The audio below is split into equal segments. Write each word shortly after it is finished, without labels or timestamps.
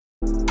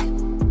Sipping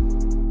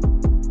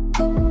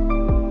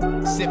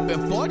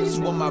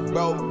 40s with my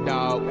bro,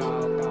 dog.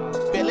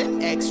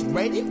 Feeling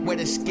X-rated with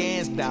the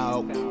scans,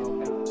 dog.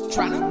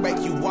 Tryna break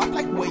you off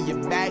like where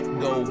your back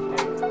go.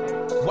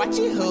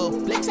 Watching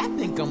hood flicks, I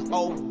think I'm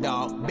old,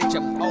 dog. Bitch,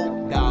 I'm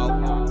old, dog.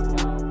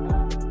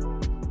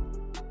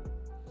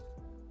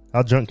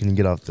 How drunk can you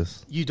get off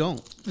this? You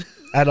don't.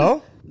 At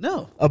all?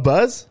 No. A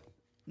buzz?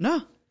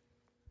 No.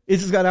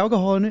 It's just got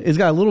alcohol in it. It's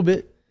got a little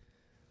bit.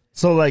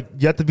 So, like,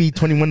 you have to be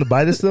 21 to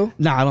buy this, though?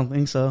 Nah, I don't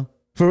think so.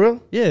 For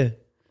real? Yeah.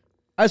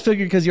 I just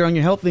figured because you're on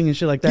your health thing and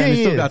shit like that, and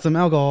it still got some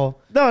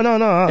alcohol. No.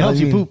 It helps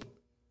you poop.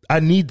 I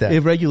need that. It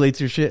regulates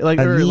your shit. Like,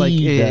 I or need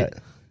like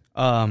that.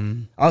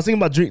 I was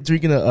thinking about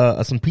drinking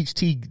some peach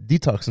tea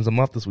detox since I'm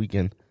off this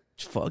weekend.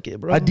 Fuck it,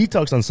 bro. I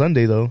detoxed on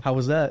Sunday, though. How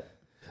was that?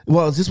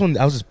 Well, this one,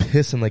 I was just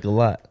pissing like a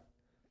lot.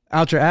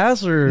 Out your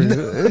ass or?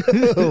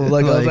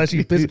 Like, I was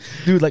actually pissing.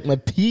 Dude, like my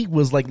pee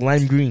was like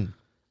lime green.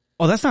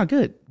 Oh, that's not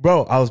good.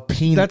 Bro, I was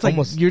peeing. That's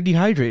almost, like you're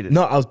dehydrated.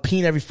 No, I was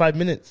peeing every 5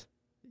 minutes.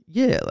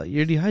 Yeah, like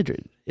you're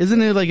dehydrated.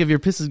 Isn't it like if your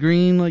piss is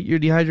green, like you're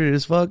dehydrated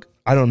as fuck?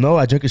 I don't know.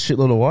 I drank a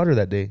shitload of water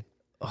that day.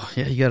 Oh,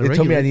 yeah, you gotta They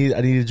told me I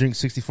regulate. need to drink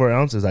 64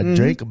 ounces. I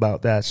drank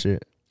about that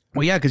shit.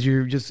 Well, yeah, because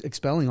you're just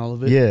expelling all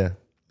of it. Yeah.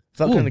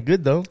 Felt Ooh. kind of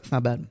good, though. It's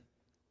not bad.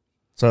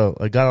 So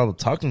I got all the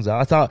toxins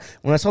out. I thought,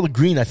 when I saw the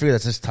green, I figured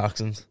that's just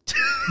toxins.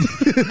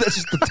 That's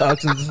just the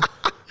toxins.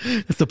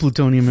 It's the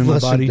plutonium in my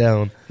Flushing body.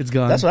 down. It's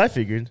gone. That's what I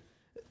figured.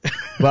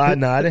 But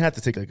no, I didn't have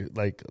to take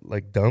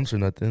like dumps or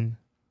nothing.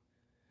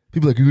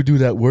 People like, you do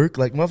that work?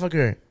 Like,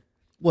 motherfucker.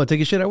 What,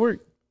 take a shit at work?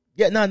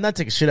 Yeah, no, not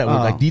take a shit at work.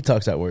 Oh. Like,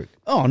 detox at work.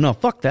 Oh, no,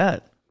 fuck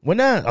that. Why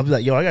not? I'll be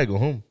like, yo, I gotta go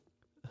home.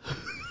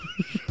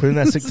 Put in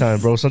that sick time,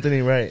 bro. Something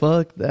ain't right.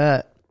 Fuck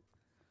that.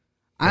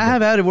 I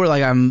have had it where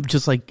like I'm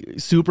just like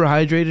super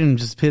hydrated and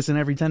just pissing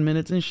every 10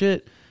 minutes and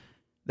shit.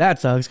 That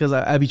sucks because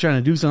I be trying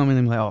to do something and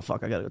I'm like, oh,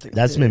 fuck, I gotta go take a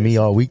That's piss. been me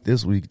all week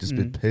this week. Just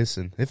been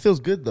pissing. It feels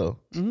good, though.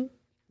 Mm-hmm.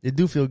 It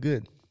do feel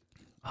good.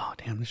 Oh,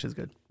 damn, this shit's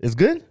good. It's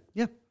good?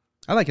 Yeah.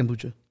 I like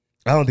kombucha.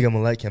 I don't think I'm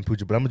gonna like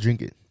kombucha, but I'm gonna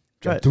drink it.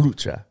 Try it.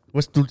 Trucha.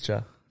 What's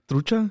trucha?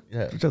 Trucha?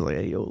 Yeah. Trucha's like,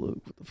 hey, yo,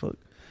 look, what the fuck?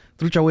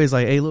 Trucha way is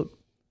like, hey, look.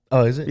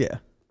 Oh, is it? Yeah.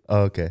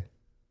 Oh, okay.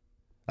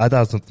 I thought it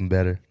was something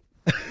better.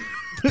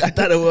 I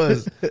thought it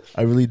was.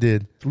 I really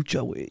did.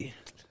 Trucha way.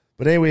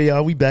 But anyway,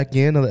 y'all, we back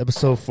in on the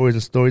episode 4s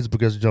and Stories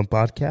Because Jump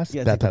podcast.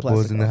 Yeah, Bad take the Pat Boys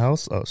plastic in the off.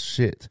 house. Oh,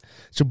 shit.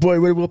 It's your boy,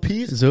 Red Will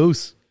Peace.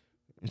 Zeus.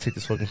 Let me take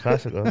this fucking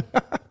plastic off.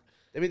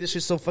 They made this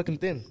shit so fucking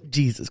thin.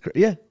 Jesus Christ.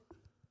 Yeah.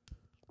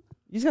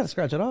 You just gotta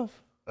scratch it off.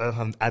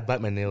 I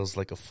bite my nails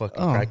like a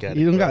fucking Oh, crack addict.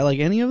 you don't bro. got like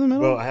any of them at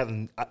all? Bro, I have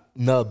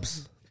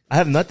nubs. I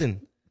have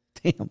nothing.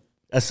 Damn.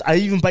 I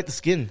even bite the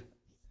skin.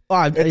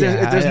 Oh, If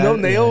there's no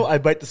nail, I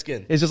bite the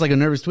skin. It's just like a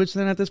nervous twitch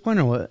then at this point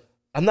or what?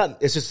 I'm not.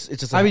 It's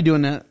just. I be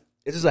doing that.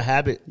 It's just a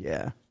habit.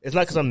 Yeah. It's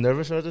not because I'm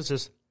nervous or it's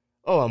just.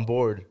 Oh, I'm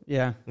bored.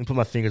 Yeah. Let me put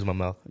my fingers in my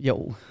mouth.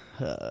 Yo.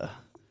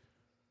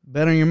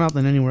 Better in your mouth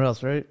than anywhere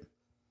else, right?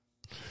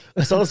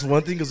 I saw this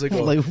one thing. It's like,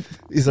 Like-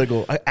 he's like,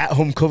 at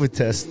home COVID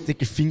test.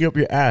 Stick your finger up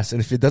your ass, and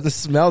if it doesn't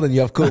smell, then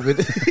you have COVID.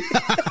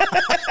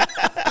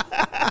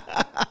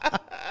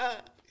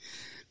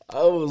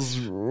 I was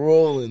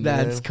rolling.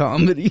 That's man.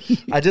 comedy.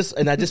 I just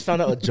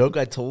found out a joke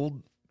I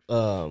told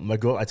my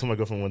girl. I told my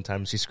girlfriend one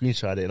time. She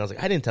screenshot it, and I was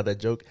like, I didn't tell that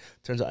joke.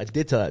 Turns out I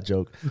did tell that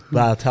joke,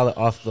 but I'll tell it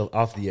off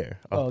the air.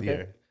 Off the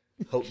air.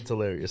 Hope it's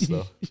hilarious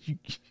though.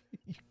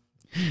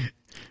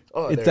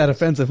 Oh, It's that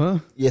offensive, huh?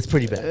 Yeah, it's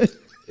pretty bad.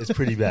 It's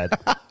pretty bad.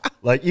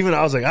 Like, even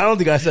I was like, I don't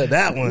think I said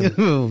that one.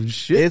 Oh,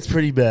 shit. It's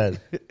pretty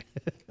bad.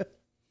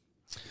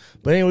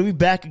 But anyway, we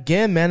back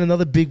again, man.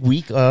 Another big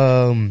week.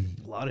 A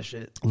lot of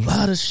shit. A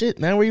lot of shit,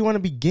 man. Where you want to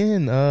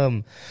begin?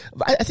 I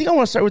think I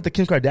want to start with the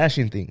Kim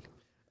Kardashian thing.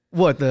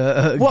 What,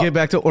 get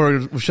back to, or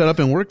shut up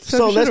and work? type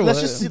So shit, or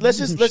let's what?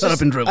 just Shut up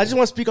and dribble. I just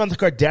want to speak on the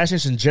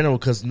Kardashians in general,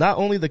 because not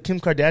only the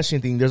Kim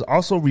Kardashian thing, there's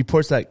also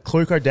reports that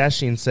Khloe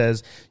Kardashian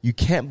says you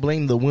can't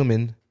blame the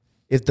women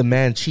if the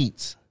man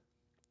cheats.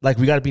 Like,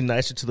 we got to be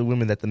nicer to the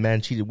women that the man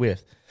cheated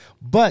with.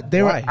 But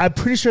Why? I'm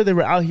pretty sure they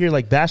were out here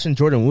like bashing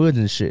Jordan Woods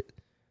and shit.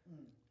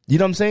 You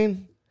know what I'm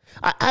saying?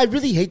 I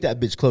really hate that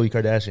bitch, Khloe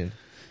Kardashian.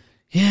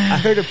 Yeah. I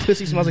heard her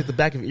pussy smells like the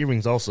back of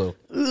earrings also.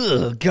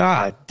 Ugh,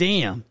 God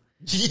damn.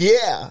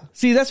 Yeah.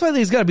 See, that's why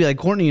they's got to be like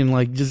Courtney and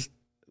like just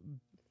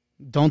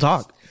don't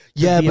talk. Just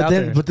Yeah, be but out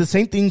then there. but the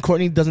same thing,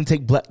 Courtney doesn't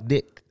take black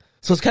dick.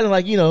 So it's kind of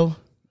like, you know,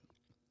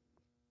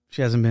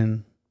 She hasn't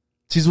been.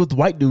 she's with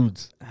white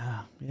dudes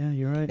Yeah,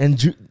 you're right. and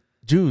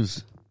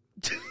Jews.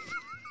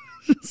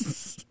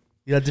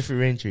 You got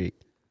different range rate.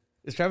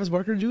 Is Travis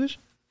Barker Jewish?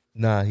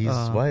 Nah, he's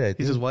white, I think.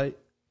 He's just white.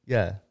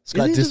 Yeah.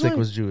 Scott he just Disick white?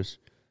 was Jewish.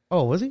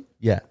 Oh, was he?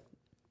 Yeah.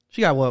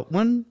 She got what?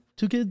 1,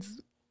 2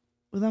 kids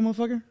with that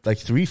motherfucker? Like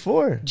 3,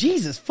 4.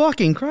 Jesus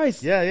fucking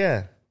Christ. Yeah,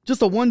 yeah.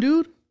 Just a one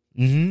dude?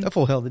 Mm-hmm. That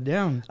fool held it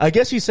down. I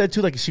guess she said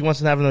too, like, if she wants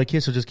to have another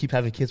kid, she'll just keep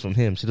having kids from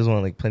him. She doesn't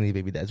want like plenty of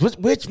baby dads,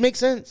 which makes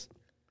sense.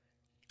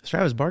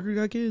 Travis Barker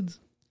got kids?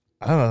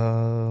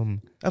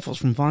 That fool's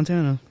from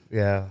Fontana.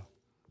 yeah.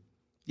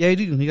 Yeah, he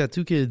do. He got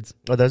 2 kids.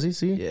 Oh, does he?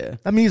 See? Yeah.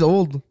 I mean, he's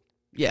old.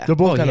 Yeah. They're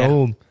both kind of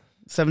old.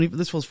 70.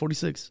 This fool's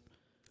 46.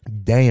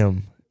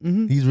 Damn.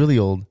 He's really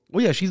old.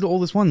 Well, yeah, she's the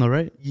oldest one though,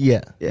 right?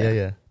 Yeah. Yeah.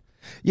 Yeah.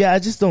 Yeah, I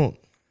just don't.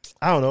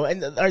 I don't know.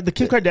 And the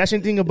Kim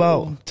Kardashian thing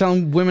about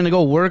Telling women to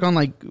go work on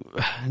like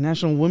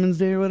National Women's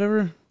Day or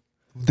whatever.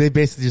 they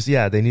basically just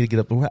they need to get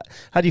up.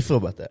 How do you feel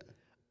about that?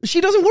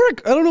 She doesn't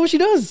work. I don't know what she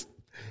does.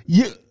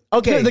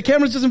 Okay. The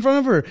camera's just in front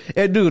of her.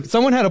 And dude,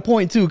 someone had a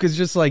point too, because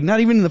just like not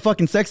even in the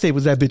fucking sex tape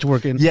was that bitch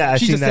working. Yeah,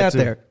 she seen just that sat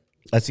too. there.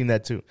 I've seen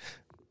that too.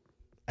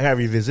 I gotta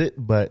revisit,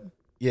 but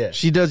yeah,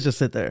 She does just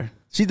sit there.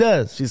 she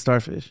does. She's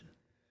starfish.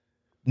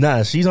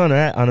 Nah, she's on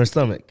her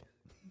stomach.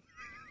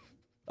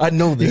 I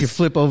know You can this.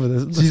 flip over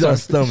this. She's on her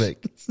stomach.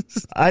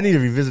 I need to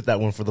revisit that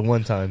one for the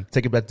one time.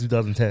 Take it back to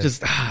 2010.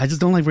 I just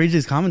don't like Ray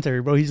J's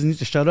commentary, bro. He just needs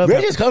to shut up.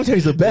 Ray J's commentary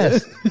is the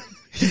best.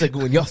 He's like,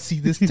 when y'all see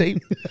this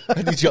tape,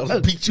 I need y'all to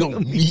beat your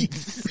meat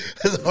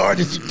as hard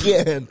as you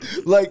can.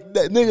 Like,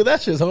 that nigga,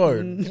 that shit's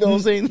hard. You know what I'm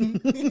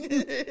saying?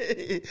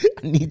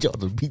 I need y'all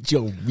to beat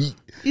your meat.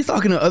 He's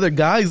talking to other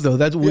guys though.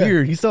 That's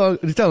weird. He's telling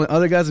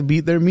other guys to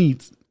beat their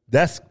meats.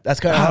 That's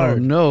kind of I hard.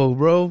 don't know,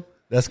 bro.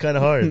 That's kind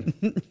of hard.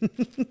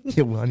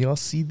 Yeah, when y'all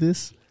see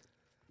this,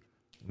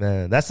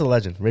 man, that's a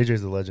legend. Ray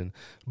J's a legend.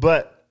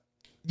 But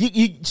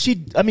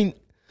I mean,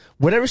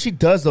 whatever she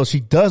does though, she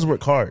does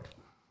work hard.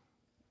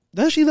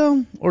 Does she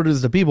though? Or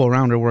does the people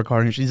around her work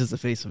hard and she's just the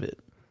face of it?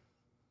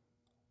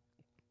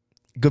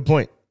 Good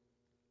point.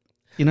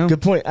 You know?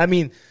 Good point. I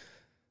mean,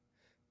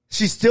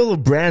 she's still a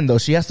brand though.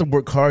 She has to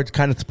work hard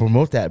kind of to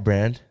promote that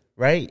brand,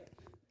 right?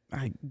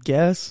 I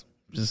guess.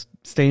 Just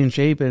stay in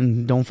shape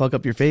and don't fuck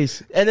up your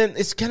face. And then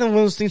it's kind of one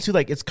of those things too,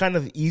 like it's kind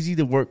of easy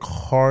to work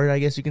hard, I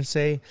guess you can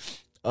say.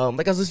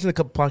 Like I was listening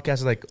to a couple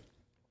podcasts like,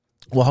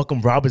 well, how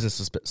come Rob isn't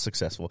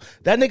successful?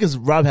 That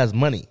Rob has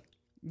money.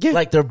 Yeah.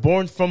 Like they're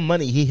born from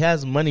money. He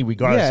has money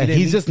regardless. Yeah,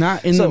 he's just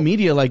not in the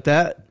media like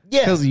that.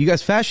 Yeah. Because you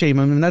guys fat shame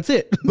him and that's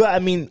it. But I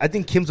mean, I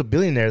think Kim's a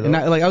billionaire though. And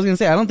I was going to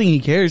say, I don't think he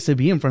cares to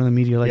be in front of the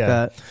media like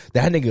that.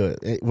 That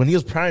nigga, when he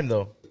was prime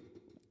though,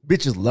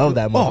 bitches love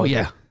that motherfucker. Oh,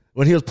 yeah.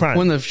 When he was prime.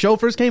 When the show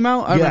first came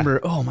out, I remember,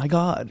 oh my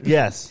God.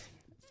 Yes.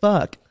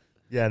 Fuck.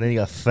 Yeah, and then he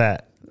got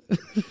fat.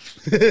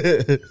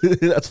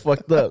 That's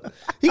fucked up.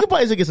 He could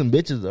probably still get some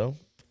bitches though.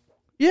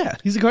 Yeah,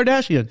 he's a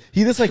Kardashian.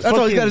 He looks like That's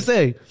all you got to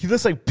say. He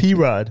looks like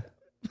P-Rod.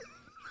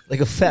 Like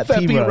a fat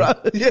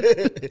P-Rod.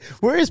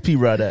 Where is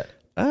P-Rod at?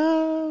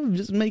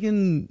 Just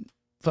making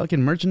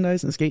fucking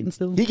merchandise and skating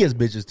still. He gets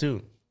bitches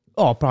too.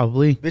 Oh,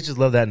 probably. Bitches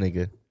love that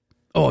nigga.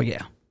 Oh,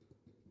 yeah.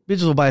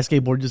 Bitches will buy a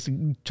skateboard just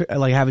to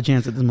like have a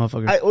chance at this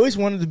motherfucker. I always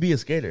wanted to be a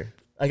skater.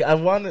 Like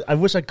I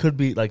wish I could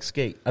be like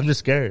skate. I'm just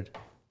scared.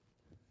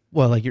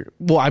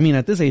 I mean,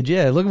 at this age,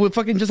 yeah. Look at what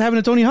fucking just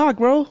happened to Tony Hawk,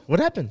 bro. What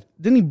happened?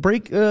 Didn't he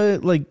break,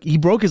 he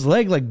broke his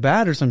leg like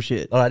bad or some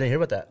shit. Oh, I didn't hear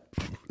about that.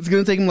 It's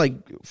going to take him like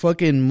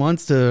fucking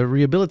months to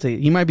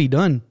rehabilitate. He might be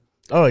done.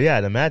 Oh, yeah,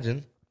 I'd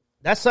imagine.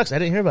 That sucks. I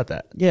didn't hear about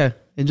that. Yeah.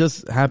 It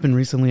just happened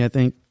recently, I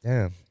think.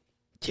 Damn.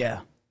 Yeah.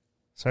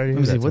 Sorry to Let hear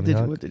me see.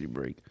 that, What did he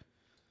break?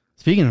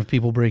 Speaking of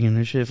people breaking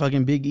this shit,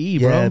 fucking Big E,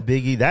 bro. Yeah,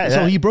 Big E.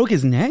 So he broke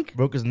his neck?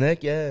 broke his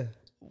neck, yeah.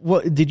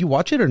 What? Did you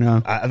watch it or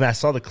no? I mean, I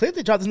saw the clip.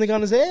 They dropped this nigga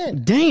on his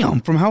head. Damn.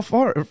 From how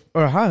far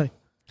or high?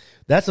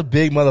 That's a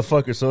big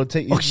motherfucker. So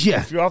Oh,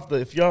 yeah. if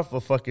you're off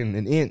a fucking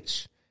an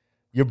inch,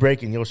 you're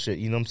breaking your shit.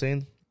 You know what I'm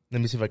saying? Let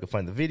me see if I can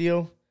find the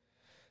video.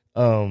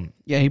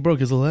 Yeah, he broke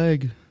his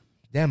leg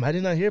Damn, I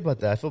did not hear about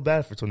that. I feel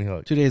bad for Tony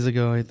Hawk. 2 days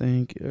ago, I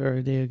think, or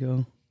a day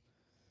ago.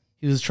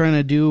 He was trying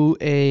to do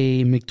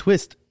a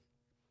McTwist.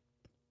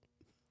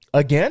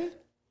 Again?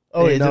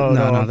 Oh, wait, no.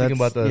 I'm thinking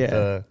about that's-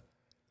 the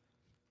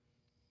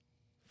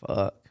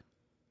Fuck.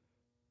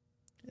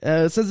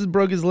 It says it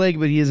broke his leg,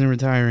 but he isn't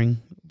retiring.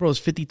 Bro's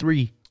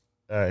 53.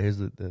 all right, here's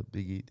the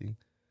Big E thing.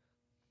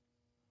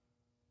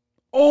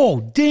 Oh,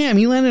 damn.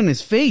 He landed on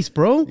his face,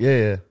 bro.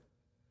 Yeah.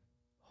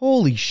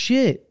 Holy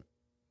shit.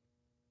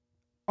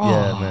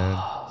 Yeah, man.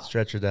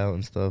 Stretchered out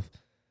and stuff.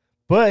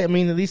 But, I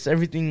mean, at least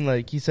everything,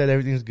 like he said,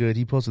 everything's good.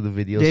 He posted the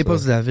video. Yeah, he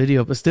posted that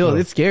video, but still,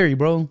 it's scary,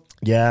 bro.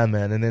 Yeah,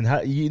 man. And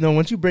then,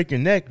 once you break your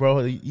neck, bro,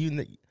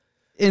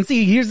 And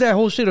see, here's that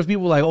whole shit of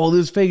people like, oh,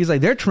 this is fake. It's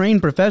like, they're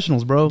trained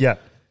professionals, bro. yeah.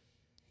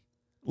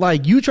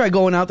 Like, you try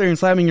going out there and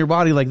slamming your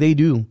body like they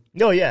do.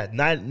 No, yeah.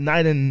 Night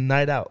in,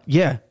 night out.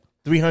 Yeah.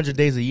 300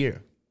 days a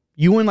year.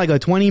 You win like a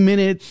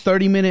 20-minute,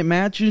 30-minute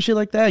match and shit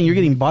like that, and you're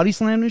getting body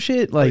slammed and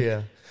shit. Like,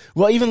 Yeah.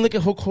 Well, even look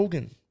at Hulk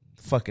Hogan.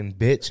 Fucking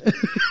bitch.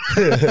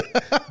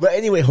 But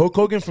anyway, Hulk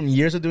Hogan, from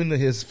years of doing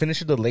his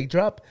finisher, the leg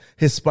drop,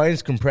 his spine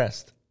is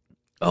compressed.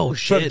 oh, From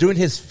shit. doing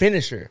his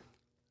finisher.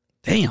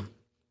 Damn.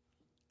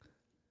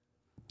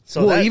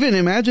 So Well, even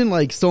imagine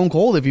like Stone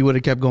Cold if he would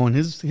have kept going.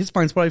 His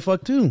spine's probably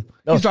fucked too.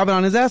 No. He's dropping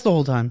on his ass the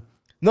whole time.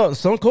 No,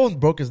 Stone Cold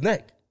broke his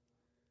neck.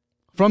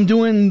 From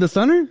doing the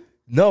stunner?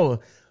 No.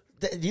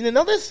 You didn't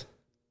know this?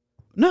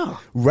 No.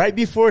 Right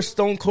before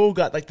Stone Cold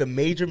got like the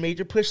major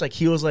push, like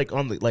he was like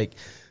on the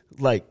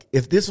like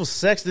if this was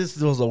sex, this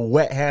was a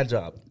wet hand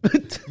job.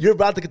 You're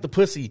about to get the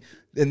pussy,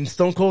 and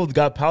Stone Cold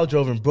got power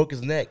drove and broke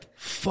his neck.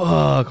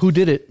 Fuck. Who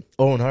did it?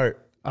 Owen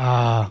Hart.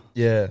 Ah.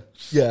 Yeah.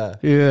 Yeah.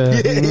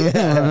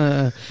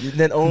 And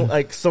then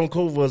like Stone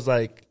Cold was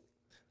like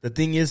The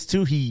thing is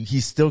too, he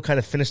still kind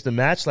of finished the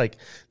match like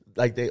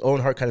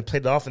Owen Hart kind of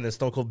played it off, and then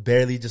Stone Cold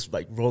barely just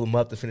like rolled him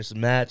up to finish the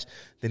match.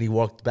 Then he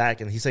walked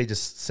back, and he said he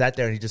just sat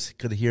there and he just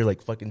could hear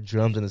like fucking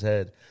drums in his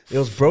head. It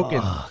was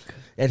broken,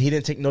 and he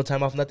didn't take no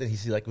time off, nothing. He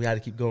said like we had to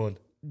keep going.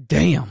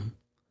 Damn.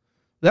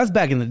 That's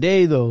back in the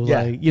day, though.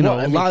 Yeah. Like, you know, Well,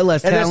 I a mean, lot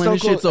less and then talent and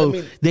Stone shit, Cold- so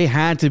I mean- they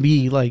had to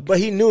be like, But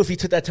he knew if he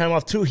took that time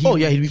off too, he'd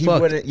be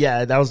fucked. wouldn't.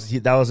 Yeah, that was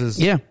his.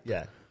 Yeah.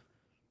 yeah,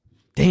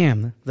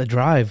 damn, the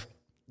drive.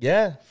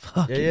 yeah.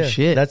 Fucking yeah.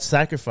 shit. That's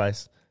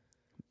sacrifice.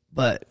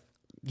 But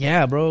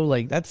yeah, bro,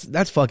 like that's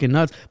fucking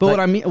nuts. But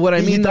Like, what I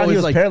he mean thought though he is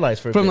was like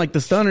paralyzed for a from bit. like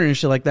the stunner and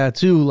shit like that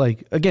too.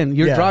 Like again,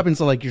 you're Yeah. dropping,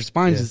 so like your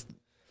spine's Yeah. just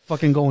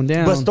fucking going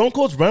down. But Stone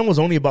Cold's run was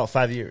only about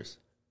 5 years.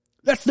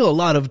 That's still a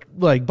lot of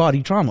like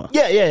body trauma.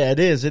 Yeah, it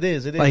is. It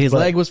is. Like his But-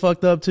 leg was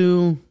fucked up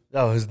too.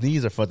 Oh, his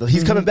knees are fucked up.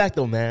 He's coming back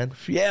though, man.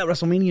 Yeah,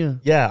 WrestleMania.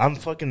 Yeah, I'm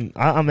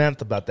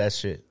amped about that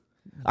shit.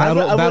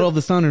 Battle of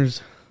the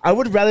Stunners. I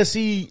would rather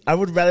see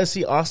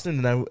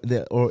Austin than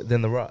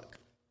The Rock.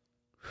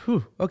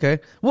 Whew, okay.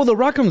 Well, The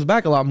Rock comes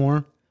back a lot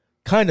more.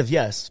 Kind of,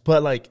 yes,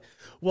 but like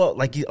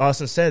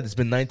Austin said, it's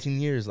been 19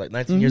 years. Like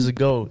 19 years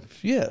ago.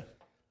 Yeah.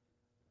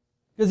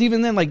 Because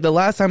even then, like the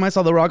last time I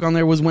saw The Rock on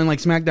there was when like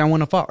SmackDown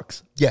won a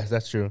Fox, Yes,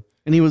 that's true.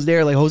 and he was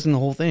there like hosting the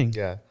whole thing.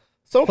 Yeah.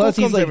 Stone Cold Plus,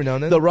 he's comes like every now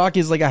and then. The Rock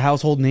is like a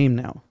household name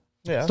now.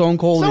 Yeah. Stone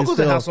Cold is Cold's a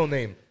still- household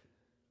name.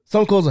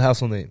 Stone Cold's a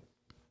household name.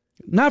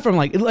 Not from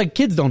like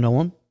kids don't know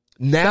him.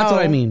 Now That's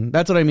what I mean.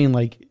 That's what I mean.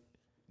 Like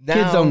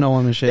kids don't know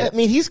him and shit. Yeah,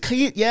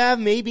 I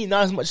mean, maybe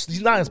not as much.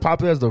 He's not as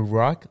popular as The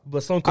Rock,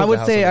 but Stone Cold.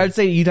 I'd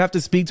say you'd have to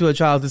speak to a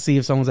child to see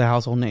if someone's a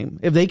household name.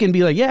 If they can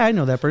be like, yeah, I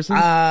know that person.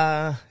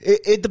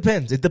 It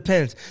depends. It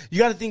depends. You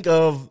got to think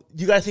of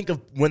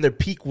when their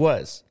peak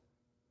was.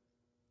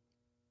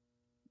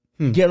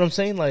 You get what I'm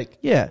saying? Like,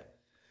 yeah.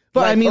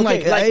 But like, I mean,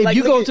 okay, if like,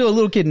 you look go at- to a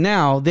little kid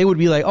now, they would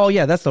be like, oh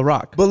yeah, that's The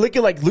Rock. but look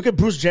at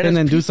Bruce Jenner, And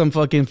then do some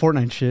fucking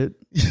Fortnite shit.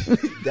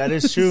 That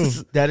is true.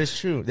 That is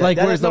true. Like,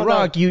 that whereas is The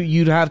Rock,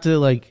 you'd have to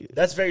like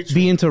That's very true.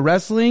 be into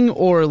wrestling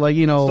or like,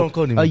 you know, Stone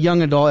Cold, you a mean.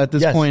 young adult at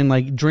this Yes. point,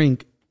 like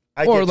drink.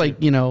 I Or get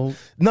like, you know,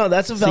 No,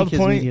 that's a valid his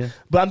point. media.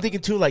 But I'm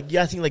thinking too, like,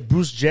 I think like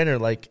Bruce Jenner,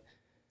 like,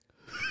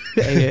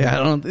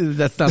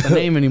 that's not the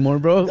name anymore,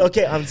 bro.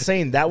 okay, I'm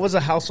saying that was a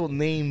household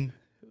name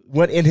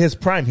when in his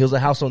prime. He was a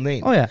household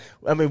name. Oh, yeah.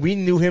 I mean, we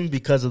knew him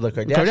because of the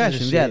Kardashians. and Kardashians,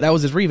 shit. yeah, that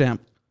was his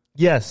revamp.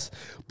 Yes,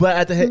 but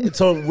at the head,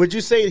 so would you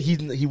say he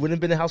wouldn't have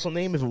been a household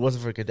name if it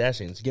wasn't for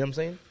Kardashians? You get what I'm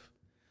saying?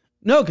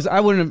 No, because I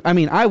wouldn't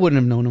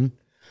have known him.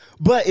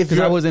 But if 'Cause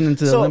you're- I wasn't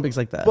into the Olympics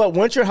like that. But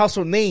once your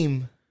household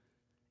name,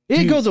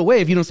 It goes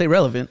away if you don't stay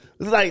relevant.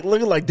 like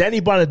look at like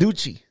Danny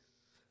Bonaducci,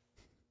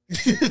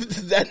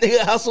 that nigga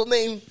household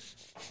name.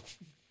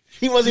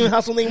 He wasn't even a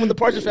household name when the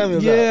Partridge Family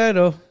was out. Yeah, I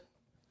know.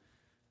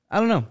 I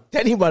don't know.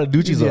 Danny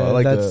Bonaducci's Yeah,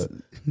 like that's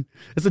the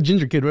it's a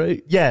ginger kid,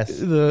 right? yes,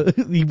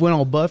 He went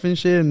all buff and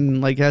shit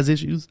and like has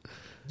issues.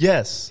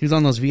 yes, He was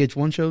on those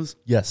VH1 shows.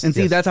 yes. And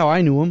see, yes. that's how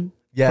I knew him.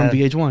 Yeah. From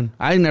VH1.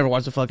 I never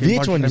watched the fucking VH1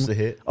 Partridge used to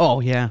Family. hit. Oh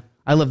yeah.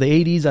 I love the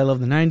 80s. I love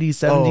the 90s,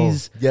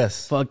 70s. Oh,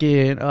 yes.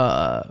 Fucking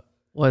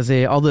was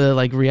it all the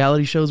like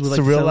reality shows with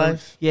like Surreal the celeb-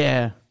 Life?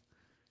 Yeah.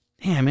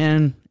 Damn,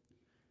 man.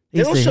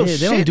 They don't show They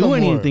don't shit do no more.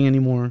 anything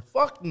anymore.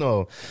 Fuck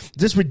no.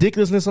 This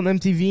ridiculousness on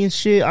MTV and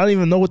shit. I don't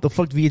even know what the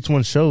fuck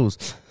VH1 shows.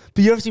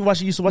 But you ever used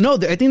to watch? No,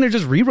 I think they're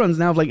just reruns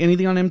now of like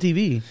anything on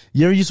MTV.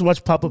 You ever used to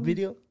watch Pop Up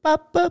Video?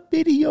 Pop Up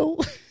Video.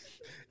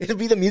 It'll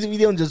be the music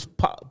video and just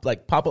pop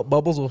up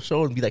bubbles will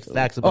show and be like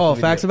facts about. Oh,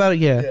 the facts video. about it?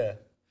 Yeah. Yeah.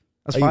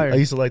 That's fire. I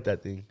used to like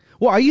that thing.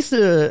 Well, I used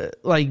to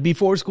like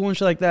before school and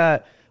shit like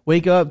that.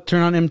 Wake up,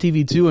 turn on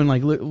MTV2, and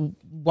like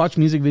watch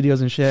music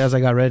videos and shit as I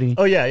got ready.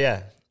 Oh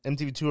yeah.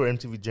 MTV2 or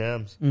MTV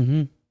Jams.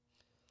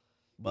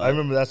 Mm-hmm. I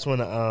remember that's when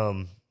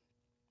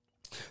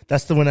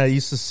that's the one I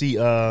used to see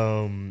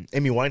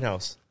Amy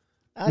Winehouse.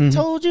 I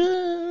told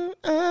you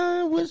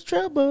I was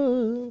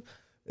trouble.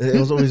 It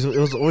was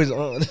always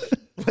on.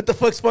 What the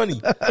fuck's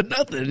funny?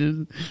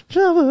 Nothing.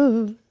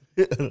 Trouble.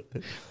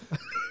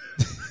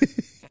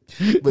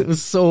 It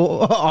was so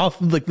off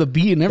like the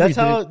beat and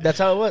everything. That's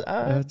how it was.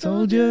 I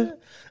told you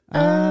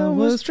I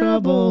was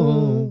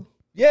trouble.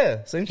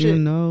 Yeah, same shit. You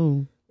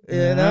know.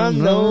 And I'm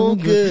no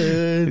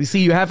good. You see,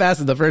 you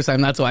half-assed it the first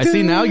time. That's why.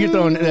 See, now you're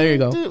throwing. There you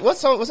go. Dude,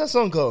 what's that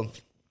song called?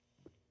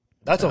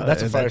 That's a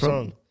is fire that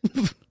song.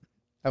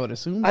 I would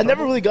assume. I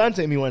never really got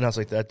into Amy Winehouse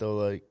like that though.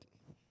 Like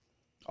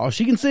Oh,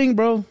 she can sing,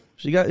 bro.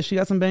 She got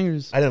some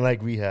bangers. I didn't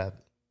like Rehab.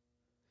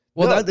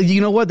 Well, No.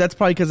 you know what? That's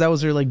probably because that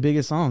was her like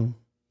biggest song.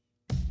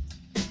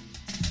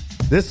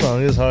 This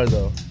song is hard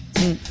though.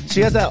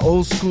 She has that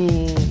old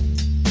school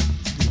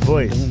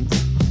voice.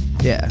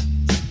 Yeah.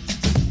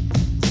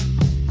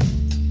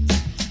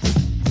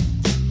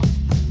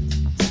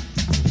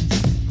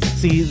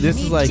 See, this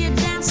is like,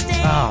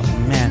 oh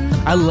man,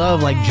 I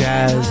love like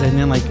jazz and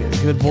then like a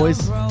good voice.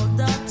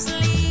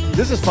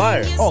 This is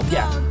fire. Oh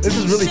yeah, This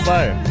is really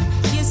fire.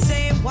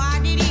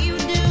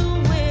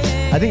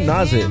 I think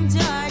Nas hit.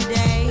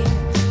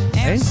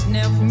 Hey?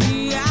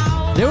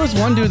 There was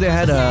one dude that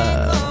had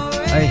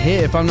a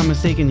hit, if I'm not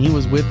mistaken. He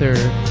was with her.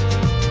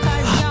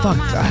 Fuck,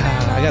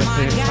 I gotta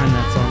find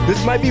that song.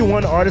 This might be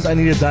one artist I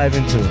need to dive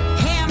into.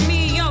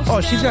 Oh,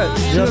 she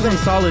has some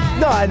solid.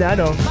 No, I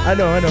know.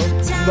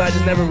 But I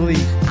just never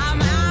really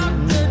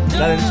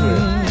got into it.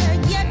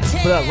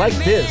 But I like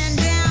this.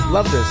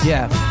 Love this.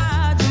 Yeah,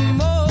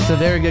 it's a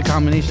very good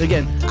combination.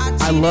 Again,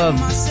 I love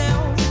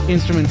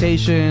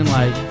instrumentation,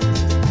 like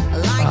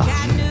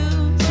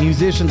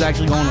musicians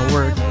actually going to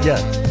work. Yeah.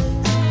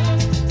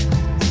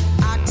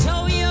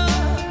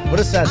 What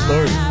a sad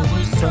story.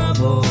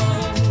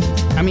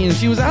 I mean,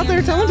 she was out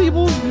there telling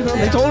people, you know,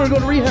 they told her to go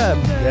to rehab.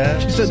 Yeah.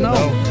 She said no.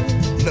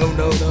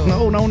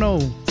 No.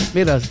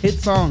 Made a hit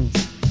song.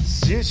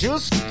 She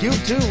was cute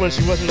too when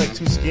she wasn't like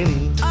too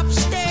skinny.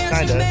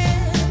 Kinda.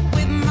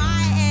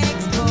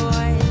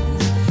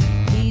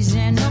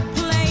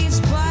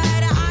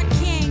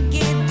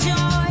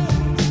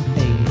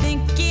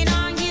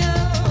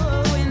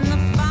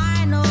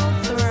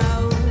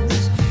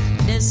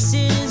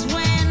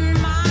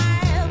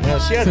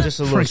 She had just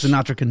a little. Frank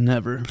Sinatra could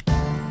never.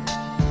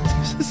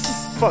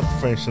 Fuck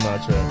Frank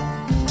Sinatra.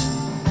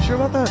 Sure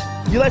about that?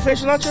 You like Frank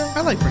Sinatra?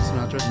 I like Frank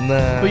Sinatra.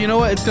 Nah. But you know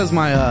what? It's because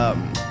my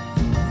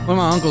one of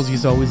my uncles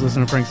used to always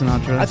listen to Frank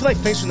Sinatra. I feel like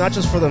Frank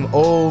Sinatra's for them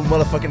old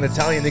motherfucking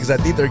Italian niggas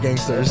that think they're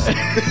gangsters.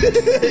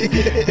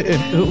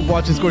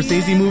 Watching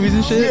Scorsese movies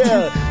and shit.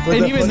 Yeah.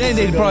 And even then,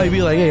 they'd probably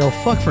be like, "Hey, yo,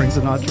 fuck Frank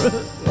Sinatra."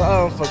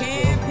 Oh, fuck.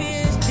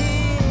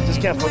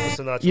 Just can't fuck with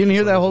Sinatra. You didn't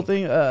hear that whole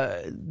thing?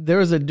 There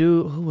was a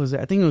dude, who was it?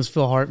 I think it was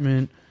Phil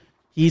Hartman.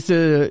 He used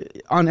to,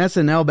 on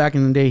SNL back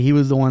in the day, he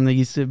was the one that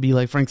used to be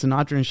like Frank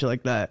Sinatra and shit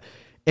like that.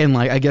 And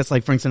like, I guess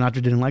like Frank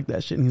Sinatra didn't like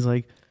that shit. And he's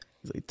like,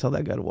 tell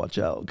that guy to watch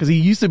out. Cause he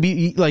used to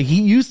be in like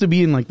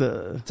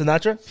the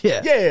Sinatra?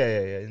 Yeah.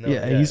 Yeah. No,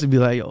 yeah. He used to be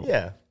like, yo,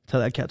 yeah. Tell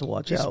that cat to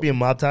watch He used out. to be in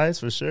Mob Ties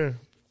for sure.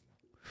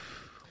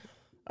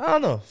 I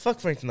don't know. Fuck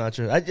Frank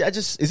Sinatra. I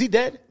just, is he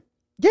dead?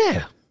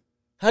 Yeah.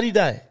 How'd he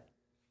die?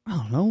 I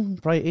don't know.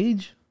 Probably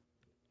age.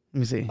 Let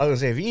me see. I was gonna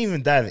say, if he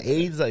even died of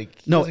AIDS,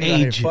 like... No,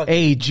 age.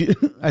 Age.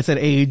 I said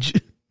age.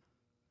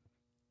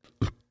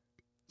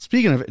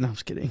 Speaking of it, no, I'm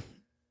just kidding.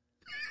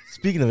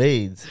 Speaking of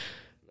AIDS.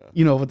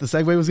 You know what the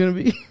segue was going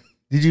to be?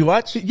 Did you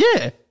watch?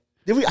 Yeah.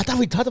 Did we? I thought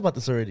we talked about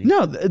this already.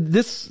 No, it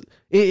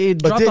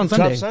dropped on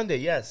Sunday. Dropped Sunday,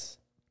 yes.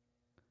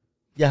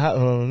 Yeah,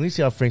 let me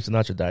see how Frank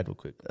Sinatra died real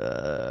quick.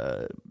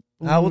 How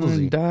old was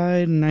he?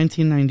 Died in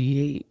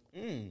 1998.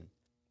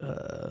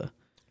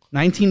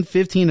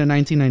 1915 to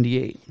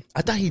 1998.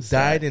 I thought he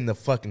died in the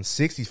fucking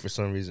 60s for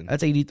some reason.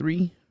 That's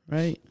 83,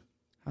 right?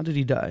 How did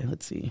he die?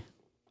 Let's see.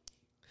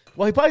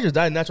 Well, he probably just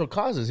died of natural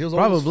causes. He was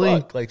probably old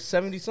as fuck, like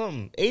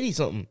 70-something,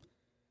 80-something.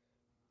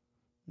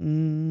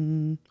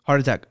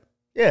 Heart attack.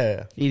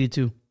 Yeah.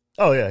 82.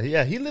 Oh,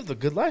 yeah. He lived a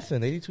good life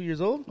then, 82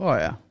 years old. Oh,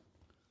 yeah.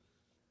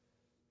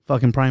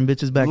 Fucking prime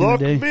bitches back in the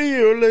day. Lock me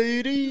a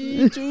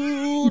lady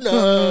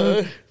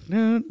tonight.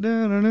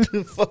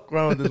 Fuck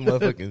around with this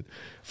motherfucking...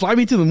 Fly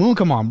me to the moon.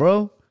 Come on,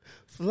 bro.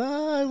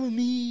 Fly with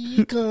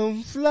me.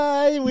 Come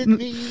fly with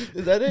me.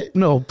 Is that it?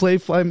 No, play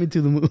Fly Me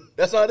to the Moon.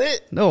 That's not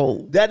it?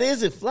 No. That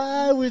is it.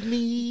 Fly with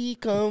me.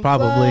 Come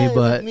probably, fly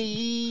but with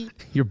me.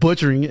 You're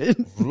butchering it.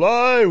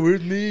 Fly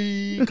with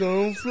me.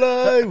 Come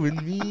fly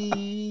with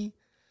me.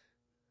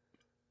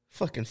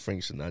 Fucking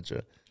Frank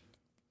Sinatra.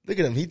 Look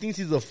at him. He thinks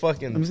he's a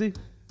fucking... Let me see.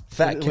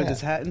 Fat cat. With his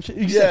hat and shit.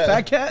 You said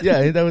fat cat? Yeah,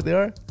 ain't that what they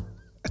are?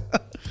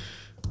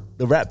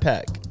 The Rat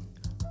Pack.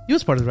 He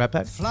was part of the Rat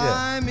Pack.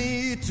 Fly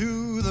me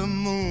to the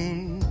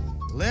moon.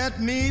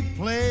 Let me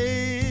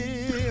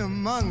play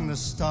among the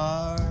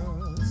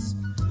stars.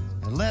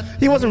 And let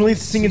He wasn't really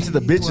singing to the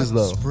bitches,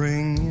 though.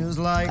 Spring is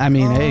like. I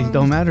mean, hey,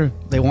 don't matter.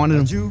 They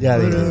wanted him. Yeah,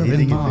 he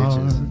didn't get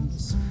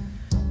bitches.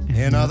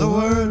 In other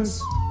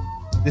words,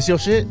 This your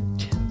shit?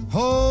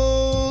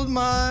 hold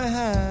my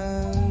hand.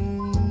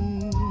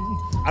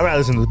 I'd rather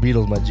listen to the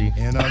Beatles, my G.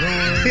 In other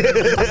words,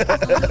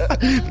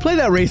 Play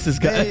that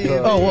racist guy.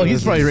 Oh, well,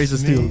 he's probably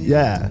racist too.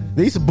 Yeah.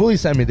 They used to bully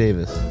Sammy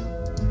Davis.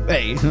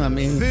 Hey, I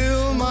mean,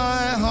 fill my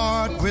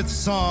heart with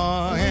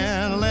song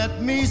and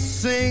let me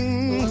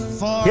sing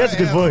for. He has a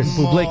good voice.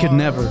 Bublé could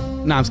never.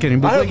 Nah, I'm just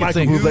kidding. I Bublé heard can Michael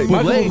sing. Bublé.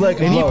 Michael Bublé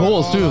can and he blow.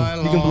 pulls too.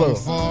 He can blow.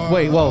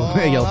 Wait, whoa,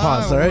 hey, yo,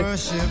 pause, all right?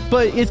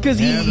 But it's because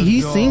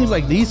he sings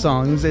like these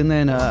songs, and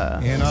then I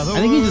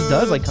think he just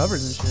does like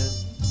covers and shit.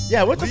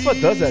 Yeah, what the fuck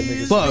does that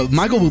nigga? But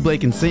Michael Bublé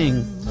can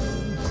sing.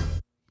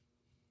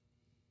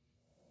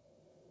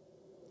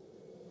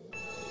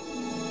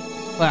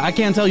 Like, I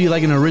can't tell you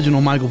like an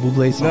original Michael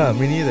Bublé song. Nah,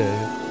 me neither.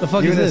 The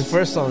fuck Even is his this?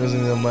 first song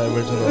isn't in my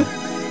original.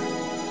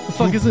 The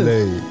fuck is this?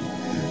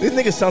 This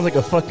nigga sounds like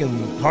a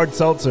fucking hard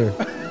seltzer.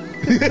 No,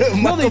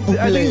 Michael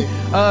I think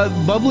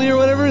Bubbly or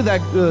whatever.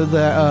 What's it?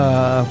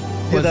 Yeah,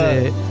 I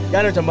know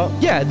what you're talking about.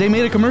 Yeah, they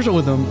made a commercial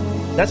with him.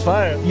 That's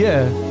fire.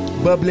 Yeah,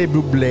 Bubbly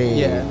Bublé.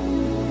 yeah.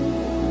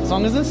 What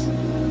song is this?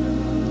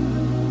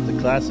 It's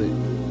a classic.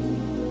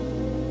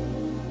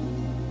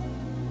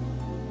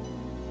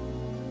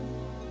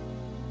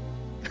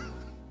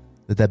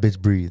 Let that bitch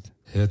breathe.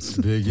 It's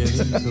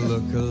beginning to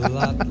look a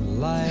lot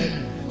like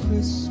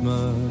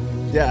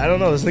Christmas Yeah, I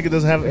don't know. This nigga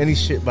doesn't have any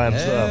shit by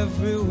himself.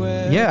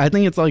 everywhere. Yeah, I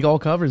think it's like all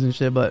covers and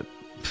shit. But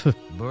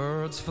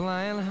Birds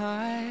flying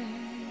high.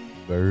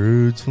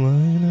 Birds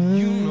flying high.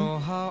 You know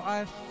how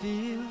I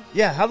feel.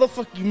 Yeah, how the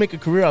fuck you make a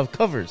career out of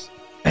covers?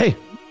 Hey,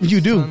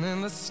 you do. Sun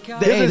in the sky.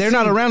 Hey, they're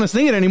not around to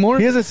sing it anymore.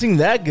 He doesn't sing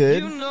that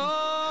good. You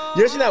know.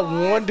 You ever seen that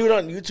one dude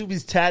on YouTube?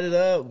 He's tatted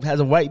up, has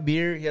a white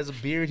beard. He has a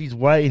beard. He's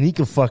white, and he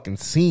can fucking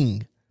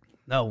sing.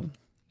 No.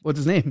 What's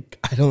his name?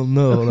 I don't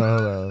know.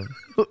 No.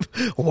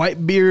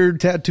 White beard,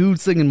 tattooed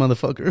singing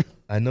motherfucker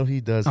I know he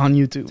does on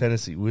YouTube.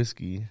 Tennessee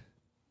Whiskey.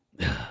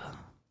 You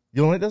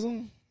don't like that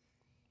song?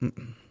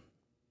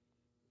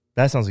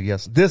 That sounds like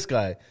yes. This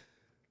guy,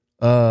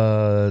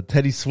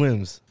 Teddy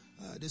Swims.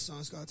 This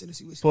song's called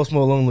Tennessee Whiskey. Post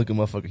Malone looking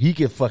motherfucker. He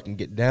can fucking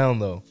get down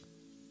though.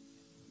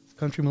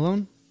 Country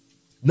Malone.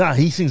 Nah,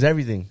 he sings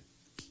everything.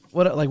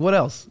 What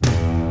else?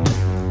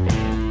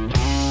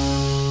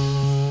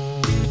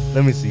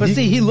 Let me see. But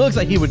see, he looks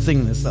like he would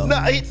sing this though. No,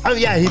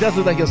 yeah, he does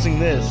look like he'll sing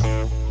this.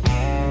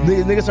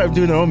 Niggas start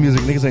doing their own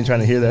music. Niggas ain't trying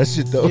to hear that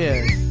shit though.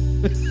 Yeah.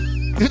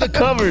 Do the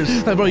covers.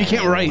 Like, bro, you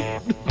can't write.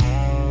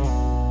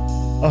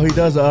 Oh, he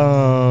does.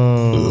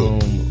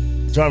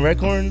 John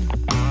Redcorn.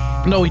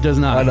 No, he does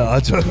not. I know.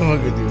 I'm trying to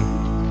fuck with you.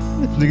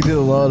 Nigga did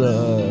a lot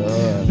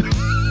of.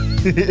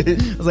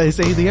 Was I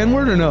say the N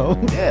word or no?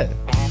 Yeah,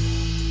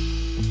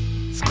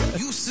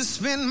 Used to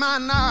spend my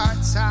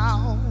nights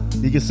out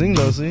he can sing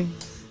though. See.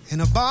 in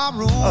a bar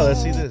room. Oh,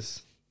 let's see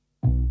this.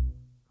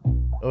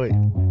 Oh wait.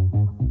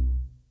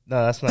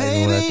 No, that's not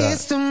even what I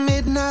It's thought. the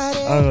midnight.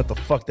 I don't know what the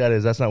fuck that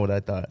is. That's not what I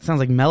thought. Sounds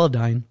like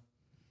Melodyne.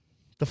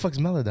 The fuck's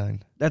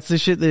Melodyne? That's the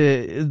shit that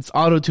it's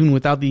auto-tuned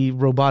without the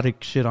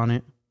robotic shit on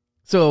it.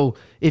 So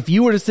if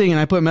you were to sing and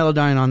I put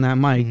Melodyne on that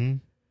mic,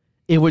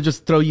 it would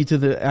just throw you to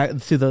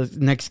the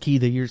next key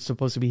that you're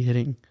supposed to be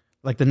hitting,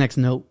 like the next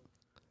note.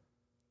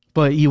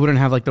 But you wouldn't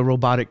have like the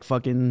robotic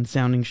fucking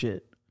sounding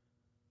shit.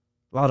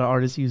 A lot of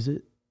artists use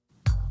it.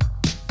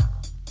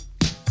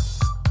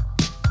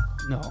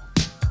 No.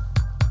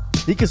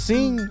 He can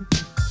sing.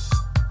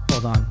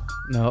 Hold on.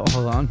 No,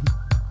 hold on.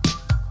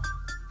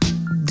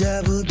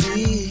 Double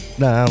D.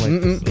 Nah, I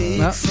don't like this.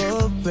 No.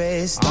 Full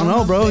brace. I don't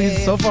know, bro.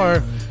 He's so far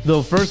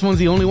the first one's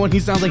the only one he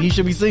sounds like he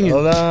should be singing.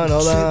 Hold on.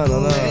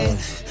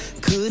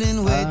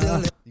 Couldn't wait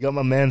to You got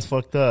my man's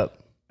fucked up.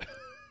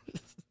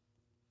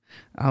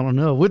 I don't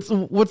know. What's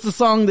the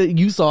song that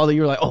you saw that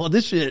you're like, oh,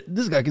 this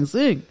guy can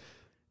sing?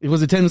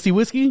 Was it Tennessee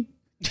Whiskey?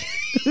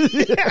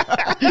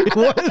 It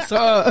was.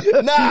 Nah,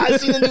 I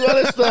seen him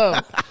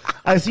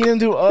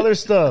do other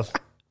stuff.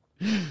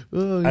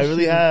 Oh, I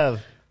really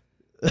have.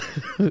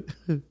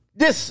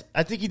 This,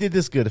 I think he did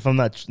this good. If I'm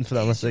not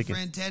mistaken.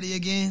 friend Teddy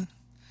again.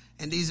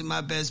 And these are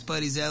my best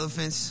buddies,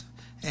 Elephants.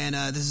 And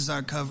this is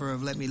our cover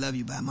of Let Me Love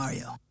You by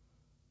Mario.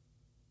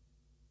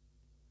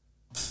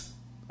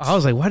 I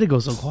was like, why'd it go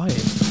so quiet?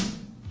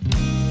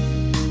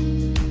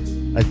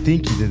 I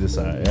think he did this.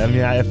 I mean,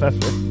 if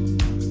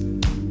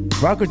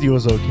Rock With You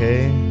was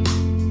okay.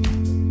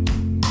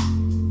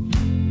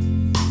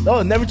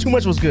 Oh, Never Too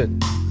Much was good.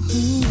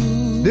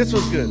 This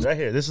was good right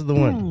here. This is the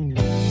one.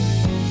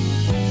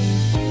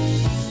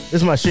 This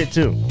is my shit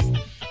too.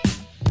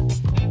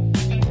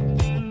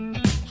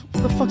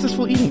 What the fuck's this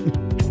fool eating?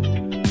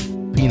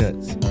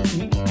 Peanuts.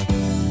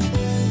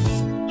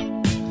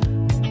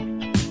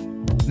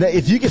 Now,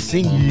 if you can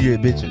sing, you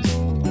get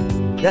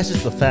bitches. That's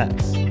just the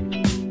facts.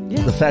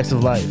 Yeah. The facts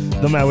of life.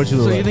 No matter what you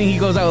look So like. you think he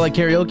goes out like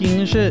karaoke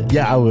and shit?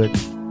 Yeah, I would.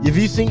 If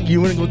you sing,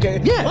 you wouldn't go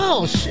karaoke? Yeah.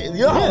 Oh, shit.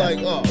 Yo, like,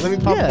 oh, let me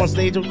pop Yeah. up on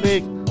stage real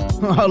quick.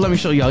 Let me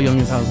show you how young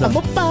his house is.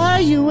 I'ma buy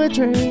you a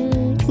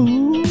drink.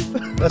 Ooh.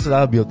 That's what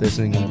I'll be up there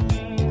singing.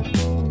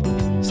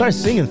 Start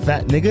singing,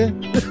 fat nigga.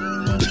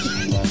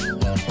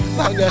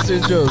 I got your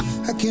joke.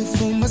 I can't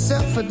fool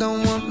myself. I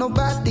don't want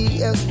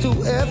nobody else to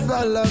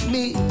ever love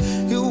me.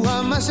 You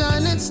are my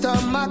shining star,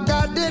 my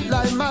guiding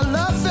light, my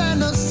love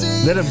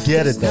fantasy. Let him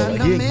get it though.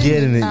 Like, he ain't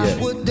getting it yet.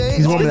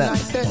 He's warming that.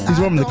 He's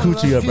warming the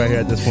coochie up right here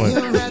at this point.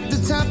 You're at the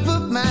top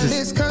of my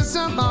list 'cause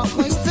I'm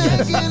always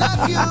thinking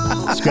of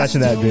you.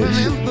 Scratching that bitch.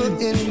 Remember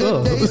in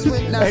the days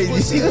when I Hey, you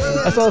was see this?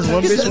 I saw this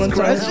one bitch one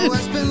time.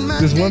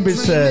 This one bitch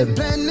said,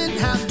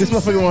 "This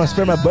motherfucker want to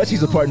spare my butt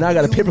cheeks apart. Now I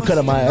got a paper cut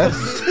on my ass."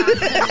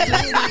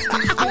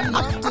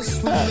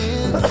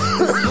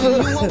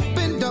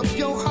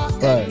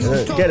 Right,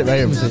 get it right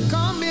here.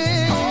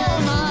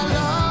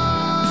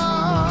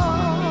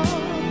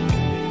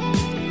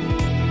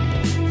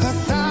 A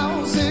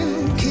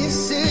thousand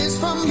kisses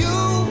from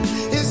you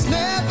is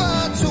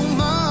never too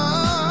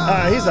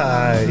much. He's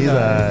alright. He's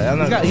alright. I'm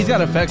not. He's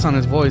got effects on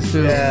his voice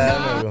too. Yeah,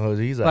 I'm not gonna hold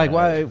you. He's alright. Like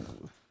why?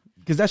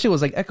 Because that shit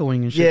was like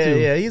echoing and shit Yeah, too.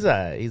 yeah. He's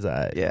alright. He's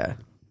alright. Yeah.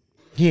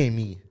 He ain't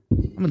me.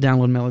 I'm gonna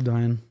download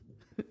Melodyne.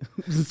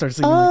 Just start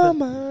singing like that.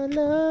 My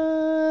love.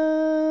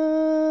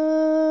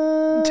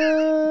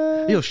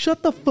 Yo,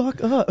 shut the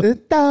fuck up.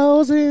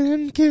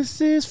 1,000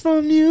 kisses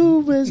from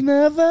you is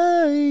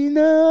never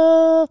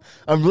enough.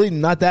 I'm really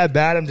not that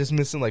bad. I'm just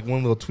missing like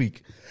one little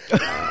tweak.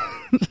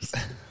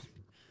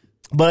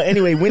 But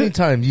anyway, Winning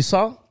Time. You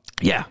saw?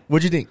 Yeah.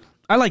 What'd you think?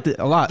 I liked it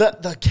a lot.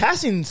 The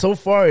casting so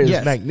far is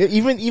Yes.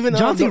 magnificent. Even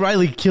John C.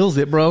 Reilly kills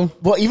it, bro.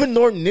 Well, even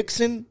Norton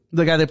Nixon.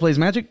 The guy that plays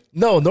Magic.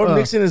 No, Norton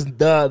Nixon is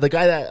the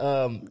guy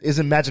that is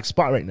in Magic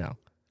Spot right now.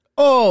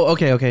 Oh,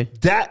 okay.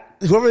 That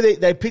whoever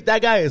they picked,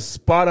 that guy is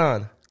spot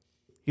on.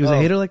 He was a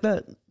hater like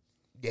that.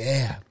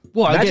 Yeah.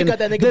 Well, Magic again, got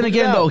that nigga then booted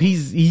again, out. though,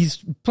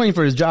 he's playing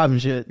for his job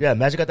and shit. Yeah,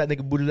 Magic got that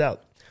nigga booted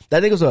out.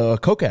 That nigga's a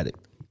coke addict.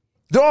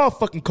 They're all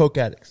fucking coke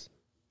addicts.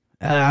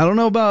 I don't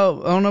know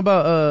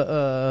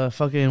about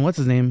fucking what's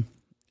his name,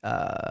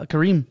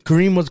 Kareem.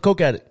 Kareem was a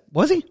coke addict.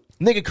 Was he?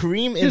 Nigga,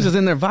 Kareem He was just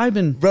in there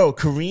vibing bro,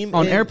 Kareem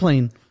on and-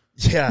 Airplane.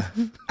 Yeah.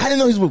 I didn't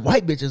know he was with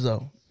white bitches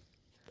though.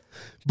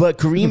 But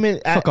Kareem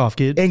in, Fuck off,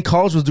 kid. in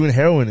college was doing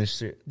heroin and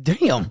shit.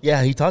 Damn,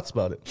 Yeah, he talks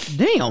about it.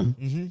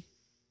 damn.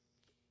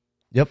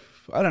 Yep.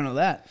 I don't know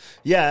that.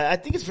 Yeah, I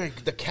think it's very.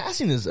 The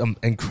casting is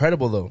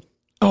incredible though.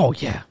 Oh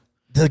yeah.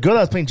 The girl that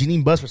was playing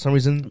Janine Buss for some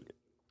reason,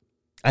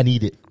 I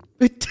need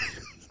it.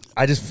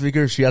 I just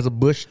figure she has a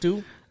bush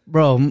too.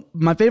 Bro,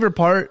 my favorite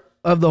part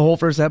of the whole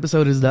first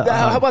episode is the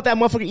How about that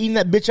motherfucker eating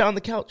that bitch out on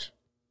the couch?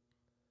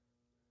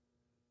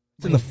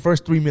 It's in the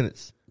first 3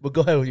 minutes. But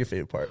go ahead with your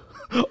favorite part.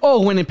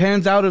 oh, when it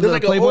pans out of There's the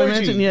like Playboy an orgy.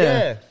 Mansion,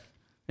 yeah.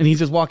 And he's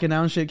just walking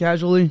down shit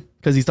casually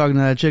because he's talking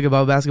to that chick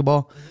about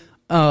basketball.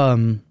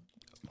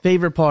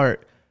 Favorite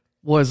part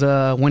was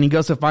when he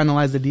goes to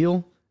finalize the deal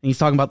and he's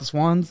talking about the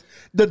Swans.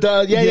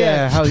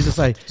 Yeah. How he's just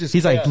like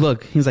he's like,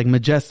 look, he's like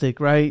majestic,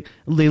 right?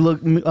 They look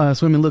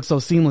swimming looks so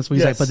seamless, but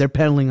he's like, Yes. but they're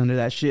pedaling under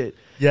that shit.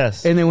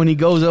 Yes. And then when he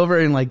goes over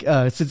and like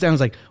sits down,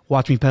 he's like,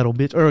 watch me pedal,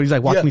 bitch, or he's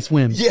like, watch Yeah. me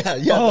swim. Yeah.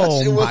 Oh,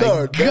 that shit was my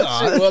hard. That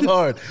God. shit was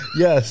hard.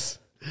 Yes.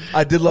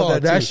 I did love Oh,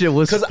 that that too. shit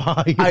was 'Cause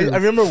fire. I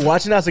remember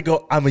watching that. I was like,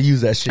 I'm going to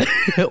use that shit.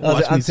 I was Watch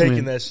like, I'm me swim.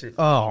 taking that shit.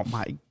 Oh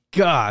my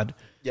God.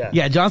 Yeah.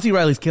 Yeah, John C.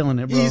 Reilly's killing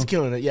it, bro. He's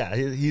killing it. Yeah.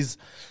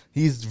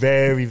 He's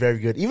very, very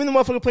good. Even the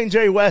motherfucker playing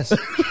Jerry West.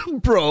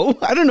 Bro,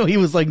 I don't know he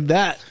was like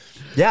that.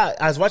 Yeah,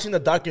 I was watching I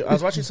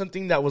was watching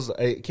something that was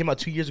it came out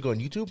 2 years ago on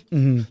YouTube.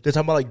 Mm-hmm. They're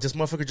talking about like this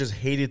motherfucker just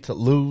hated to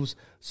lose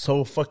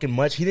so fucking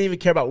much. He didn't even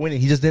care about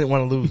winning. He just didn't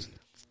want to lose.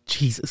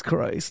 Jesus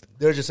Christ.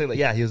 They were just saying like,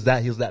 yeah, he was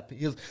that.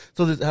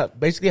 So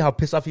basically, how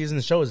pissed off he is in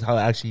the show is how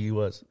actually he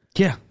was.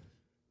 Yeah.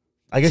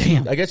 I guess.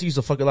 Damn. I guess he used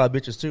to fuck a lot of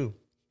bitches too.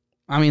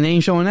 I mean, they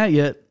ain't showing that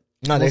yet.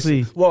 No, We'll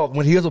see. Well,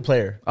 when he was a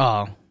player,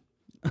 Oh.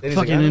 then he's Fucking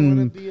like, I don't in-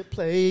 want to be a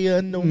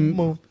player no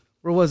more.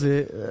 Where was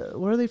it?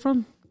 Where are they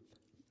from?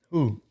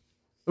 Who?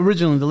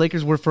 Originally, the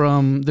Lakers were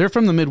from, they're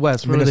from the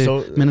Midwest. Where are they?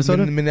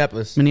 Minnesota?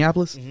 Minneapolis.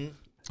 Minneapolis?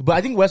 But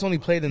I think West only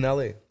played in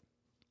L.A.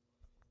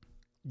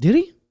 Did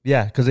he?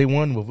 Yeah, because they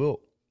won with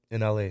Wilt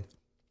in L.A.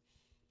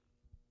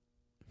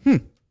 I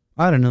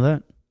didn't know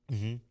that.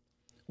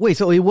 Wait,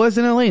 so he was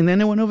in LA and then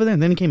it went over there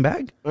and then he came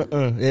back?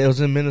 It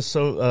was in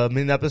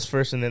Minneapolis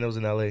first, and then it was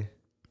in L.A.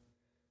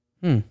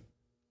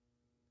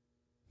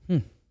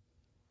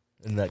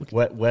 In that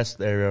West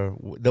area,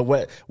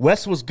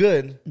 West was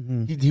good.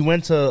 He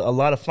went to a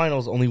lot of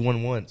finals, only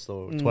won once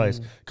or twice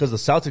because the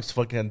Celtics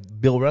fucking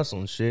had Bill Russell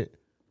and shit,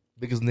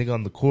 biggest nigga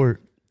on the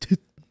court.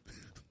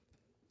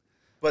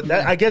 But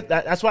that, I get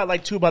that. That's what I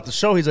like too about the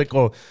show. He's like,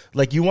 oh,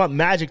 like you want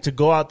Magic to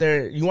go out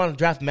there, you want to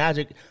draft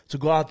Magic to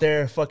go out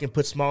there, fucking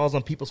put smiles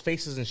on people's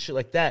faces and shit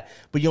like that.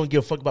 But you don't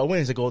give a fuck about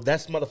winning. He's like, oh,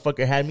 that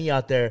motherfucker had me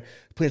out there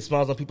putting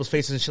smiles on people's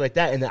faces and shit like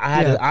that, and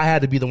I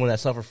had to be the one that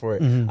suffered for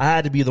it. I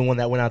had to be the one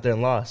that went out there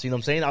and lost. You know what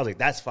I'm saying? I was like,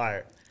 that's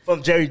fire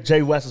from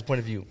Jerry West's point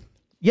of view.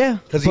 Yeah.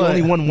 'Cause he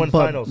only won one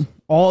but finals.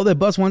 All that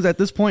Bus wants at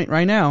this point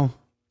right now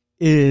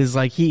is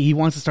like he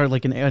wants to start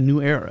like a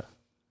new era.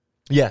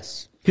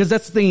 Yes. Because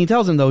that's the thing he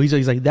tells him though.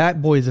 He's like that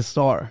boy is a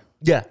star.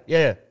 Yeah.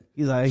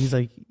 He's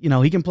like, you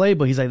know, he can play,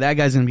 but he's like, that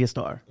guy's gonna be a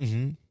star.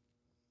 And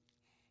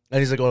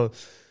he's like, oh,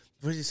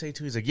 what did he say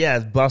too? He's like, yeah,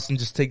 Boston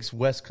just takes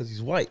West because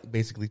he's white,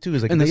 basically too.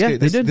 He's like, And this, yeah, kid-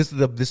 they this,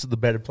 did. this is the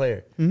better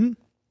player.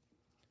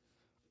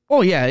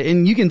 Oh yeah,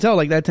 and you can tell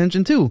like that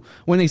tension too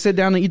when they sit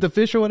down and eat the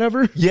fish or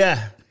whatever.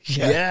 Yeah.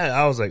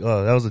 I was like,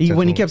 oh, that was a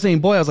When he tense kept saying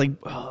boy, I was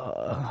like,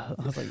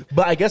 moment.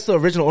 But I guess the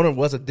original owner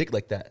was a dick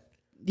like that.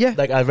 yeah,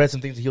 Like I read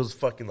some things he was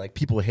fucking like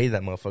people hate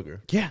that motherfucker.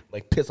 Yeah.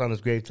 Like piss on his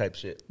grave type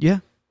shit. yeah.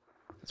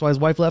 That's why his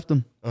wife left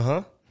him.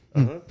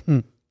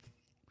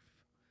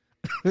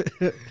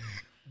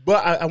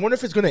 But I wonder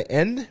if it's gonna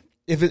end.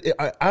 If it,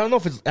 I don't know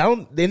if it's.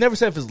 They never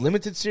said if it's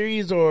limited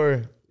series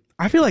or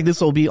I feel like this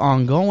will be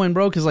ongoing,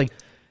 bro. Because like,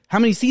 how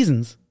many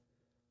seasons?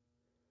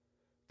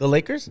 the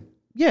Lakers.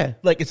 Yeah,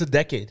 Like it's a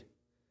decade.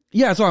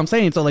 yeah. That's what I'm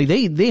saying. So like,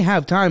 they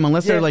have time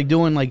unless Yeah. they're like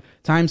doing like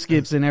time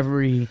skips in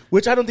every.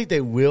 Which I don't think they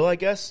will, I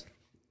guess.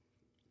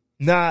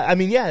 Nah, I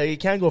mean, yeah, it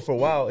can go for a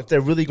while if they're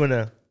really going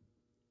to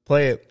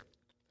play it.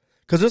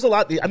 Because there's a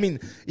lot. I mean,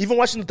 even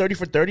watching the 30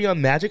 for 30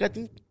 on Magic, I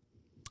think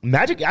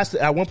Magic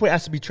at one point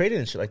asked to be traded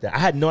and shit like that. I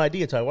had no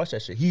idea until I watched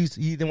that shit. He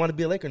didn't want to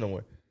be a Laker no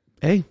more.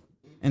 Hey,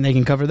 and they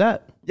can cover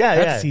that. Yeah,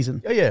 That's yeah.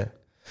 season. Yeah.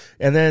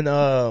 And then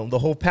the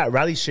whole Pat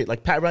Riley shit.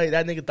 Like, Pat Riley,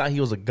 that nigga thought he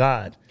was a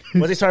god.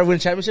 Once they started winning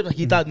championships, like,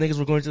 he thought niggas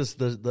were going to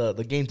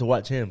the game to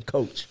watch him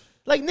coach.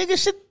 Like, nigga,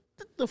 shit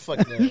the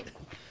fuck down.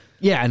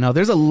 Yeah, no,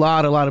 there's a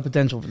lot of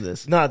potential for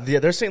this. No, yeah,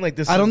 they're saying like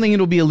this. I don't think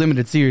it'll be a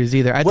limited series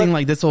either. I think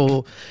like this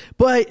will,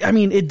 but I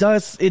mean, it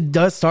does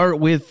start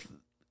with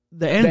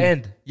the end. the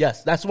end.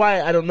 Yes, that's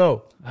why I don't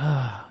know.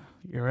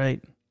 You're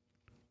right.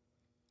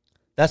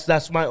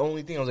 That's my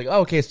only thing. I was like,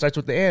 oh, okay, it starts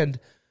with the end.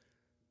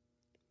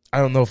 I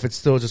don't know if it's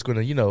still just going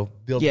to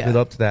build it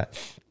up to that.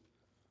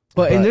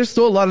 But and there's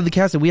still a lot of the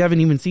cast that we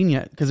haven't even seen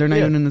yet because they're not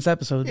even in this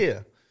episode.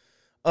 Yeah.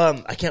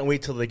 I can't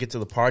wait till they get to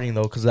the partying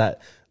though, because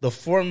the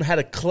Forum had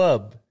a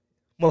club.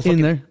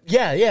 In there.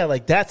 Yeah,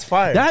 like that's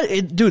fire.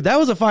 Dude, that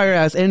was a fire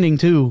ass ending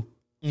too.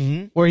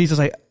 Mm-hmm. Where he's just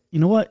like, you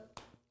know what?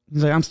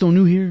 He's like, I'm still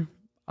new here.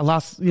 I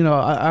lost,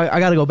 I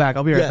got to go back.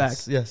 I'll be right back.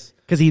 Yes.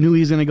 Because he knew he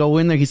was going to go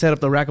in there. He set up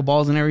the rack of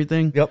balls and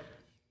everything. Yep.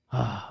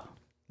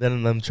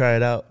 Then let them try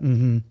it out.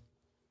 Mm-hmm.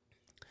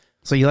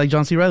 So you like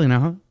John C. Reilly now,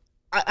 huh?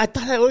 I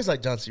thought I always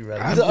liked John C.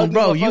 Reilly. He's an ugly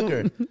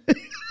motherfucker.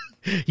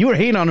 You were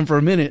hating on him for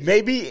a minute.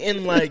 Maybe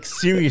in like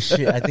serious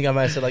shit, I think I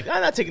might have said like,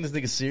 I'm not taking this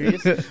nigga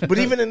serious. But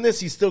even in this,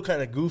 he's still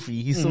kind of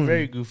goofy. He's still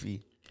very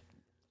goofy.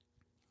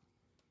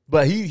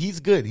 But he's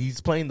good.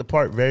 He's playing the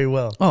part very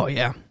well. Oh,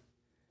 yeah.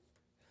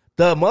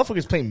 The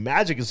motherfucker's playing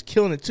Magic is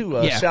killing it too.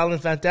 Shaolin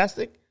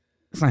Fantastic.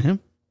 That's not him.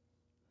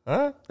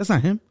 Huh? That's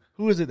not him.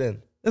 Who is it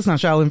then? That's not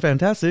Shaolin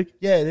Fantastic.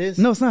 Yeah, it is.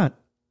 No, it's not.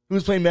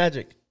 Who's playing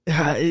Magic?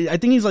 I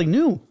think he's like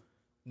new.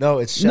 No,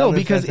 it's Shaolin no,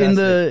 because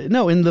Fantastic.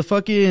 in the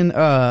fucking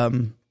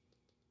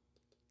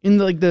in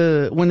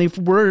the when they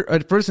were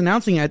at first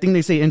announcing it, I think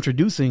they say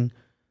introducing.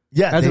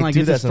 Yeah, as in like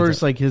it's his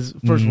first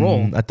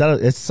role. I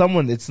thought it's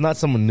someone. It's not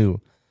someone new.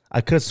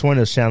 I could have sworn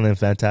it was Shaolin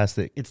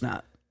Fantastic. It's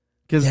not.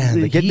 Because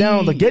the Get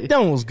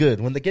Down was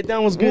good. When the Get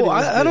Down was good, well,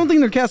 I don't think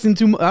they're casting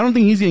too. I don't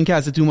think he's getting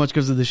casted too much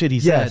because of the shit he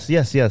said.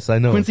 Yes, I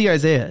know. Quincy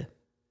Isaiah.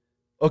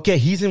 Okay,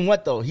 he's in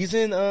what though? He's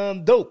in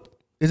Dope.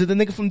 Is it the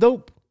nigga from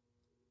Dope?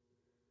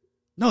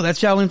 No,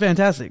 that's Shaolin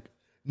Fantastic.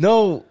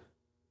 No.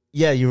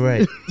 Yeah, you're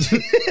right.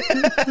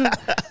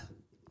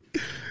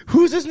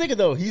 Who's this nigga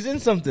though? He's in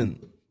something.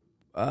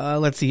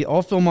 Let's see.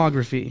 All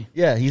filmography.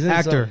 Yeah, he's in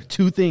actor. something.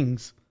 2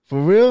 things.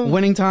 For real?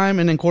 Winning Time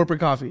and then Corporate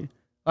Coffee.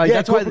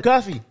 That's Corporate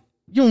Coffee.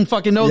 You don't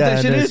fucking know what that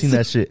shit I've never is. seen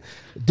that shit.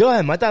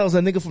 Damn, I thought it was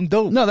that nigga from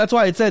Dope. No, that's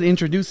why it said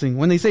introducing.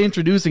 When they say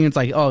introducing, it's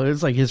like, oh,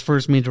 it's like his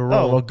first major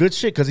role. Oh, well, good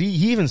shit, because he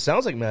even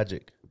sounds like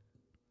Magic.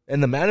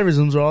 And the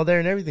mannerisms are all there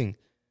and everything.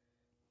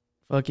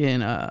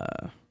 Fucking,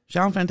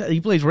 Shaolin Fantastic. He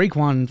plays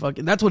Raekwon.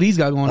 Fucking, that's what he's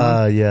got going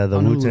on. Yeah, the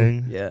on Hulu.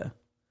 Wu-Tang. Yeah.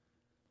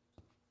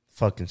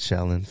 Fucking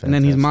Shaolin Fantastic. And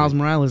then he's Miles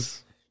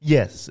Morales.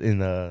 Yes, in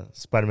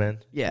Spider-Man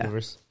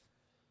universe.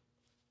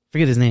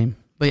 Forget his name.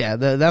 But yeah,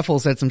 that fool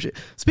said some shit.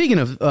 Speaking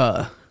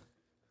of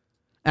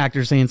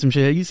actors saying some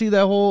shit, you see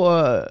that whole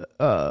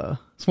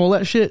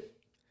Smollett shit?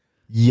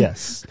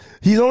 Yes.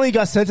 He's only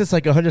got sentenced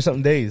like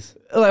 100-something days.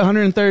 Like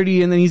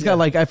 130, and then he's got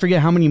like, I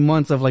forget how many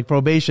months of like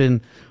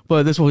probation,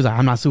 but this one was like,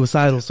 I'm not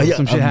suicidal, so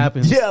some shit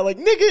happens. Yeah, like,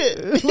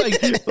 nigga.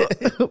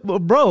 Like,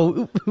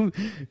 bro.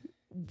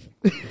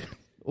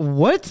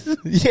 What?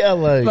 Yeah,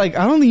 like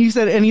I don't think you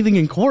said anything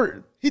in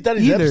court. He thought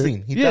he's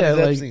Epstein. He thought he's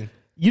Epstein.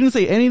 You didn't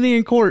say anything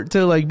in court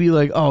to like be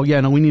like, oh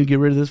yeah, no, we need to get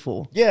rid of this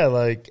fool. Yeah,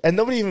 like, and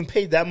nobody even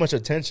paid that much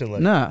attention.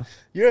 Like, nah,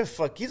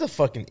 he's a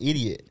fucking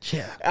idiot.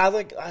 Yeah, I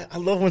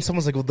love when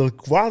someone's like, well, the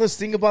wildest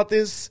thing about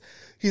this,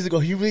 he's like, oh,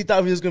 he really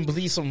thought he was gonna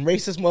believe some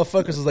racist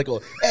motherfuckers was like,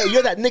 oh, hey,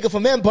 you're that nigga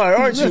from Empire,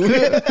 aren't you?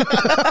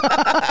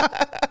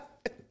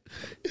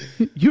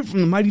 You're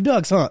from the Mighty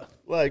Ducks, huh?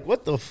 Like,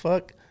 what the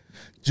fuck,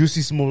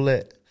 Juicy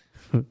Smollett.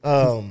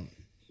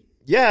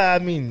 Yeah, I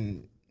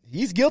mean,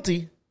 he's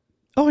guilty.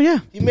 Oh yeah,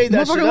 he made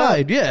that shit up.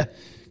 Lied. Yeah.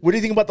 What do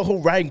you think about the whole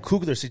Ryan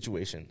Coogler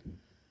situation?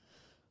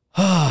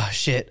 Oh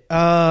shit.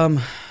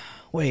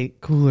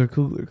 Wait,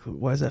 Coogler.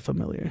 Why is that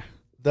familiar?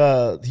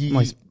 Am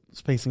I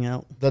spacing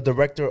out? The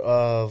director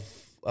of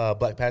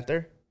Black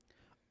Panther.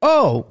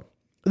 Oh,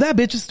 that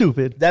bitch is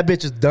stupid. That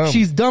bitch is dumb.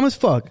 She's dumb as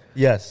fuck.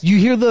 Yes. You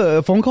hear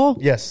the phone call?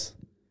 Yes.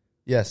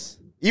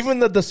 Even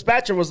the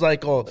dispatcher was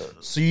like, oh,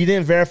 so you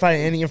didn't verify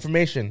any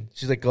information?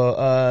 She's like,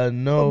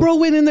 no. Bro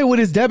went in there with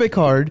his debit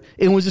card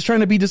and was just trying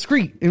to be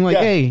discreet and like,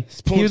 hey,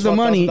 here's the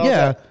money.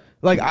 Yeah.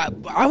 Like,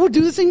 I would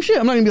do the same shit.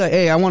 I'm not going to be like,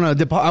 hey, I want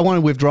to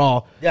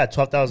withdraw. Yeah,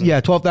 $12,000.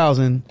 Yeah,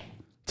 $12,000.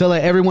 To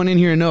let everyone in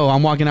here know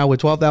I'm walking out with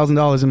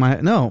 $12,000 in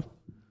my... No.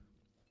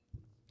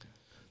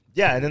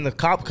 Yeah, and then the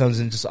cop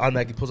comes and just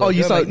automatically pulls out. Oh,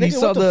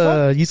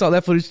 you saw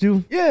that footage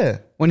too? Yeah.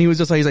 When he was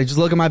just like, he's like, just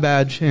look at my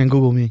badge and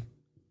Google me.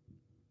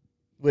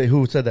 Wait,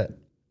 who said that?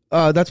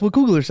 That's what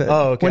Coogler said.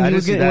 Oh, okay.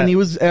 When he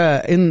was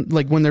in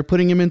like when they're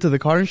putting him into the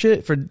car and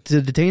shit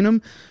to detain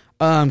him,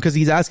 because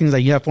he's asking, he's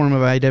like, you have form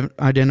of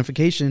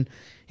identification.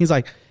 He's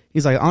like,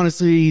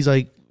 honestly, he's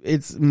like,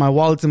 it's my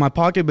wallet's in my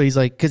pocket, but he's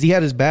like, because he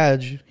had his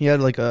badge, he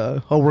had like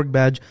a work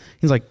badge.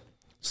 He's like,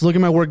 just look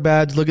at my work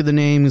badge, look at the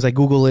name. He's like,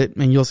 Google it,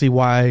 and you'll see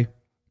why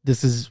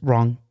this is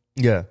wrong.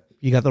 Yeah,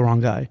 you got the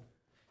wrong guy.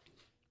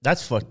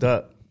 That's fucked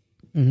up.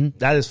 Mm-hmm.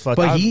 That is fucked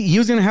up. But he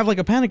was gonna have like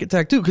a panic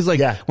attack too, because like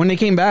when they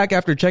came back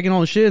after checking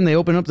all the shit and they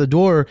opened up the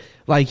door,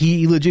 like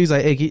he legit was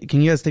like, hey, can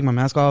you guys take my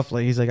mask off?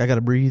 Like he's like, I gotta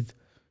breathe.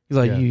 He's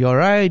like, you all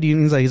right?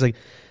 He's like,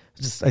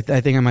 just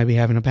I think I might be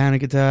having a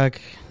panic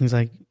attack. He's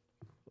like,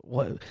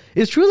 what?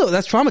 It's true though.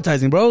 That's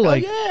traumatizing, bro.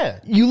 Like, yeah.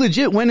 you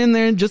legit went in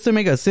there just to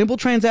make a simple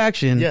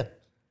transaction. Yeah.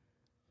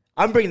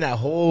 I'm bringing that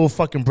whole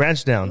fucking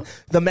branch down.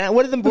 The man,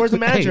 where's the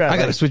manager at? I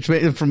gotta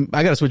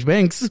switch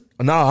banks.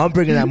 No, I'm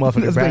bringing that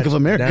motherfucking That's branch Bank of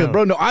America, down.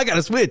 bro. No, I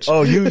gotta switch.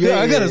 Oh,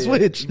 I gotta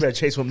switch. You better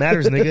chase what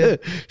matters, nigga.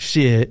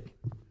 Shit.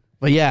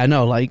 But yeah,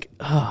 no, like,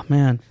 oh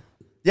man.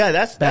 Yeah,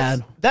 that's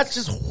Bad. That's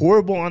just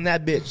horrible on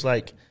that bitch.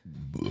 Like,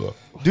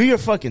 do your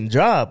fucking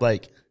job.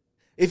 Like,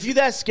 if you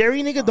that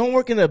scary, nigga, don't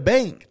work in a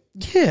bank.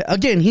 Yeah,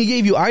 again, he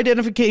gave you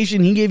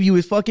identification. He gave you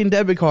his fucking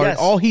debit card. Yes.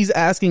 All he's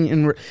asking,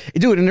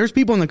 dude, and there's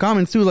people in the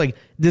comments too. Like,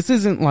 this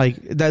isn't like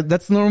that.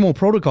 That's normal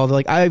protocol.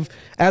 Like,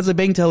 as a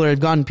bank teller, I've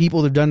gotten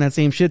people that've done that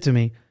same shit to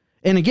me.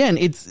 And again,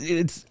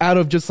 it's out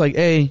of just like,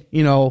 hey,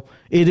 you know,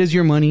 it is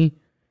your money.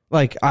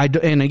 Like,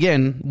 and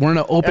again, we're in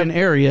an open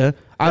area.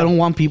 I don't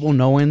want people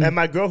knowing. And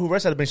my girl who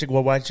works at the bank, she go,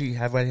 well, why did he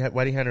hand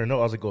her a note?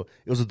 I was like, oh,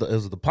 it was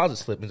a deposit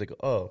slip. And he's like,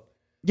 oh,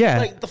 Yeah,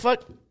 like the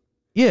fuck.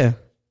 yeah.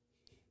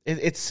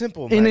 It's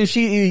simple. And man. then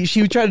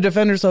she tried to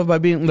defend herself by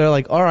being, they're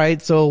like, all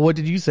right, so what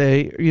did you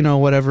say? You know,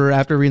 whatever,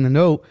 after reading the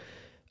note.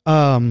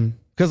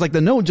 Cause like the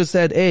note just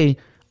said, hey,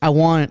 I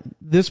want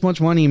this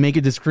much money, make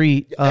it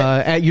discreet,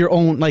 at your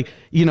own, like,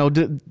 you know,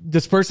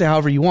 disperse it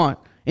however you want.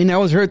 And that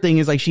was her thing,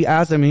 is like, she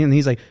asked him and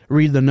he's like,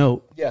 read the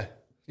note. Yeah.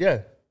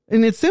 Yeah.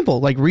 And it's simple,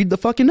 like, read the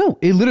fucking note.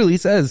 It literally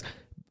says,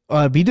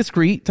 be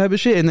discreet type of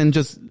shit, and then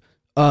just,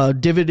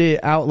 divot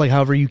it out like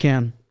however you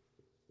can.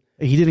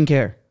 He didn't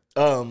care.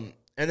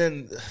 And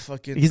then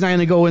fucking, He's not going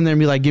to go in there and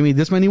be like, give me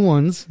this many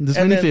ones, this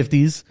and many then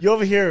 50s. You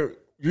over here,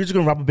 you're just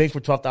gonna rob a bank for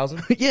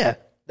 $12,000? Yeah.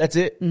 That's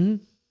it?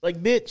 Mm-hmm.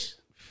 Like, bitch.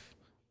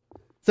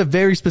 It's a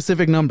very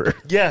specific number.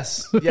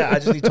 Yes. Yeah, I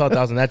just need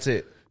 12,000. That's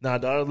it.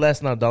 Not $1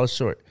 less, not $1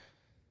 short.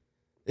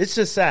 It's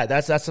just sad.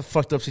 That's a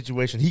fucked up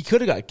situation. He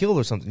could have got killed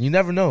or something. You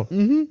never know.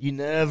 Mm-hmm. You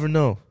never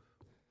know.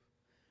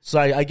 So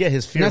I get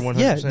his fear 100%.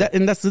 Yeah,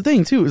 and that's the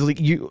thing too. Is like,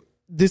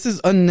 this is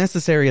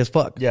unnecessary as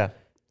fuck. Yeah.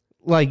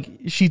 Like,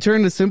 she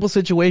turned a simple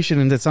situation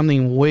into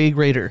something way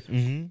greater.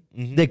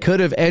 That could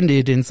have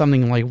ended in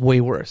something like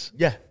way worse.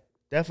 Yeah,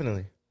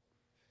 definitely.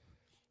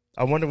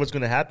 I wonder what's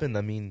going to happen.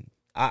 I mean,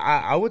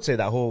 I would say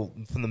that whole,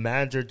 from the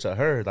manager to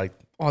her, like,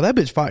 Oh, that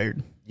bitch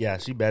fired. yeah,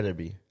 she better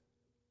be.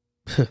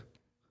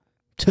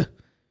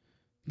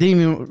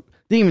 Didn't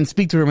even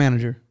speak to her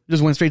manager.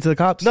 Just went straight to the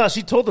cops. No,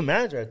 she told the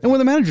manager. And what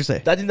did the manager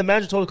say? I think the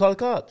manager told her to call the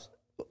cops.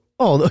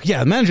 Oh, yeah,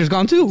 the manager's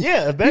gone too.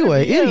 Yeah, better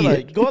Anyway, be. Yeah, idiot.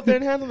 like, go out there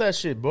and handle that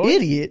shit, boy.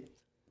 Idiot.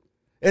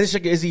 And it's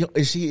like, is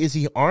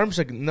he armed? She's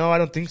like, no, I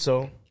don't think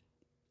so.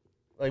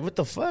 Like, what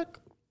the fuck?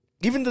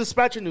 Even the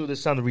dispatcher knew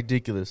this sounded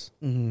ridiculous.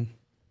 Mm-hmm.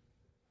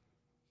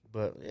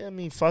 But yeah, I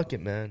mean, fuck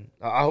it, man.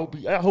 I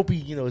hope he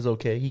you know, is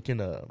okay. He can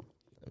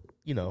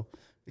you know,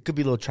 it could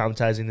be a little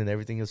traumatizing and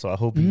everything. So I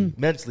hope he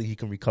mentally he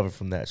can recover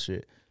from that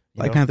shit.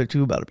 Black know? Panther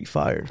 2 about to be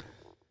fired.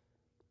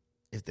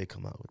 If they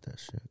come out with that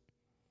shit.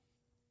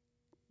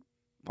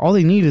 All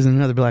they need is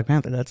another Black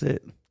Panther. That's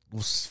it.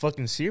 Well,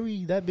 fucking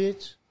Siri, that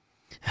bitch.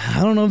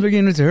 I don't know if they're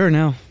getting it to her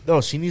now.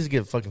 No, she needs to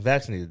get fucking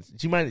vaccinated.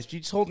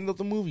 She's holding up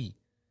the movie.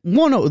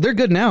 Well, no, they're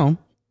good now.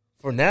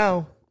 For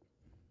now.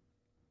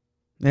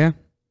 Yeah.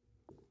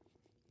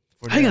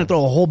 I ain't gonna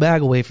throw a whole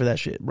bag away for that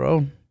shit,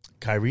 bro.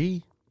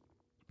 Kyrie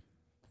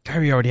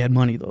already had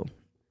money though.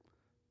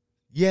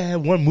 Yeah,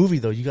 one movie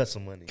though. You got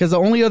some money. Because the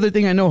only other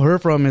thing I know her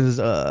from is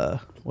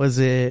was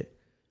it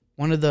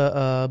one of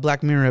the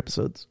Black Mirror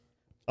episodes?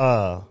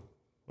 I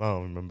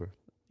don't remember.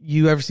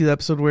 You ever see the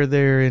episode where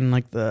they're in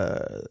like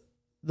the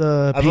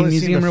I've paint only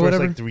seen museum the or first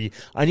whatever? like 3.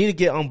 I need to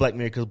get on Black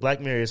Mirror because Black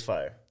Mirror is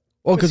fire.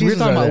 Well, because we were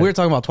seasons are there?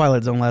 talking about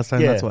Twilight Zone last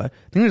time. Yeah. That's why. I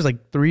think there's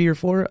like 3 or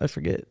 4. I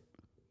forget.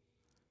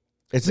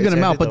 It's a good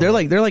amount, but they're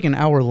like an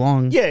hour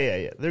long. yeah.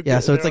 They're Yeah,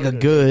 good. so it's They're like a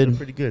all good- They're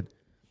pretty good.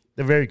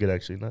 They're very good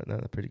actually.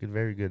 Not pretty good.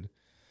 Very good.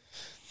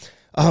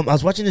 I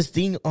was watching this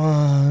thing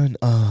on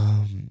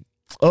on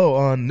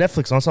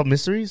Netflix, Unsolved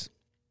Mysteries.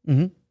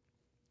 Mm-hmm.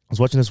 I was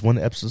watching this one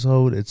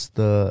episode. There's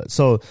a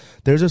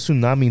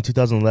tsunami in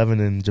 2011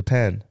 in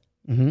Japan.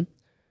 Mm-hmm.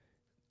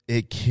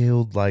 It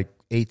killed like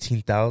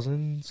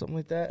 18,000, something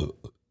like that.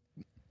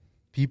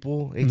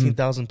 People,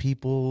 18,000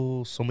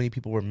 people. So many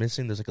people were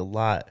missing. There's like a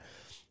lot.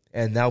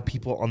 And now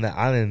people on that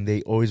island,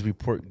 they always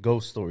report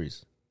ghost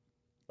stories.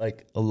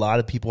 Like a lot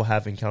of people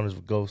have encounters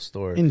with ghosts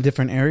or In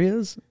different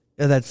areas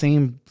at that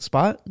same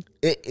spot.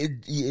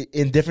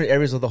 in different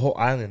areas of the whole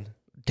island.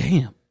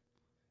 Damn.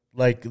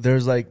 Like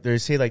there's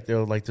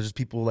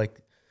people like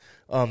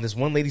this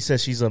one lady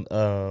says she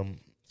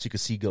could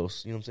see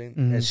ghosts, you know what I'm saying?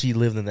 Mm-hmm. And she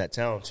lived in that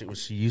town.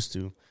 She used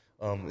to.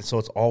 So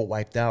it's all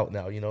wiped out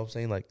now, you know what I'm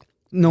saying? Like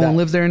No one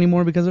lives there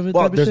anymore because of it.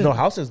 well, type of there's shit? no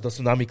houses. The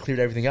tsunami cleared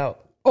everything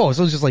out. Oh,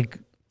 so it's just like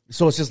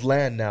So it's just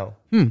land now.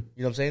 You know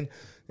what I'm saying?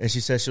 And she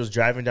said she was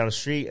driving down the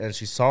street and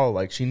she saw,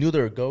 like, she knew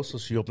there were ghosts, so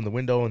she opened the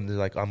window and they're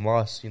like, I'm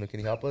lost, you know, can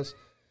you help us?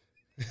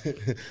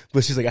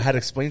 But she's like, I had to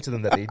explain to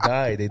them that they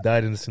died. They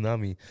died in the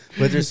tsunami.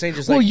 But they're saying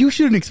just well, like, you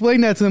shouldn't explain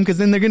that to them because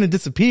then they're gonna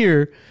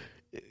disappear.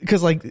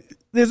 Because like,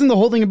 isn't the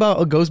whole thing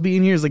about a ghost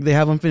being here is like they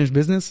have unfinished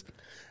business?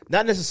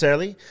 Not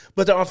necessarily,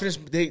 but they're unfinished.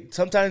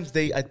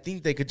 I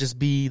think they could just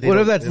be. What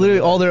if that's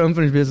literally all their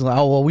unfinished business? Like,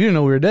 oh well, we didn't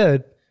know we were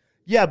dead.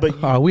 Yeah,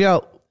 but We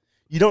out.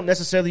 you don't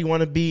necessarily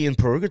want to be in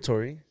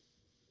purgatory.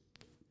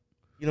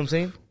 You know what I'm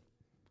saying?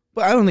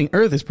 But I don't think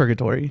Earth is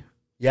purgatory.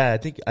 Yeah, I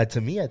think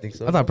to me, I think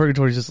so. I thought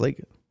purgatory is just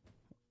like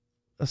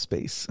a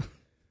space.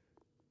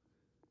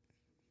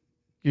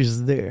 You're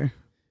just there.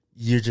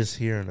 You're just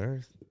here on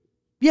Earth.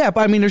 Yeah,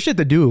 but I mean, there's shit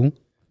to do.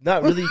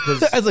 Not really,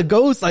 because As a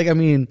ghost, like, I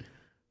mean,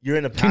 you're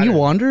in a can you pattern.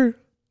 wander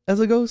as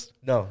a ghost?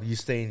 No, you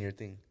stay in your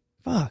thing.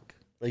 Fuck.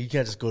 Like, you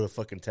can't just go to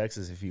fucking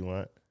Texas if you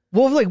want.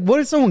 Well, like, what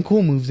if someone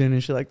cool moves in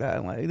and shit like that?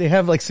 And, like, they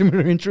have like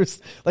similar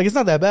interests. Like, it's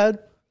not that bad.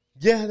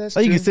 Yeah, that's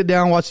Like, true. you can sit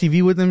down, watch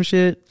TV with them,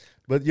 shit.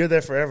 But you're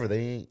there forever. They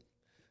ain't.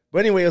 But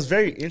anyway, it was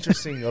very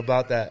interesting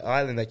about that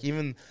island. Like,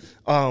 even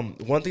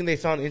one thing they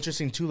found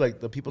interesting too, like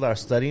the people that are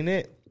studying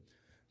it,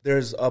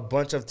 there's a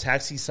bunch of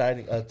taxi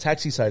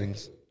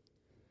sightings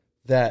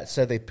that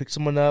said they picked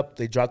someone up,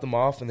 they dropped them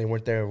off, and they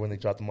weren't there when they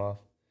dropped them off.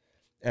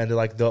 And they're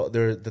like,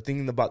 the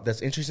thing about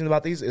that's interesting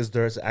about these is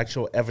there's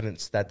actual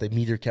evidence that the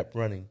meter kept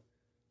running.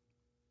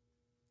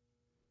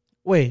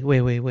 Wait,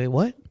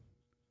 what?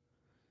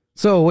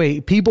 So,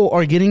 wait, people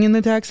are getting in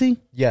the taxi?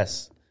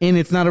 Yes. And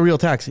it's not a real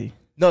taxi.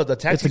 No, the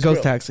taxi's It's a ghost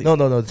real. taxi. No,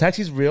 the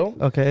taxi's real.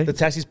 Okay. The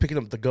taxi's picking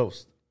up the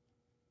ghost.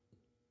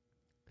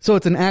 So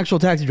it's an actual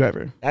taxi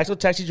driver. Actual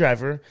taxi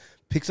driver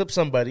picks up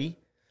somebody.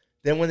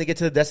 Then when they get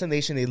to the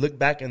destination, they look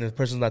back and the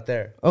person's not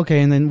there.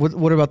 Okay, and then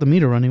what about the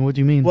meter running? What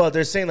do you mean? Well,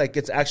 they're saying like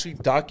it's actually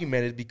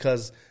documented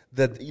because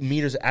the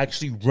meter's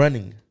actually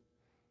running.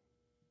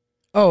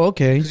 Oh,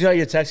 okay. Because you know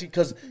your taxi.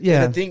 Because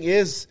Yeah. the thing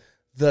is,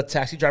 the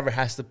taxi driver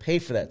has to pay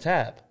for that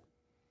tab.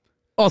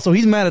 Oh, so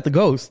he's mad at the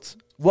ghosts.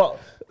 Well,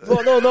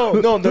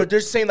 no. They're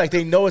saying like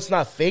they know it's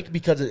not fake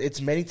because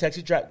it's many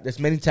taxis. There's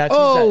many taxis.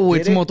 Oh, that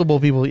it's did it. multiple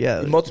people.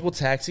 Yeah. Multiple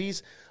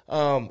taxis,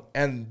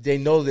 and they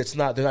know that it's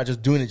not. They're not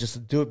just doing it just to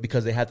do it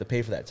because they have to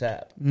pay for that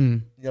tab. You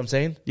know what I'm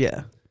saying?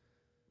 Yeah.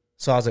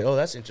 So I was like, oh,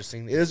 that's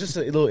interesting. It was just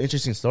a little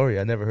interesting story.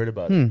 I never heard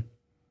about it.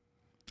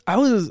 I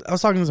was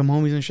talking to some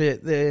homies and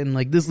shit, and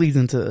like this leads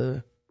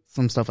into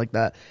some stuff like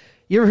that.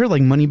 You ever heard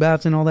like money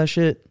baths and all that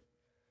shit?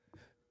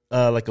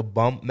 Like a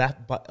bath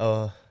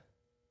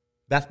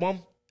bomb?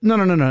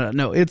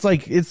 No. It's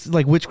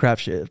like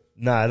witchcraft shit.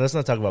 Nah, let's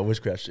not talk about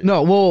witchcraft shit.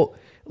 No, well,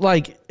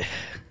 like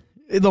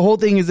the whole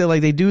thing is that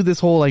like they do this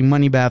whole like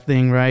money bath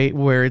thing, right?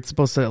 Where it's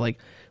supposed to like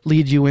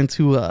lead you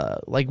into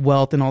like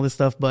wealth and all this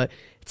stuff, but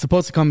it's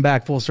supposed to come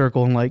back full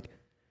circle. And like,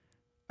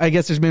 I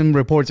guess there's been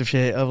reports of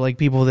shit of like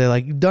people that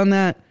like done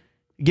that,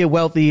 get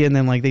wealthy, and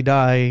then like they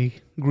die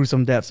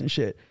gruesome deaths and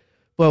shit.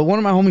 But one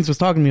of my homies was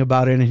talking to me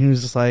about it, and he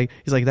was just like,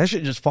 he's like, that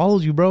shit just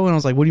follows you, bro. And I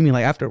was like, what do you mean,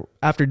 like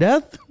after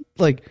death?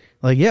 Like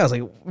yeah, I was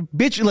like,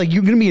 bitch, like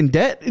you're gonna be in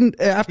debt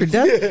after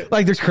death?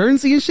 Like there's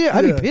currency and shit.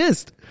 I'd be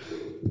pissed.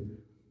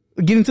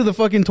 Getting to the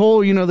fucking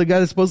toll, you know, the guy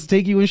that's supposed to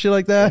take you and shit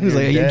like that. He's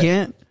like, you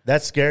can't.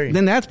 That's scary.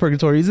 Then that's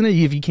purgatory, isn't it?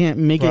 If you can't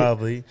make it.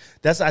 Probably.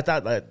 That's like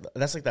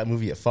that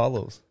movie It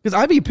Follows. Because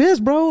I'd be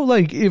pissed, bro.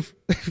 Like if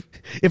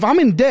I'm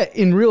in debt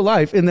in real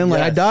life and then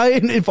like I Yes. die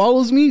and it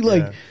follows me,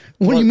 like Yeah.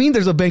 what do you mean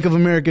there's a Bank of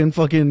America in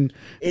fucking.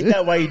 Ain't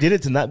that why you did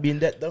it, to not be in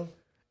debt though?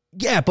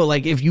 Yeah, but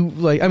like if you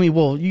like, I mean,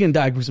 well, you can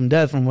die gruesome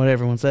death from what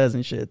everyone says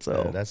and shit.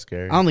 So Yeah, that's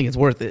scary. I don't think it's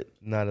worth it.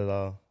 Not at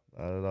all.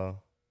 Not at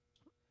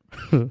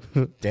all.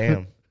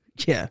 Damn.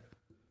 Yeah,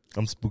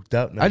 I'm spooked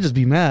out now. I'd just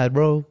be mad,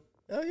 bro.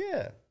 Oh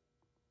yeah.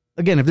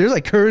 Again, if there's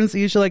like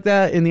currency and shit like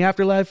that in the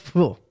afterlife,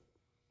 oh,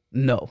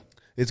 no.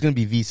 It's gonna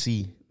be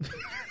VC.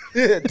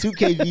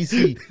 2K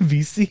VC.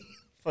 VC,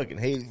 Fucking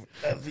hate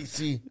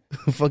VC.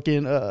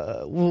 fucking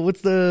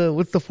what's the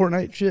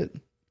Fortnite shit?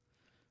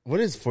 What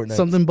is Fortnite?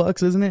 Something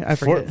bucks, isn't it? I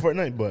forget.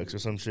 Fortnite bucks or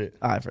some shit.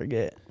 I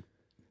forget.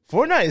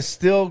 Fortnite is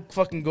still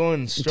fucking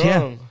going strong.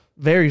 Yeah,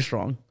 very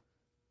strong.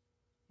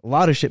 A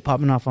lot of shit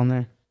popping off on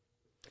there.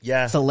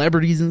 Yeah.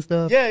 Celebrities and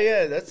stuff.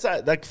 Yeah. That's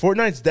like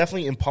Fortnite's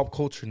definitely in pop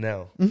culture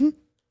now.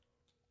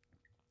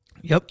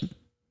 Yep.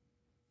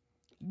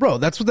 Bro,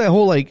 that's what that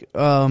whole like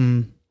what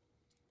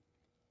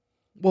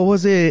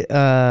was it?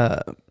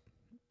 Fuck,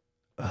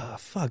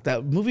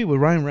 that movie with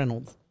Ryan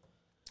Reynolds.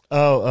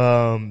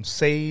 Oh,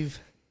 Save.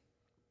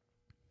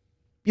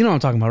 You know what I'm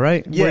talking about,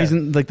 right? Yeah. Where he's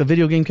in like the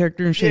video game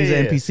character and shit.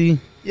 Yeah, He's yeah, an NPC.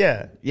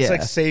 Yeah. Yeah. It's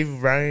like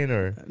Save Ryan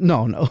or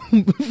No.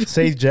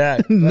 Save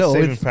Jack. No,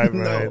 Saving it's- Private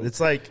no. Ryan. It's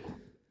like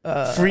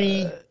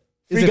free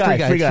Is it guy.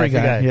 Free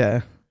Guy.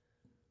 Yeah.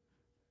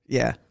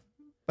 Yeah.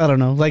 I don't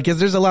know. Like, 'cause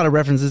there's a lot of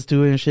references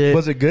to it and shit.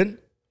 Was it good?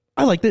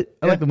 I liked it.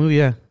 I Yeah. like the movie,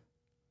 yeah.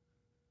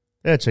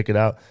 Yeah, check it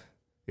out.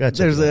 Yeah,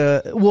 There's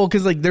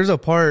because like there's a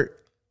part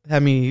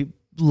had me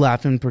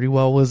laughing pretty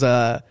well was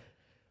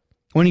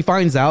when he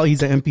finds out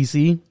he's an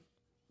NPC,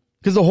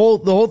 because the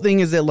whole thing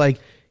is that like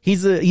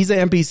he's an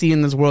NPC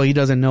in this world, he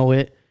doesn't know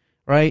it,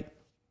 right?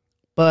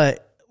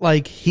 But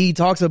like he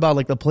talks about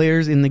like the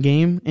players in the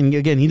game, and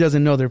again he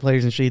doesn't know they're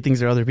players and shit. He thinks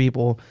they're other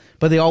people,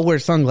 but they all wear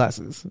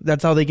sunglasses.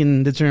 That's how they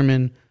can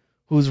determine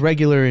who's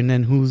regular and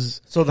then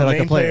who's so the like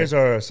main a player. players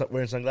are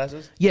wearing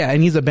sunglasses. Yeah,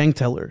 and he's a bank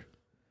teller.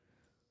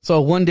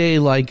 So one day,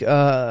 like,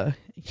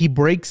 he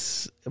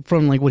breaks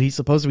from like what he's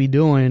supposed to be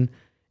doing,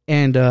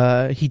 and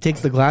he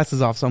takes the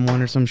glasses off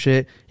someone or some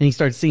shit, and he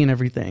starts seeing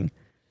everything.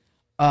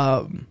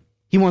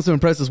 He wants to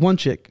impress this one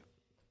chick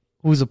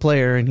who's a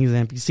player, and he's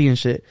an NPC and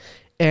shit.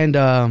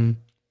 And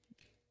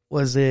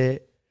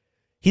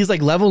he's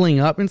like leveling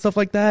up and stuff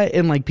like that,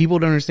 and like people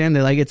don't understand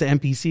that like it's an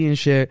NPC and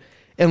shit,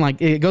 and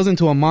like it goes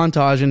into a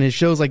montage and it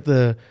shows like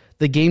the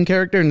game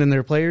character and then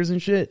their players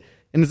and shit,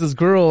 and it's this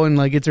girl and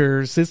like it's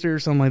her sister or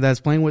something like that's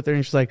playing with her,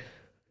 and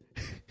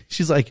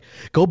she's like,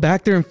 go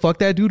back there and fuck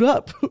that dude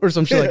up or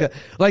some shit like that.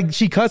 Like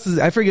she cusses,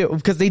 I forget,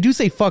 because they do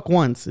say fuck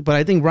once, but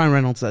I think Ryan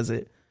Reynolds says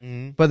it.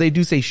 But they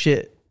do say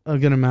shit a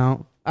good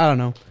amount. I don't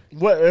know.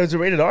 What is it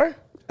rated R?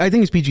 I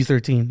think it's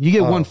PG-13. You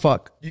get one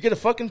fuck. You get a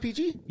fucking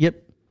PG?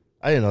 Yep.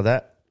 I didn't know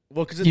that.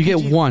 Well, because You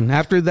get one.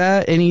 After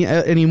that,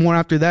 any more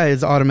after that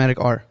is automatic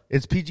R.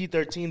 It's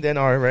PG-13 then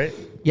R, right?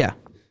 Yeah.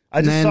 I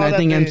And just then saw I that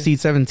think they-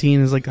 MC-17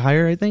 is like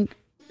higher, I think.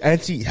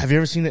 NC. Have you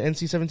ever seen the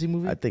NC-17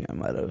 movie? I think I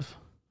might have.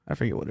 I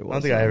forget what it was. I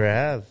don't think I ever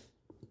have.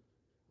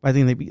 I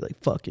think they'd be like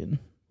fucking.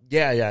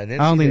 Yeah. I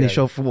don't think they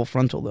show full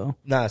frontal though.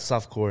 Nah,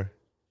 softcore.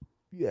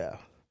 Yeah.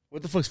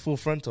 What the fuck's full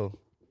frontal?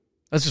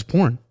 That's just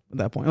porn at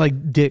that point.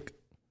 Like dick.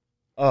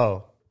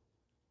 Oh.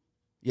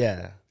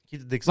 Yeah.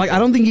 Keep the dick. Like I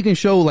don't think you can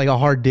show like a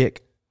hard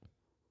dick.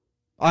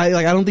 I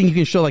don't think you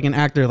can show like an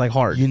actor like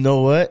hard. You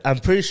know what? I'm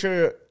pretty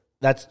sure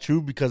that's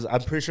true because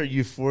I'm pretty sure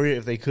Euphoria,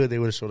 if they could, they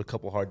would have showed a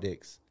couple hard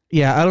dicks.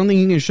 Yeah, I don't think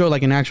you can show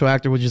like an actual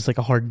actor with just like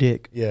a hard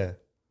dick. Yeah.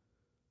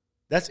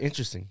 That's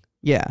interesting.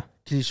 Yeah.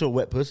 Can you show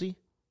wet pussy?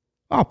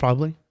 Oh,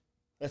 probably.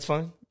 That's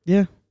fine.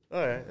 Yeah.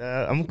 All right.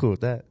 I'm cool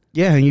with that.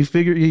 Yeah, and you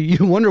figure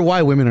you wonder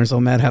why women are so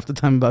mad half the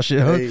time about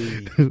shit. Huh?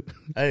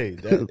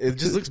 It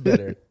just looks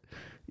better.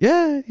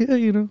 Yeah,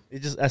 you know. It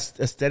just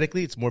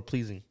aesthetically, it's more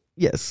pleasing.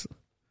 Yes.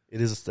 It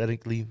is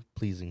aesthetically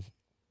pleasing.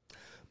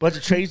 Bunch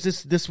of trades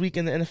this week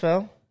in the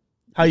NFL.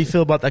 How you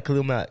feel about that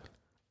Khalil Mack?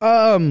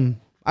 I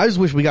just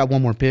wish we got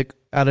one more pick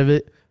out of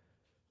it.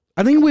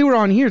 I think we were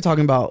on here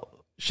talking about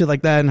shit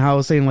like that and how I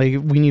was saying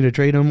like we need to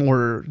trade him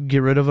or get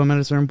rid of him at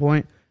a certain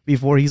point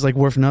before he's like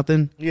worth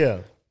nothing.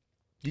 Yeah.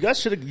 You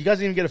guys didn't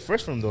even get a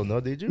first from him though, no,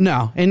 did you?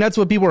 No, and that's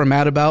what people are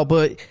mad about.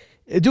 But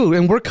dude,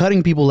 and we're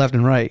cutting people left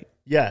and right.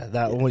 Yeah,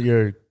 that one.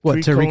 You're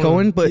Tariq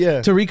Cohen? But yeah.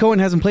 Tariq Cohen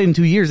hasn't played in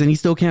 2 years and he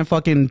still can't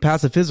fucking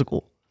pass a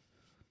physical.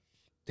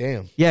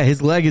 Damn. Yeah,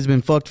 his leg has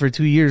been fucked for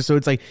 2 years, so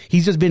it's like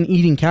he's just been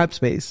eating cap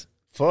space.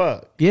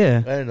 Fuck. Yeah.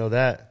 I didn't know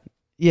that.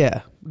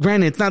 Yeah.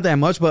 Granted, it's not that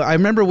much, but I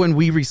remember when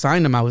we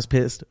re-signed him, I was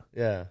pissed.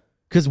 Yeah.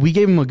 Because we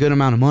gave him a good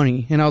amount of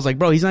money. And I was like,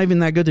 bro, he's not even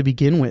that good to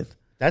begin with.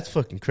 That's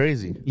fucking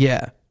crazy.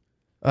 Yeah.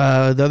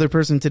 The other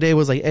person today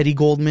was like Eddie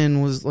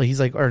Goldman was like, he's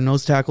like our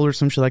nose tackle or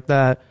some shit like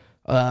that.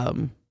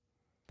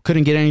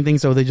 Couldn't get anything,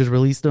 so they just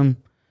released him.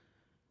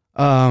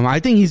 I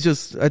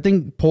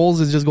think Poles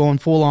is just going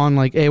full on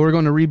like, hey, we're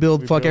going to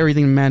rebuild. Fuck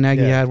everything Matt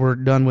Nagy had. We're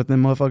done with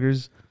them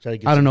motherfuckers. I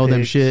don't know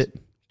them shit.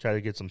 Try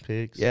to get some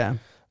picks. Yeah.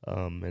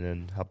 And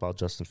then how about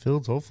Justin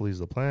Fields? Hopefully he's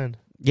the plan.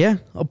 Yeah.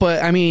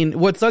 But I mean,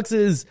 what sucks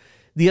is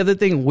the other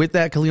thing with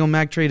that Khalil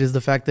Mack trade is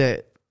the fact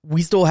that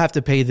we still have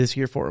to pay this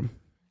year for him.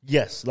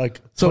 Yes.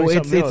 Like, so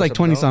it's like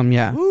 20 something.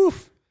 Yeah.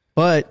 Oof.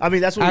 But I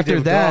mean, that's what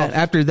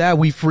after that,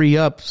 we free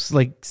up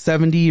like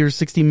 70 or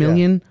 60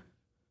 million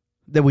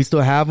that we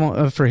still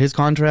have for his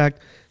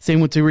contract.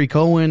 Same with Tariq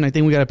Cohen. I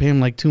think we got to pay him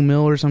like $2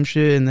 million or some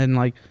shit. And then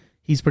like,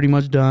 he's pretty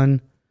much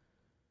done.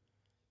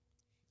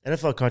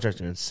 NFL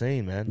contracts are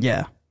insane, man.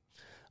 Yeah.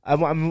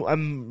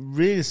 I'm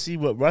ready to see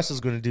what Russ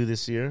is going to do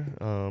this year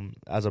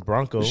as a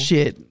Bronco.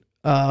 Shit.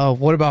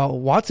 What about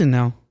Watson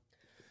now?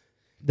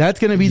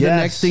 That's going to be the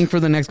next thing for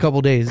the next couple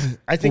days.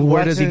 I think where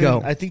Watson, does he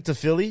go? I think to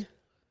Philly.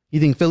 You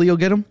think Philly will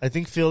get him? I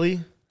think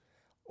Philly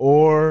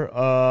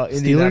or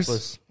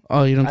Indianapolis.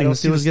 Oh, you don't think the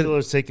Steelers get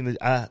it? Taking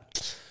the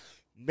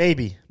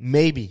maybe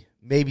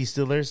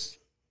Steelers.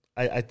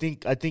 I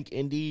think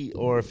Indy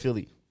or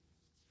Philly.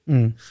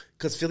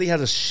 Because Philly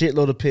has a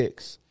shitload of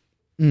picks.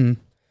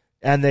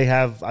 And they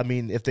have, I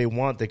mean, if they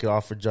want, they could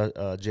offer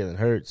Jalen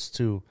Hurts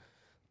too.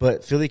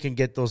 But Philly can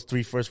get those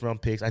 3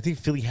 first-round picks. I think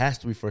Philly has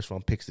 3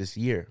 first-round picks this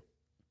year.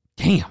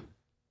 Damn.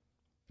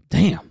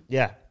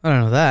 Yeah. I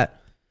don't know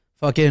that.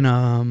 Fucking,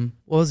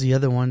 what was the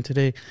other one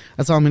today?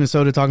 I saw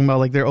Minnesota talking about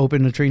like they're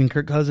open to trading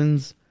Kirk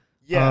Cousins.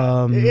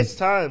 Yeah, it's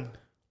time.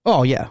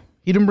 Oh, yeah.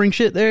 He didn't bring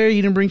shit there. He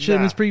didn't bring shit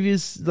in his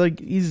previous, like,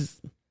 He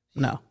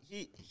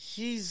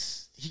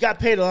got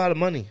paid a lot of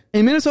money.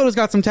 And Minnesota's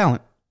got some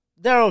talent.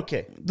 They're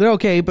okay.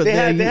 But they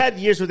had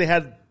years where they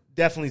had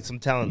definitely some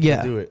talent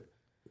to do it.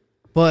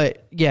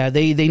 But yeah,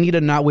 they need to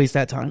not waste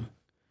that time.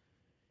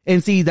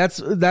 And see, that's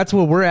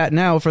where we're at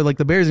now for like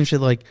the Bears and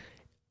shit. Like,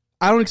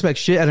 I don't expect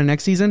shit out of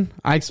next season.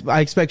 I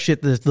expect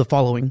shit the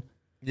following.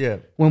 Yeah.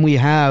 When we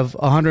have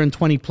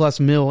 120 plus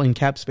mil in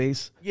cap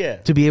space. Yeah.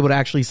 To be able to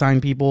actually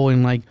sign people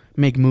and like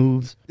make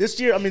moves. This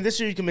year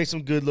you can make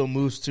some good little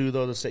moves too,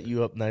 though, to set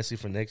you up nicely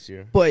for next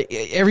year. But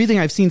everything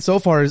I've seen so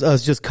far is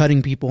us just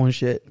cutting people and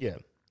shit. Yeah.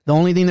 The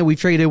only thing that we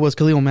traded was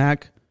Khalil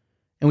Mack,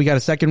 and we got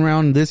a 2nd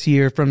round this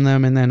year from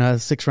them, and then a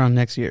 6th round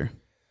next year.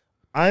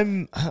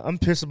 I'm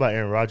pissed about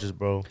Aaron Rodgers,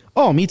 bro.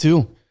 Oh, me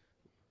too.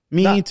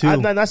 Me too.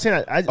 I'm not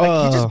saying he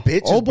just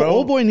bitches, old bro.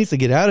 Old boy needs to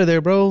get out of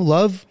there, bro.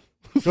 Love.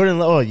 Jordan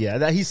Love. Oh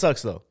yeah, he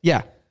sucks though.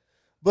 Yeah.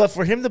 But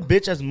for him to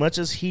bitch as much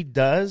as he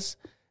does,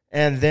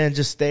 and then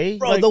just stay,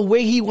 Bro, the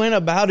way he went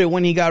about it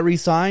when he got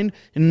re-signed,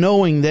 and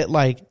knowing that,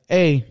 like,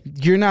 hey,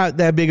 you're not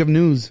that big of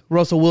news.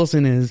 Russell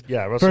Wilson is.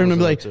 Yeah, Russell for him to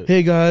be Wilson like, too.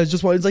 hey guys,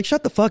 just want. It's like,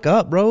 shut the fuck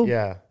up, bro.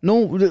 Yeah. No,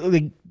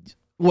 like,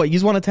 what? You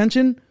just want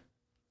attention?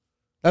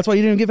 That's why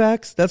you didn't give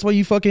vax? That's why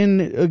you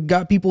fucking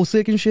got people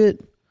sick and shit?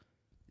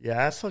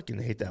 Yeah, I fucking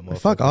hate that motherfucker.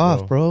 Fuck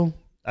off, bro.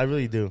 I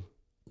really do.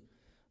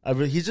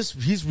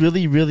 He's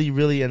really, really,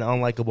 really an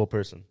unlikable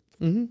person.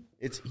 Mm-hmm.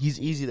 He's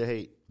easy to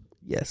hate.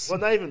 Yes. Well,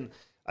 not even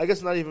a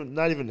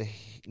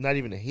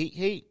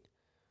hate,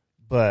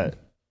 but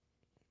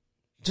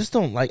just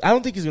don't like. I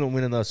don't think he's gonna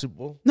win another Super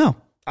Bowl. No.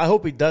 I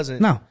hope he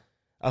doesn't. No.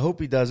 I hope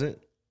he doesn't.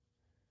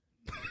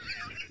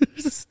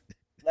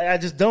 Like, I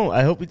just don't.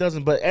 I hope he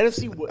doesn't. But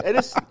NFC.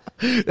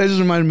 That just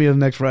reminded me of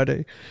next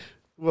Friday.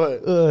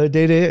 What?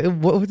 Day.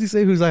 What would he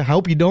say? Who's like, I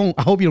hope you don't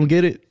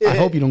get it. I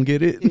hope you don't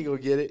get it. He ain't gonna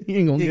get it. He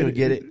ain't gonna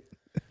get it.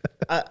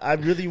 I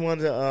really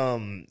want to.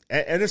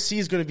 NFC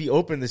is going to be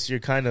open this year,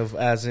 kind of,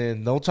 as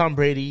in no Tom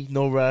Brady,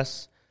 no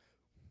Russ.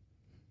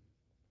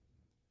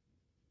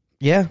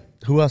 Yeah.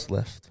 Who else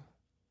left?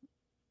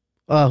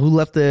 Who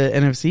left the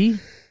NFC?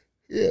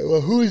 Yeah,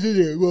 well, who is in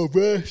it? Well,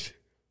 Russ,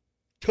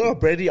 Tom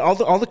Brady, all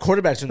the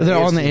quarterbacks in the They're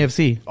AFC. all in the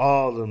AFC.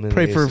 All of them. In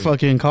Pray the for AFC.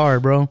 fucking Carr,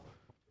 bro.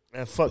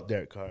 Man, fuck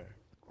Derek Carr.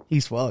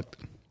 He's fucked.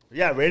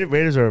 Yeah,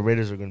 Raiders are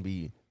going to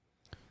be.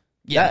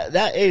 Yeah,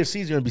 that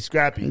AFC is going to be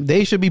scrappy.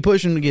 They should be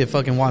pushing to get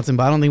fucking Watson,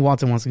 but I don't think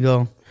Watson wants to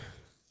go.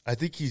 I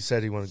think he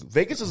said he wanted to go.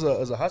 Vegas is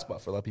a hot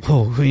spot for a lot of people.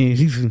 Oh, he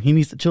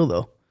needs to chill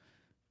though.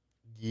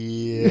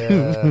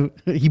 Yeah.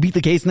 He beat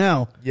the case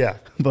now, Yeah.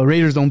 but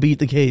Raiders don't beat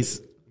the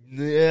case.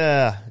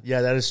 Yeah.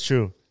 Yeah, that is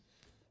true.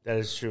 That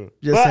is true.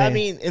 Just But, saying. I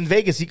mean, in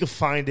Vegas, he could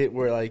find it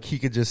where, like, he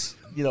could just,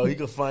 he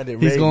could find it.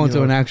 He's right, going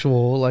to an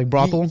actual like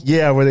brothel.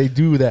 Yeah, where they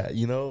do that,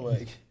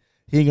 like,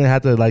 he ain't going to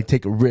have to, like,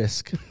 take a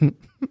risk.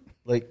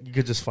 Like, you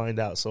could just find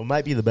out. So it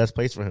might be the best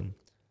place for him.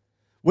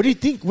 What do you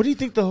think? What do you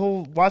think the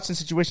whole Watson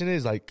situation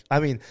is? Like, I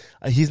mean,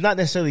 he's not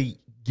necessarily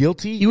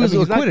guilty. He was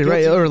he's not acquitted,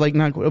 right? guilty. Or like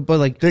not, but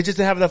like, They just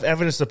didn't have enough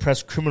evidence to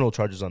press criminal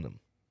charges on him.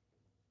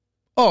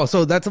 oh,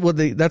 so that's what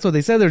they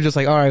said. They're just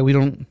like, all right, we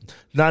don't.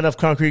 Not enough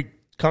concrete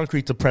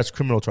to press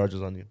criminal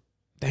charges on you.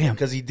 Damn,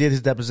 Because he did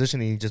his deposition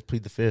and he just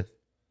pleaded the fifth.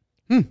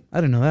 I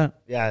didn't know that.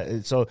 Yeah,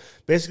 so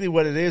basically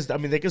what it is, I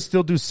mean, they can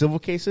still do civil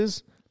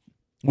cases,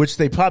 which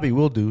they probably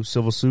will do,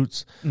 civil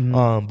suits,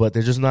 but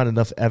there's just not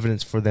enough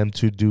evidence for them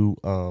to do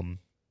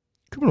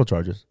criminal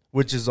charges,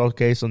 which is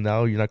okay. So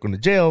now you're not going to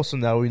jail, so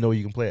now we know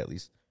you can play at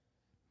least.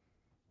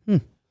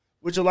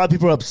 Which a lot of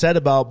people are upset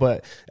about,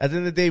 but at the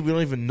end of the day, we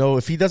don't even know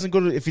if he doesn't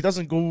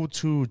go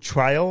to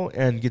trial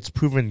and gets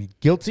proven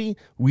guilty.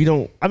 We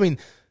don't. I mean,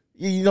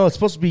 it's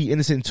supposed to be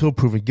innocent until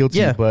proven guilty,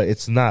 Yeah. but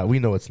it's not. We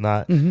know it's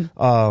not.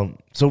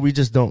 So we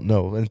just don't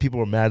know, and people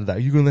are mad at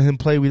that. You're going to let him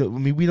play? We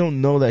don't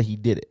know that he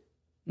did it.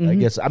 I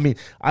guess. I mean,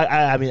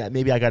 I mean,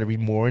 maybe I got to read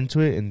more into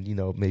it, and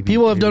maybe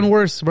People have done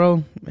worse,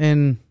 bro,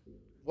 and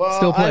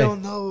still play. I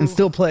don't know, and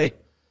still play.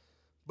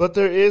 But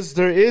there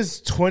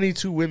is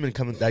 22 women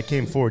that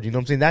came forward. You know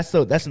what I'm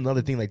saying? That's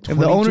another thing. Like, If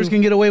 22, the owners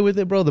can get away with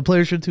it, bro, the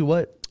players should too.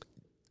 What?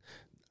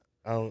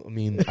 I don't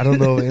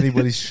know if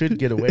anybody should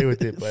get away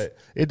with it, but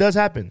it does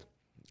happen.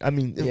 I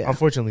mean, Yeah.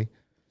 unfortunately.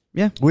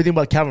 Yeah. What do you think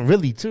about Calvin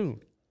Ridley too?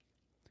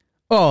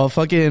 Oh,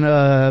 fucking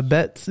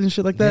bets and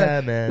shit like that.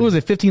 Yeah, man. What was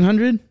it?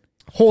 1,500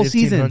 whole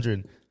season.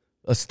 1,500.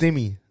 A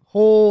stimmy.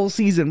 Whole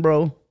season,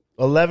 bro.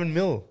 11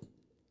 mil.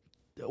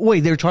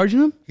 Wait, they're charging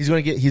him? He's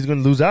gonna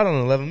lose out on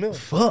 11 mil.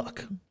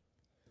 Fuck.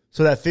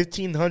 So that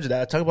 1,500.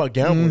 That talk about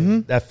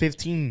gambling. That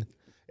 15.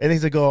 And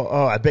he's like, oh,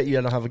 I bet you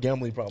I don't have a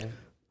gambling problem.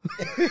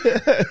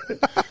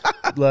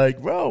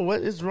 Like, bro,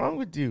 what is wrong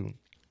with you?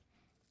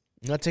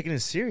 You're not taking it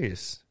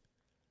serious.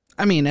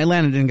 I mean,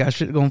 Atlanta didn't got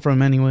shit going for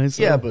him anyways.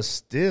 So. Yeah, but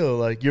still,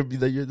 like,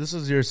 this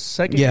is your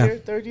second Yeah. year,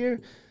 third year.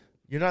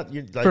 You're like,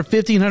 for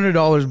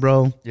 $1,500,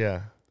 bro,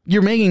 yeah,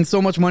 you're making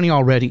so much money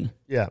already.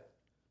 yeah.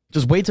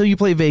 Just wait till you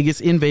play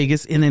Vegas, and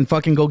then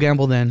fucking go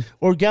gamble then.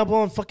 Or gamble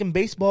on fucking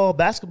baseball,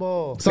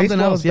 basketball, Something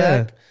Baseball's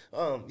else,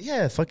 back.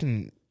 Yeah,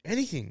 fucking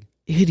anything,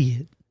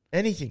 Idiot.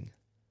 anything.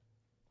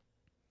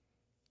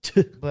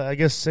 But I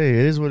guess it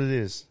is what it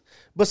is.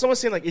 But someone's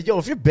saying like, yo,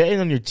 if you're betting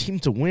on your team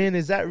to win,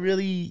 is that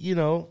really,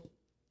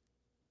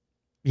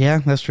 Yeah,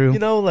 that's true.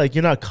 like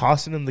you're not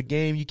costing them the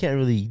game. You can't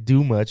really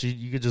do much.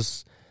 You could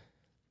just,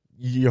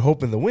 you're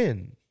hoping to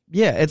win.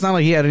 Yeah, it's not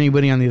like he had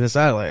anybody on the other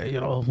side like,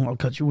 I'll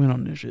cut you in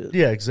on this shit.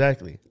 Yeah,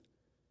 exactly.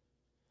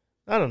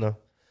 I don't know.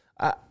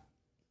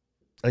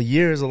 A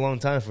year is a long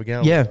time for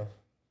gambling. Yeah. Though.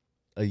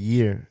 A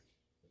year.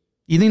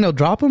 You think they'll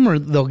drop him or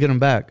they'll get him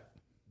back?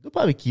 They'll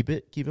probably keep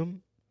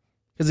him.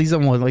 Because he's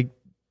on what, like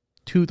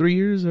 2-3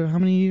 years, or how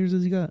many years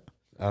has he got?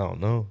 I don't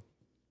know.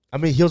 I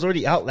mean, he was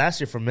already out last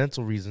year for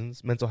mental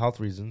health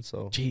reasons.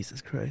 So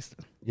Jesus Christ.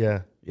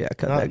 yeah, Yeah,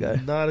 cut that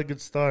guy. Not a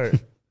good start.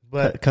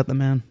 But Cut the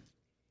man.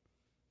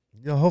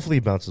 hopefully he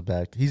bounces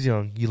back. He's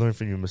young. You learn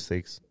from your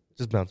mistakes.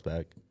 Just bounce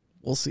back.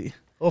 We'll see.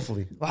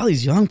 Hopefully. Wow,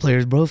 these young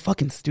players, bro,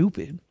 fucking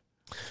stupid.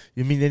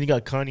 You mean then you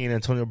got Kanye and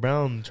Antonio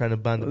Brown trying to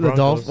bind the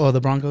Broncos,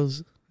 The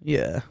Broncos.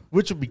 Yeah.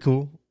 which would be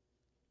cool.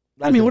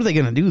 I mean, what are they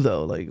gonna do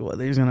though? Like, what?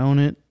 They're just gonna own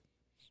it?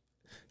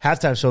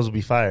 Halftime shows will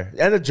be fire,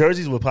 and the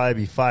jerseys will probably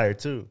be fire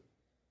too.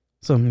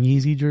 Some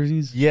Yeezy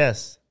jerseys.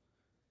 Yes.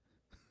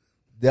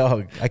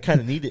 Dog, I kind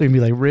of need They're gonna be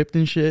like ripped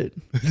and shit.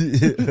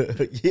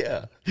 it.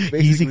 Yeah. Yeezy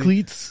Basically,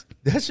 cleats.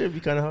 that should be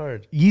kind of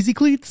hard. Yeezy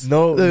cleats.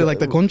 No, Like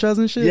the conchas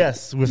and shit.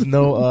 Yes, with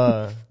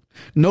no,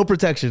 No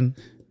protection.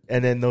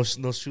 and then no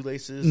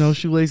shoelaces. No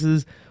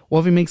shoelaces. What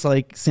if he makes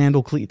like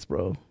sandal cleats,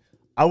 bro?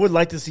 I would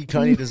like to see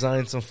Kanye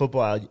design some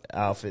football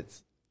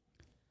outfits.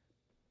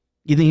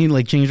 You think he'd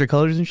like change their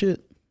colors and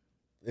shit?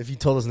 If he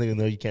told us, nigga,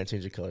 no, you can't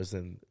change your colors,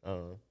 then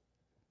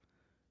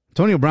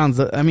Antonio Brown's.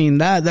 I mean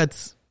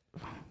that's.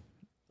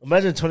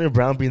 imagine Antonio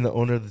Brown being the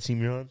owner of the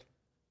team you're on.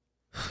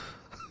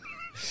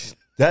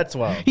 That's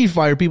wild. He'd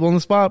fire people on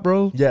the spot,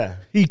 bro. Yeah,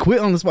 He quit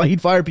on the spot.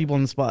 He'd fire people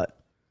on the spot.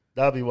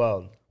 that'd be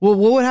wild. Well,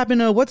 what would happen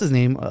to what's his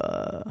name?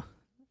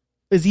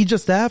 Is he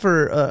just staff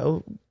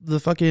or the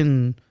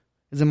fucking?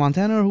 Is it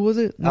Montana or who was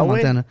it? Not Elway?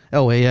 Montana.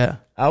 Elway, yeah.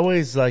 I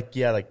always like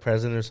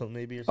president or something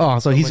maybe. Or Oh, so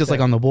something he's just like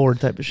that. on the board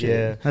type of shit.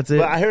 Yeah, That's it.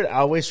 But I heard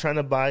Always trying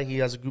to buy. He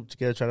has a group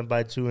together trying to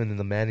buy too, and then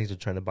the Mannings are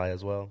trying to buy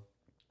as well.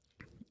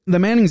 The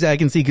Mannings I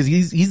can see because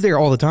he's there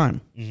all the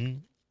time. Mm-hmm.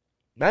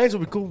 Mannings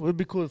would be cool. It would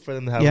be cool for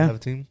them to have, Yeah. have a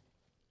team.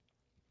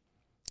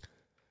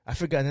 I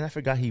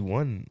forgot he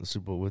won the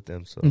Super Bowl with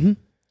them. So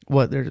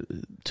What? They're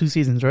 2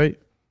 seasons, right?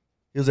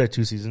 he was there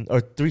 2 seasons or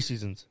 3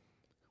 seasons.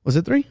 Was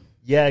it 3?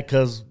 Yeah,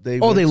 because they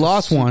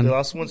lost one. They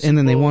lost one, And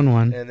then they Super Bowl, won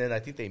one. and then I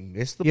think they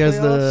missed the He has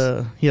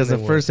playoffs. he has And the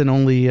they won. first and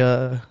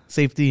only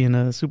safety in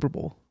a Super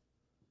Bowl.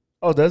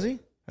 Oh, does he?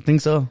 I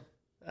think so.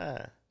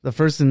 Ah. The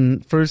first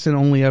and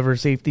only ever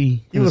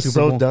safety. He in was the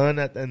Super so Bowl. done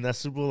in that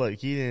Super Bowl. Like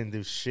he didn't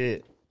do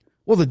shit.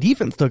 Well, the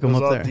defense took It him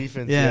was up all there.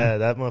 defense. Yeah,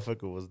 that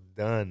motherfucker was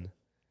done.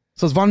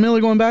 So is Von Miller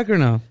going back or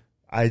no?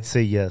 I'd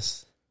say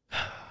yes.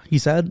 He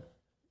said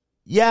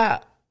Yeah.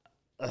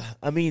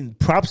 I mean,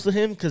 props to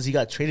him because he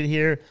got traded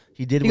here.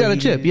 He did. he what got a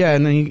chip, did. yeah,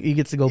 and then he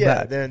gets to go Yeah,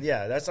 back. then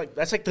that's like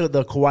the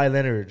Kawhi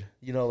Leonard.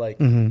 Like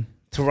Mm-hmm.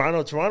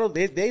 Toronto.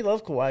 They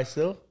love Kawhi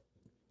still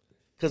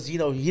because he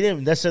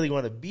didn't necessarily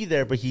want to be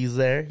there, but he's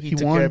there. He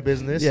took won. care of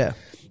business. Yeah,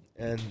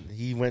 and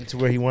he went to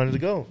where he wanted to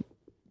go.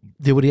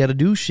 did what he had to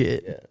do.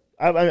 Shit. Yeah.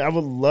 I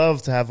would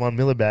love to have Von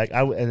Miller back.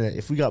 And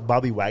if we got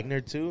Bobby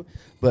Wagner too,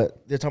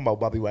 but they're talking about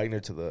Bobby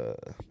Wagner to the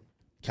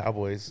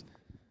Cowboys,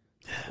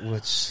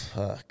 which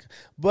fuck.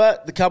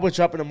 But the Cowboys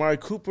dropping Amari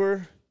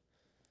Cooper.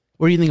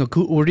 Where do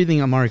you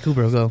think Amari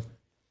Cooper will go?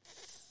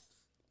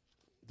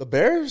 The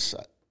Bears,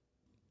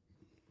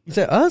 You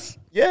said us?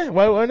 yeah.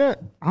 Why not?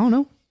 I don't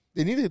know.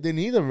 They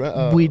need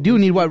a. We do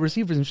need wide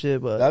receivers and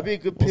shit, but That'd be a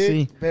good we'll pick.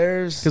 see.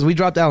 Bears, Because we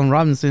dropped Allen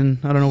Robinson.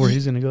 I don't know where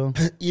he's gonna go.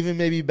 even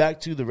maybe back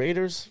to the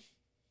Raiders.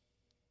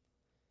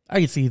 I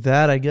can see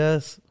that. I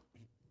guess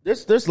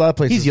There's a lot of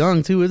places. he's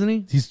young too, isn't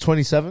he? He's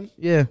 27.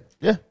 Yeah,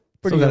 Yeah,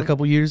 pretty still got young. a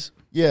couple years.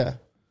 Yeah,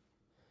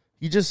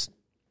 he just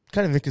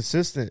kind of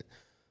inconsistent.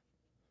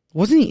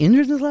 Wasn't he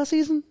injured this last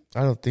season?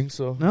 I don't think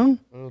so. No,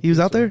 I don't he was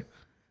think out so. there.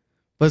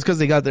 But it's because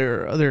they got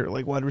their other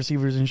like wide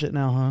receivers and shit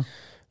now, huh?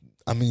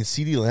 I mean,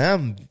 CeeDee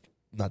Lamb,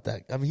 not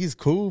that. I mean, he's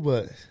cool,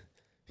 but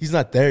he's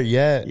not there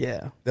yet.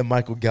 Yeah, Then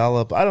Michael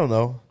Gallup, I don't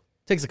know.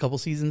 takes a couple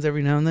seasons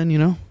every now and then, you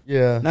know.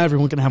 Yeah, Not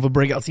everyone can have a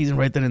breakout season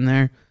right then and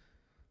there.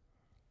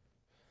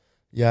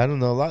 yeah, I don't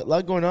know. A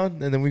lot going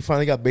on, and then we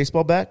finally got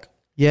baseball back,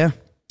 Yeah,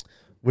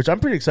 which I'm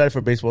pretty excited for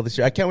baseball this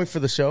year. I can't wait for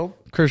the show.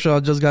 Kershaw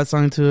just got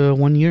signed to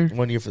 1 year.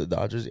 1 year for the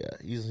Dodgers. Yeah,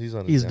 he's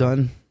on. He's his down.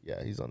 done.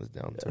 Yeah, he's on his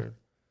downturn.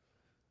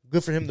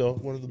 Good for him though.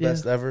 One of the Yeah.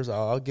 best ever.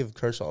 I'll give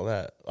Kershaw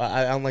that.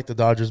 I don't like the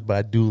Dodgers, but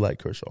I do like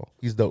Kershaw.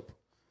 He's dope.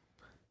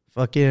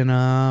 Fucking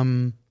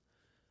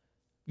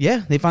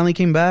yeah, they finally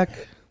came back.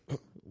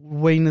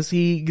 Waiting to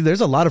see. There's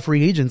a lot of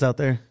free agents out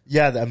there.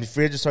 Yeah, I mean,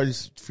 free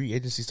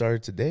agency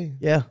started today.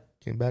 Yeah,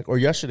 Came back or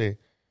yesterday.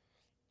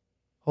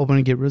 hoping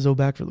to get Rizzo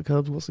back for the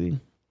Cubs. We'll see.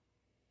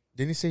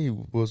 Didn't he say he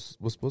was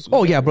supposed to?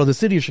 Oh yeah, bro. The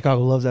city of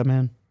Chicago loves that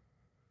man.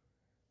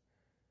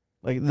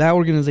 Like that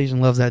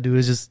organization loves that dude.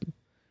 It's just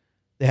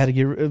they had to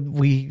get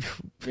You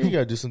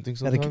gotta do something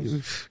had to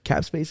sometimes.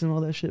 cap space and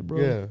all that shit, bro.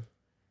 Yeah,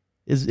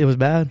 It was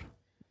bad.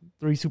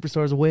 3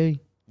 superstars away,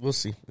 we'll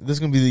see. This is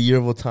gonna be the year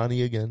of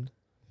Ohtani again.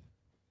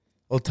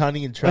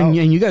 Ohtani and Trout.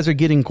 and you guys are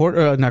getting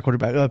not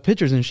quarterback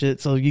pitchers and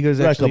shit. So you guys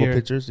We got a actually couple are,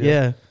 pitchers, yeah.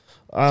 Yeah.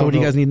 I So don't what do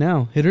you know. guys need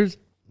now? Hitters,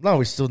 No,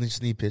 we still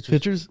just need pitchers.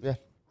 pitchers. Yeah,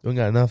 don't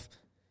got enough.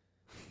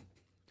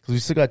 Because we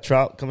still got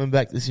Trout coming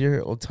back this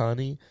year.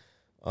 Ohtani,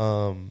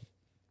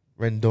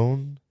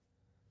 Rendon.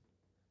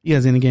 You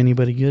guys didn't get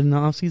anybody good in the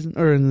offseason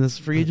or in this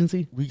free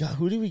agency? We got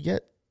who did we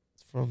get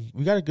from?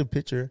 We got a good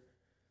pitcher.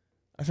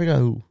 I forgot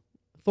who.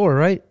 Thor,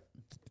 right?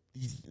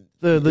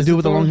 The Is dude it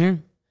with the Thor? long hair.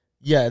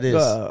 Yeah, it is.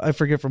 I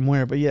forget from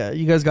where, but yeah,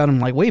 you guys got him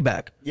like way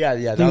back. Yeah,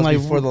 that Thing was like-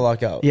 before the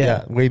lockout.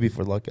 Yeah. Yeah, way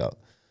before the lockout.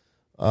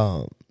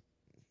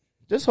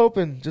 Just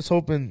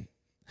hoping.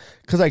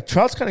 Because like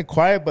Trout's kind of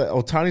quiet, but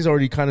Otani's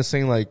already kind of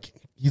saying like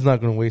he's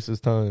not going to waste his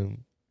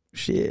time,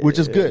 Shit. which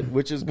is good.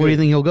 Which is good. Where do you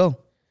think he'll go?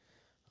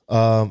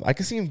 I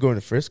can see him going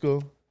to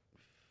Frisco.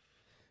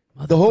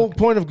 The whole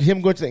point of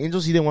him going to the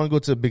Angels, he didn't want to go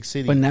to a big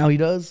city. But now he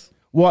does.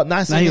 Well, not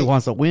Now saying he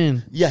wants to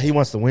win. Yeah, he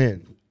wants to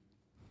win.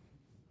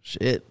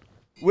 Shit.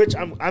 Which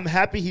I'm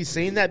happy he's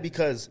saying that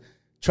because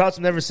Trout's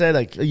never said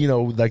like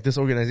like this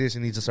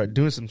organization needs to start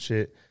doing some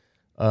shit.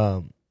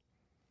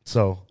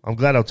 So I'm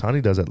glad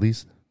Ohtani does at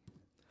least.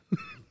 I'm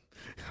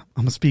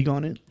gonna speak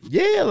on it.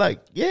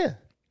 Yeah.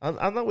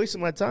 I'm not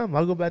wasting my time.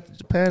 I'll go back to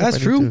Japan. That's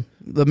if I need true. to.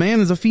 The man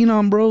is a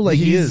phenom, bro. Like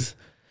He he's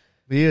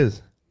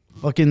is.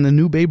 fucking the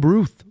new Babe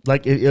Ruth.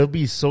 Like it'll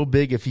be so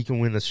big if he can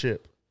win the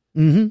ship.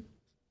 Mm-hmm.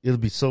 It'll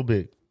be so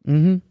big.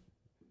 Mm-hmm.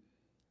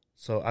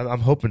 So I'm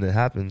hoping it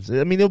happens.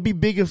 I mean, it'll be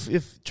big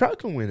if Trout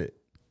can win it.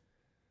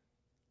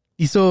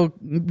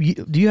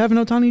 Do you have an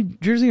Ohtani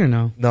jersey or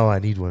no? No, I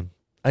need one.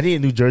 I need a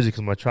new jersey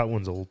because my Trout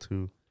one's old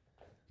too.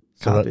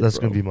 So Cop it, that's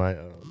bro. gonna be my.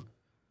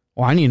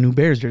 Well, I need a new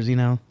Bears jersey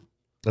now.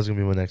 That's gonna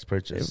be my next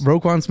purchase. If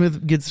Roquan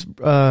Smith gets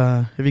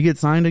if he gets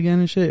signed again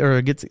and shit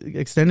or gets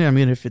extended, I'm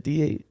getting a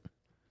 58.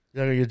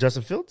 You're gonna get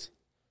Justin Fields?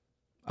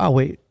 Oh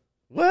wait,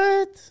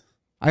 What?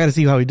 I got to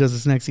see how he does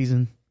this next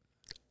season.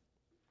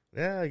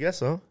 Yeah, I guess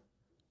so.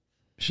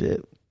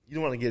 Shit. You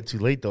don't want to get too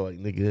late though, like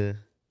nigga.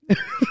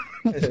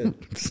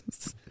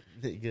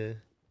 Nigga.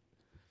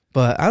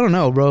 But I don't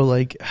know, bro.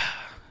 Like,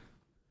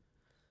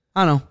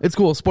 I don't know. It's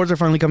cool. Sports are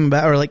finally coming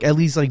back, or like at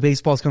least like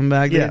baseball's coming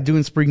back. Yeah. They're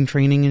doing spring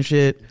training and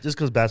shit. Just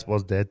because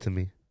basketball's dead to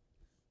me.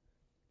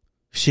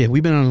 Shit,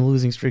 we've been on a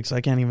losing streak, so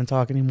I can't even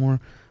talk anymore.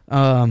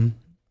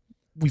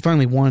 We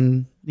finally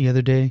won the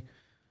other day.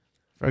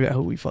 Forgot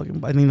who we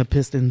fucking. I think the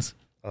Pistons.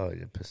 Oh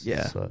yeah, Pistons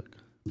Yeah. suck.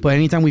 But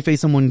anytime we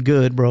face someone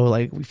good, bro,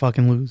 like we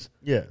fucking lose.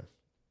 Yeah.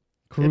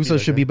 Caruso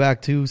like should that. be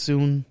back too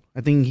soon.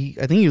 I think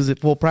he was at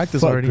full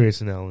practice Fuck already.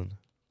 Grayson Allen.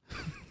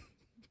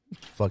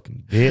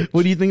 Fucking bitch.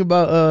 What do you think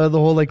about the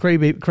whole like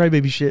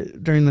crybaby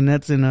shit during the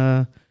Nets and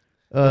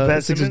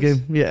Ben Sixers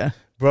Simmons? game? Yeah.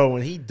 Bro,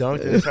 when he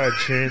dunked and started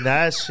cheering,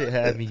 that shit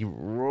had me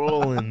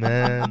rolling,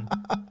 man.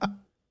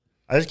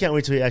 I just can't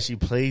wait till he actually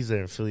plays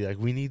there in Philly. Like,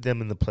 we need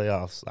them in the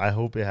playoffs. I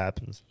hope it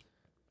happens.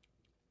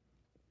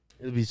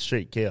 It'll be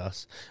straight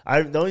chaos.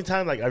 The only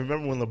time, like, I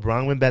remember when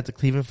LeBron went back to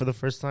Cleveland for the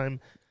first time,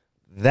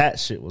 that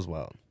shit was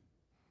wild.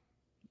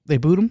 They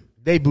booed him?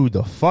 They booed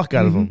the fuck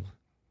out of Mhm. him.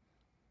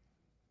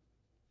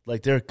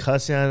 Like, they're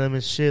cussing at him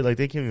and shit. Like,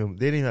 they didn't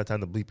even have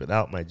time to bleep it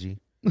out, my G.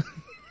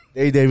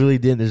 They really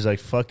didn't. They're just like,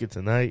 fuck it,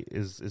 tonight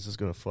it's just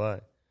gonna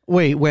fly.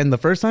 Wait, when the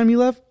first time you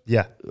left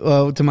Yeah.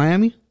 to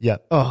Miami? Yeah.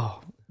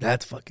 Oh,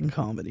 that's fucking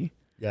comedy.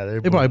 Yeah,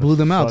 They probably blew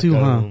them out too,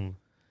 huh?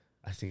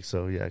 I think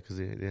so, yeah, because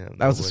they didn't have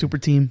That was a nobody. super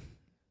team.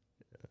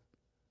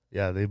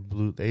 Yeah,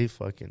 they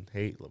fucking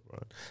hate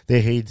LeBron.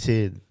 They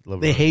hated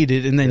LeBron. They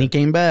hated, and then Yeah. he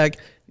came back,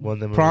 Won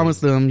them a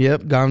promised ring. them,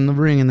 yep, got him the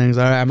ring, and then he's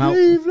all right, I'm out.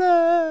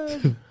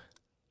 Cleveland.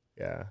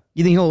 Yeah.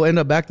 You think he'll end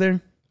up back there?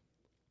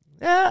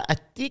 Yeah, I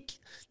think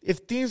if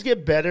things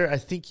get better, I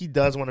think he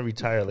does want to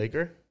retire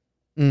Laker.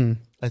 Mm.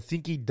 I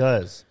think he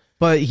does.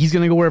 But he's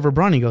going to go wherever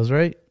Bronny goes,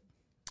 right?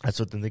 That's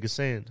what the nigga's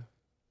saying.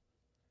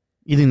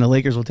 You think the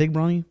Lakers will take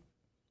Bronny?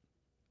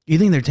 You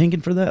think they're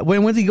tanking for that?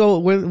 When's he go?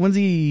 When's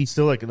he?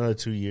 Still like another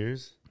 2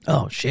 years.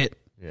 Oh, shit.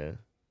 Yeah.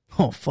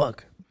 Oh,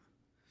 fuck.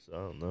 So I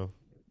don't know.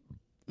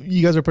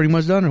 You guys are pretty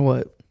much done or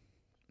what?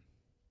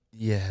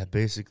 Yeah,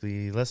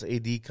 basically, unless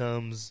AD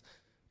comes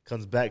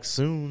back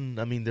soon.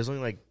 I mean, there's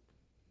only like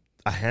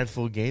a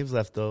handful of games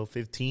left though,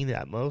 15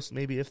 at most,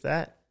 maybe if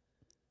that.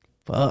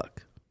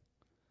 Fuck.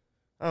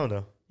 I don't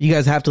know. You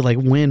guys have to like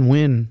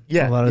win.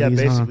 Yeah, a lot of yeah, these,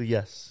 huh? basically,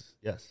 yes.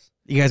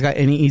 You guys got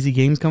any easy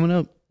games coming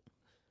up?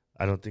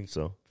 I don't think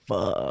so.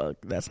 Fuck,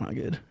 that's not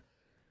good.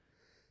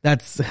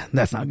 That's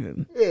not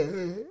good.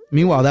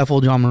 Meanwhile, that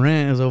fool John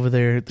Morant is over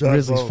there. The John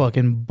Grizzlies Ball.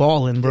 fucking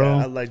balling, bro.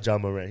 Yeah, I like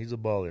John Morant. He's a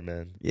baller,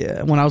 man.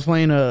 Yeah, when I was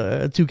playing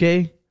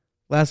 2K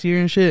last year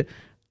and shit,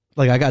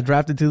 like I got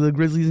drafted to the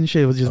Grizzlies and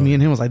shit. It was just me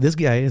and him. I was like, this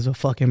guy is a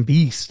fucking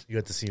beast. You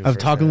got to see him. I've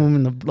talked to him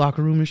in the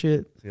locker room and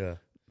shit. Yeah.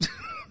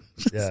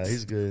 Yeah,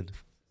 he's good.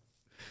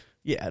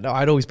 Yeah, no,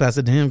 I'd always pass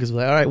it to him because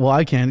like, all right, well,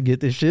 I can't get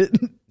this shit.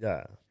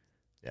 Yeah.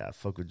 Yeah,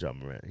 fuck with John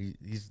Morant.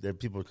 He's there.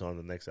 People call him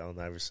the next Allen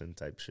Iverson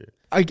type shit.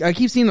 I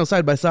keep seeing those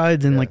side by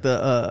sides and Yeah. like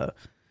the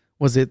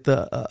was it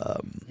the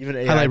Even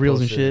AI highlight reels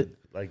and posted, shit.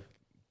 like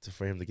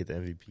for him to get the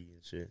MVP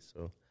and shit.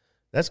 So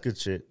that's good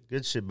shit.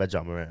 Good shit by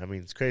John Morant. I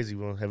mean, it's crazy.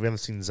 We haven't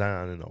seen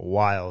Zion in a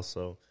while.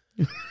 So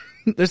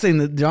They're saying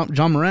that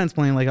John Morant's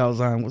playing like how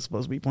Zion was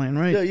supposed to be playing,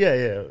 right?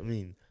 yeah. I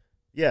mean,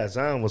 yeah,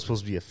 Zion was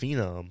supposed to be a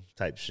phenom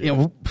type shit. Yeah,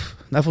 well,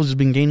 that fool's just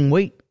been gaining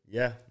weight.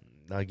 Yeah,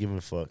 not giving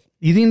a fuck.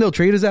 You think they'll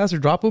trade his ass or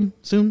drop him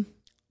soon?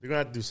 They're gonna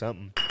have to do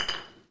something.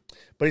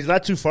 But he's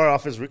not too far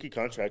off his rookie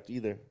contract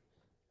either.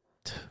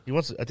 He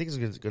wants. I think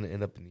he's gonna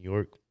end up in New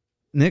York.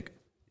 Nick?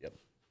 Yep.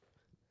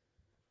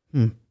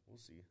 Hmm. We'll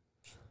see.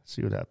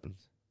 See what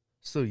happens.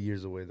 Still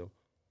years away though.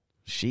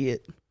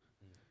 Shit.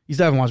 You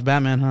still haven't watched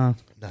Batman, huh?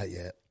 Not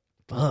yet.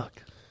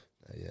 Fuck.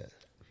 Not yet.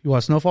 You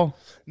watched Snowfall?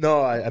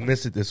 No, I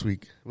missed it this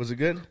week. Was it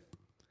good?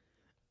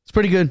 It's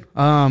pretty good.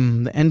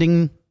 The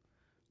ending,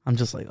 I'm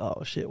just like,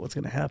 oh shit, what's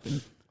gonna happen?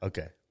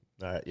 Okay.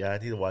 All right. Yeah, I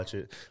need to watch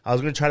it. I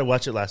was going to try to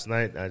watch it last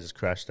night, and I just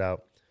crashed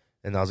out.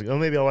 And I was like, oh,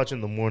 maybe I'll watch it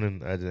in the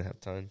morning. I didn't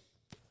have time.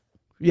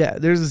 Yeah,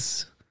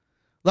 there's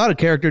a lot of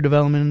character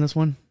development in this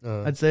one,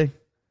 I'd say.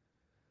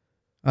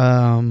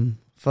 But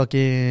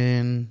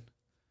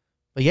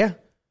yeah,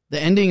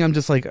 the ending, I'm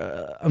just like,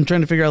 I'm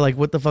trying to figure out like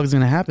what the fuck is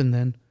gonna happen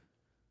then.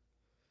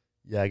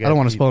 Yeah, I don't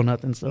want to spoil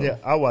nothing. So yeah,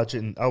 I'll watch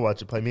it. I'll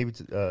watch it. Probably maybe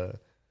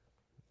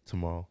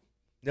tomorrow.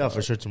 Yeah,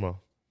 for sure tomorrow.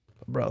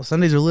 Bro,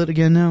 Sundays are lit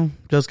again now,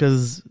 just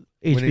because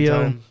Winning HBO.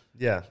 time.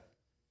 Yeah,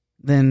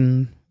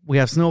 Then we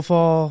have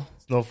Snowfall,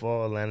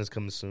 Atlanta's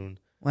coming soon.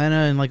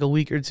 Atlanta in like a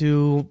week or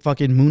two.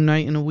 Fucking Moon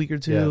Knight in a week or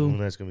two. Yeah, Moon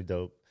Knight's gonna be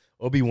dope.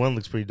 Obi-Wan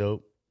looks pretty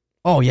dope.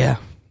 Oh yeah.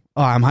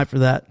 Oh, I'm hyped for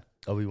that.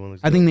 Obi-Wan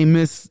looks. I think they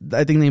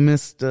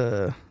missed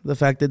the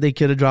fact that they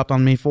could have dropped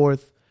on May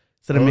 4th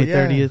instead of May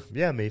 30th.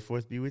 Yeah, May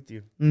 4th be with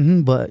you.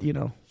 But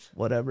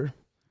whatever.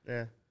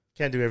 Yeah,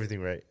 can't do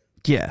everything right.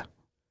 Yeah.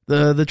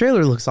 The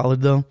trailer looks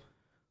solid though.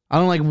 I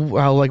don't like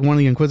how like one of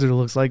the Inquisitor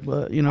looks like,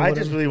 but I whatever.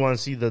 just really want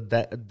to see the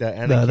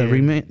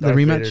Anakin, the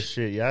rematch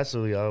shit. Yeah, that's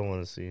really all I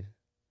want to see.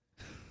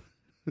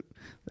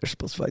 They're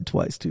supposed to fight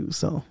twice too,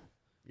 so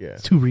Yeah,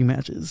 it's 2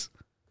 rematches.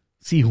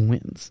 See who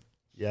wins.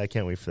 yeah, I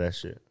can't wait for that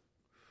shit.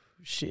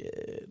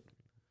 Shit.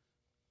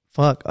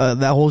 Fuck. That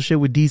whole shit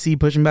with DC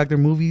pushing back their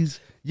movies.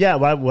 Yeah,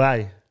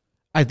 why?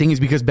 I think it's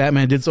because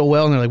Batman did so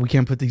well, and they're like, we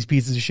can't put these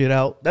pieces of shit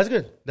out. That's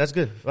good.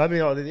 I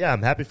mean, yeah,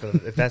 I'm happy for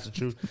them if that's the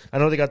truth. I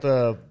know they got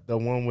the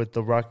one with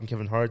The Rock and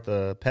Kevin Hart,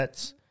 the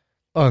Pets,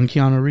 Oh, and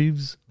Keanu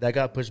Reeves. that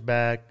got pushed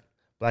back.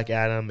 Black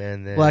Adam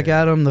and then Black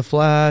Adam, The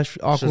Flash,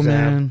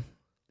 Aquaman,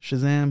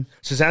 Shazam.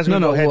 Shazam's gonna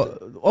go head.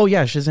 Oh,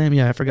 yeah, Shazam.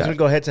 Yeah, I He's forgot. gonna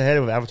go head to head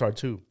with Avatar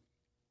 2,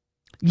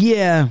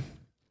 Yeah.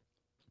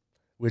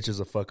 which is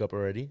a fuck up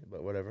already,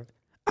 but whatever.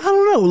 I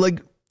don't know.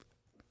 Like,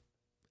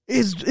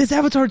 is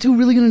Avatar 2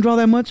 really going to draw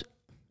that much?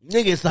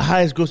 Nigga, it's the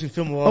highest grossing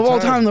film of all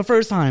time, the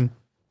first time.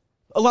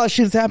 A lot of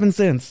shit's happened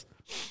since.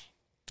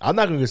 I'm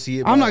not gonna see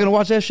it. I'm not going to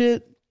watch that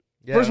shit.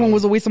 Yeah, First one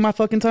was a waste of my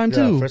fucking time,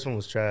 too. First one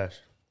was trash.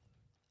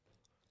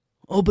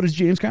 Oh, but it's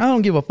James Cameron. I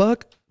don't give a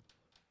fuck.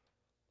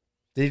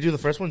 Did you do the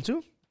first one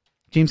too?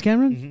 James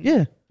Cameron? Mhm.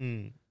 Yeah.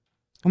 Mm.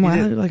 I'm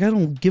He did. like, I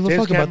don't give a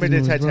James fuck about Cameron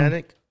these did movies, bro.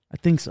 Titanic. I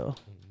think so.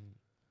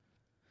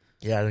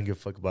 Yeah, I don't give a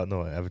fuck about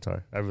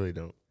Avatar. I really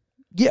don't.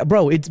 Yeah,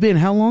 bro. It's been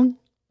how long?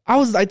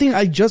 I think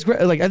I just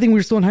I think we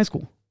were still in high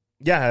school.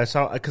 Yeah, I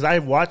saw because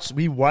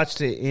we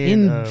watched it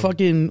In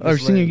fucking our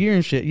senior year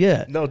and shit.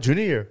 Yeah. No,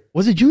 junior year.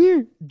 Was it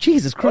junior?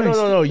 Jesus Oh, Christ.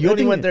 no. You I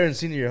only think went there in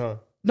senior year, huh?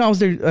 No, I was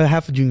there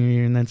half of junior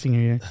year and then senior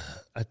year.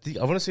 I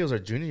want to say it was our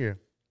junior year.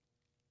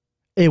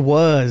 It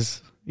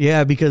was.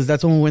 Yeah, because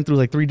that's when we went through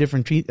like 3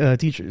 different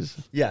teachers.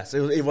 Yes, it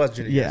was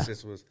junior year. Yeah.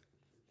 Yes, it was.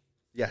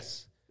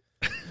 Yes.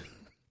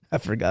 I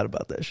forgot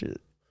about that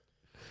shit.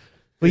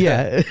 But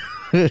yeah.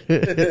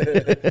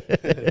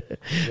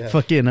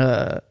 Fucking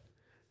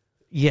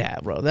yeah,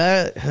 bro.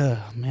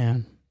 That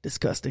man,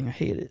 disgusting. I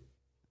hate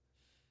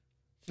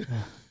it.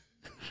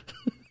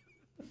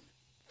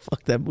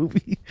 Fuck that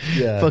movie.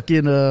 Yeah.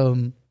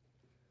 Fucking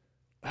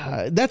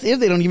that's if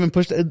they don't even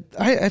push that.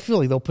 I feel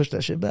like they'll push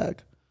that shit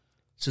back.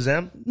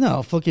 Shazam?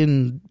 No,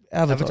 fucking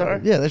Avatar.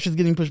 Avatar? Yeah, that shit's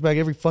getting pushed back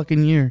every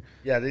fucking year.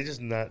 Yeah, they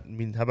just not. I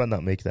mean, how about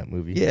not make that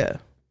movie? Yeah.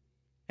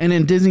 And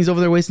then Disney's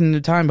over there wasting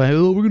their time by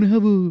we're gonna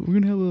have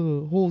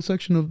a whole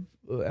section of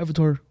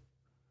Avatar.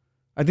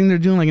 I think they're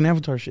doing like an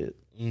Avatar shit.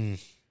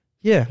 Mm.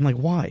 Yeah, I'm like,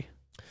 why?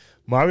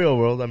 Mario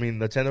World. I mean,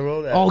 Nintendo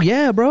World. Oh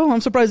yeah, bro.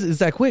 I'm surprised it's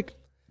that quick.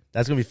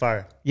 That's gonna be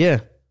fire.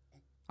 Yeah,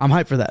 I'm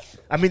hyped for that.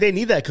 I mean, they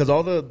need that because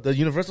all the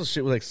Universal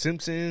shit was like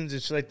Simpsons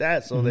and shit like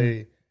that. So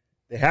they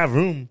have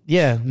room.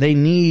 Yeah, they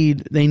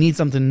need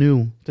something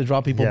new to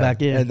draw people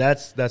back in. and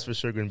that's for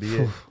sure gonna be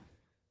it.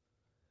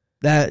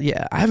 That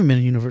I haven't been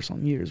to Universal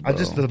in years, bro.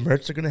 The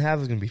merch they're gonna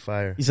have is gonna be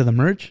fire. You said the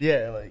merch?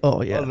 Yeah, like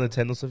Oh, yeah. all the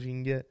Nintendo stuff you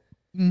can get.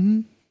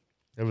 Mm-hmm.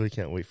 I really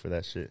can't wait for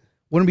that shit.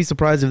 Wouldn't be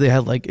surprised if they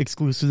had like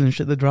exclusives and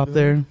shit that dropped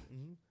there.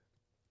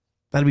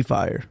 That'd be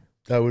fire.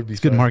 That would be It's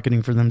good fire.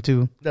 marketing for them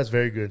too. That's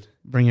very good.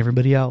 Bring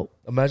everybody out.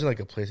 Imagine like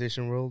a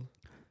PlayStation World.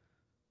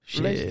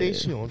 Shit.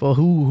 PlayStation. Well,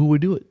 who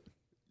would do it?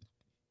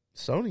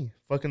 Sony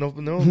fucking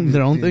open their own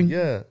Their own thing?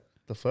 Yeah,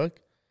 the fuck.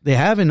 They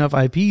have enough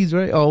IPs,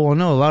 right? Oh well,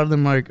 no, a lot of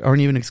them aren't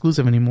even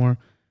exclusive anymore.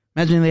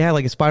 Imagine they had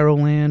like a Spiral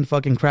Land,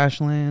 fucking Crash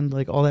Land,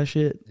 like all that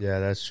shit. Yeah,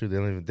 that's true. They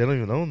don't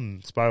even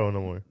own Spyro no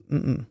more.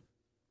 Mm-mm.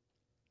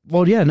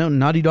 Well, yeah, no,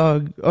 Naughty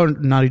Dog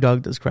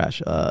does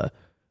Crash.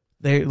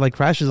 They like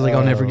Crash is like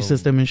on every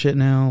system and shit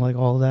now, like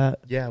all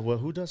that. Yeah, well,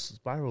 who does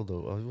Spyro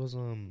though? Oh, it was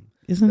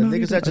Isn't the Naughty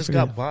niggas Dog? that I just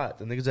forget. got bought.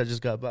 The niggas that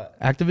just got bought.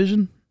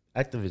 Activision?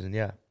 Activision,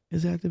 yeah.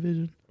 Is it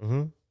Activision?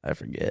 Uh-huh. I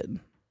forget.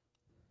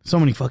 So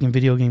many fucking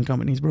video game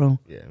companies, bro.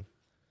 Yeah.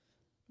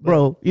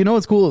 Bro, you know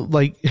what's cool?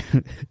 Like,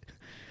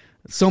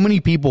 so many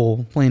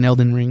people playing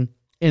Elden Ring,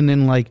 and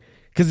then like,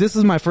 because this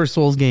is my first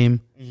Souls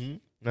game,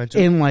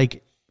 and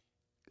like,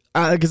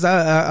 because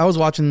I was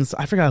watching this,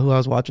 I forgot who I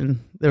was watching.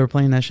 They were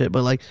playing that shit,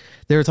 but like,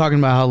 they were talking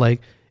about how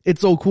like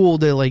it's so cool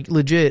that like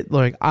legit,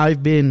 like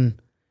I've been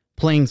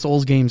playing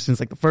Souls games since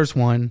like the first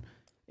one,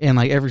 and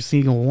like every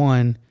single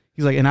one.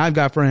 He's like, and I've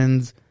got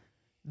friends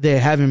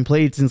that haven't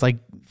played since like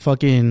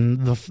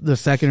fucking the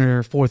second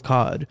or fourth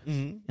COD,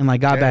 and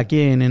like got back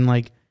in, and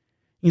like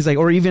he's like,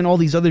 or even all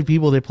these other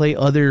people that play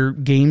other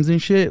games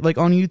and shit, like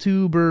on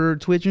YouTube or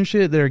Twitch and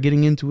shit, that are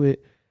getting into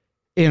it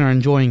and are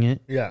enjoying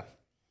it. Yeah.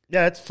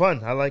 Yeah, it's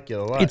fun. I like it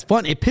a lot. It's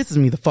fun. It pisses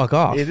me the fuck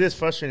off. It is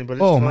frustrating, but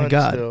it's Oh fun my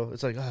God. still.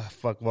 It's like,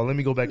 fuck. Well, let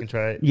me go back and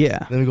try it. Yeah.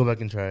 Let me go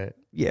back and try it.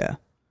 Yeah.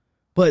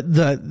 But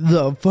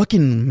the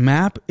fucking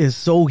map is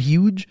so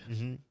huge.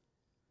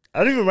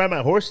 I don't even ride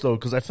my horse, though,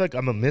 because I feel like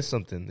I'm going to miss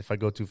something if I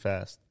go too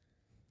fast.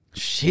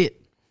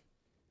 Shit.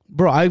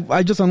 Bro,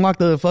 I just unlocked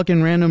the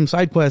fucking random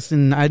side quest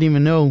and I didn't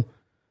even know.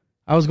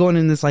 I was going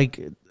in this like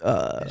Did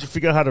you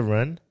figure out how to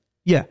run?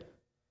 yeah.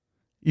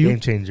 You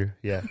Game changer.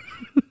 Yeah.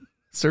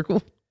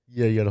 circle?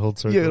 Yeah, you got to hold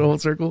circle. Yeah, the whole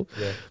circle.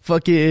 Yeah.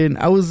 Fucking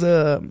I was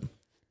have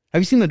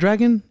you seen the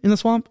dragon in the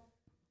swamp?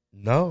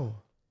 No.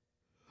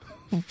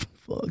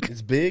 Fuck.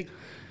 It's big.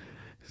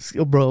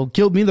 Bro,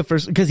 killed me the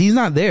first because he's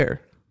not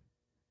there.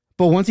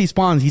 But once he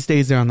spawns, he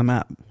stays there on the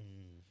map.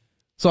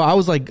 So I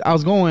was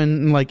going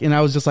and like, and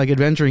I was just like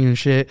adventuring and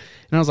shit.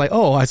 And I was like,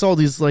 oh, I saw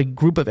these like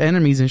group of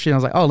enemies and shit. I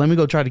was like, oh, let me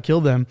go try to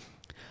kill them.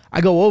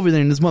 I go over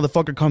there and this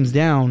motherfucker comes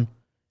down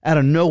out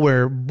of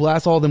nowhere,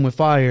 blasts all of them with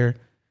fire,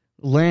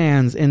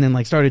 lands, and then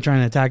like started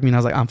trying to attack me. And I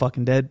was like, I'm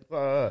fucking dead.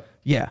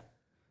 Yeah.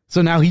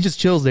 So now he just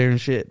chills there and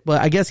shit.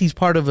 But I guess he's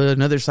part of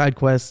another side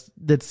quest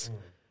that's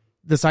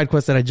the side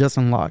quest that I just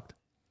unlocked.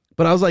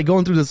 But I was like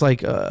going through this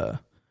like,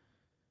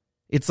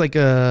 it's like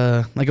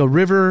a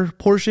river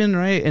portion,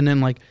 right? And then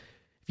like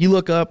if you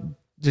look up,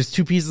 there's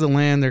two pieces of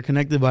land, they're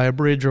connected by a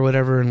bridge or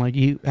whatever, and like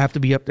you have to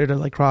be up there to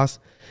like cross.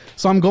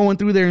 So I'm going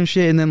through there and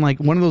shit, and then like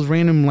one of those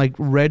random like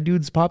red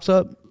dudes pops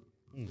up.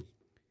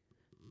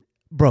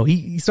 Bro,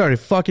 he started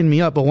fucking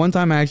me up, but one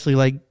time I actually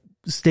like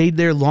stayed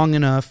there long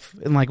enough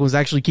and like was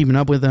actually keeping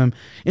up with him,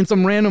 and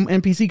some random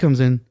NPC comes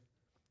in,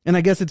 and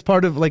I guess it's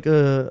part of like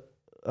a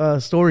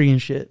story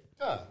and shit.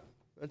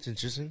 That's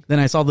interesting. Then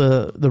I saw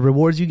the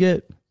rewards you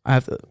get. I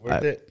have to.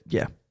 Worth it?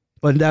 Yeah.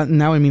 But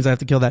now it means I have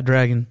to kill that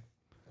dragon.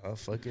 Oh,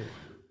 fuck it.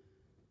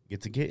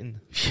 Get to getting.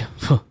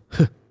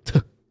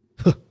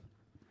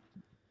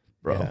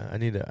 Bro. Yeah, I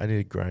need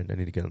to grind. I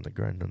need to get on the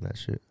grind on that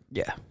shit.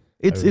 Yeah.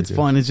 It's really do.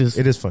 fun. It's just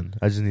It is fun.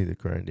 I just need to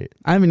grind it.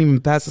 I haven't even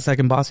passed the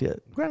second boss yet.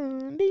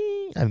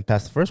 Grinding. I haven't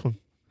passed the first one.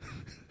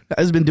 I've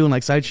just been doing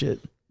like side shit.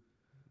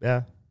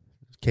 Yeah.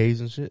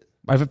 Caves and shit.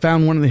 I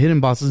found one of the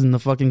hidden bosses in the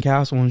fucking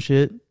castle and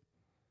shit.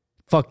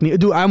 Fuck me.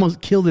 Dude, I almost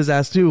killed his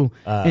ass too.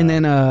 And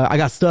then I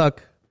got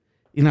stuck.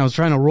 And I was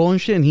trying to roll and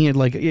shit, and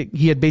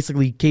he had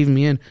basically caved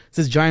me in. It's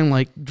this giant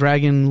like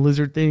dragon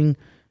lizard thing,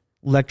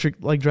 electric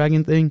like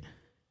dragon thing.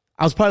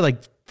 I was probably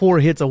like 4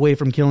 hits away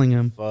from killing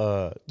him.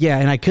 Fuck. Yeah,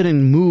 and I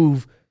couldn't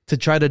move to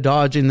try to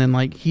dodge and then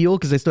like heal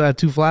because I still had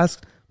 2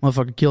 flasks.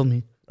 Motherfucker killed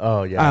me.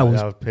 Oh yeah. I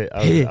was pissed.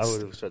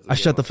 pissed. I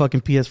shut the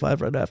fucking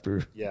PS5 right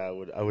after. Yeah, I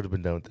would have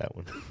been done with that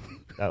one.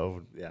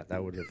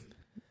 that would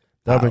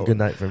have been a good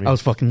night for me. I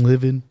was fucking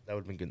living. That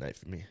would have been a good night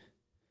for me.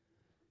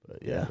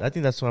 But yeah, I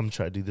think that's what I'm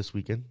trying to do this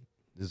weekend.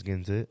 Just get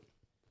into it.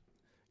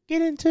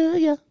 Get into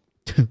ya.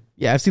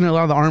 Yeah, I've seen a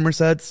lot of the armor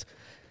sets.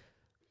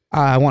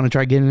 I want to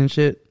try getting in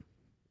shit.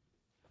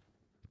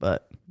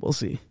 But we'll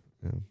see.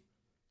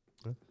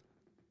 Yeah.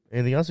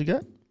 Anything else you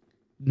got?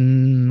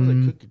 Smells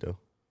like cookie dough.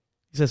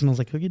 You said it smells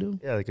like cookie dough?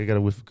 Yeah, like I got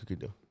a whiff of cookie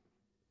dough.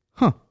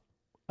 Huh.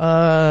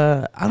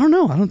 I don't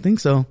know. I don't think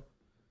so.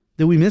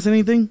 Did we miss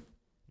anything?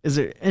 Is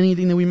there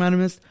anything that we might have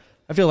missed?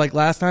 I feel like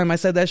last time I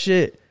said that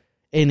shit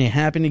and it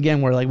happened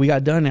again where like we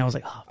got done and I was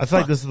like, oh, I feel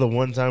like this is the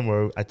one time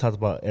where I talked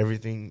about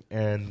everything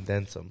and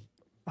then some.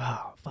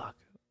 Oh, fuck.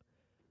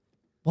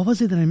 What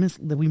was it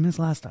that we missed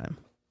last time?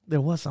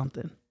 There was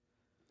something.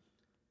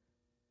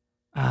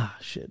 Ah,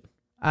 shit.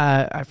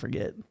 I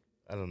forget.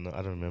 I don't know. I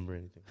don't remember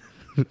anything.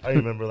 I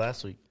remember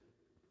last week.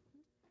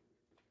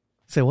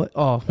 Say what?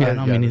 Oh, yeah,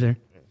 no, me neither.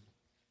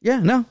 Yeah,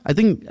 no, I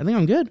think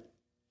I'm good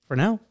for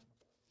now.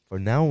 For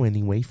now,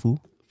 anyway,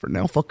 fool. For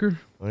now, fucker.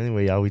 Well,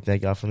 anyway, y'all, we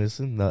thank y'all for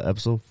listening to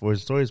episode 4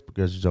 Stories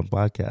Progressive Jump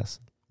Podcast.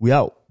 We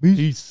out.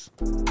 Peace.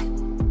 Sipping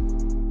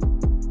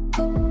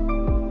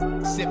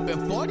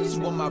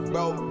 40s with my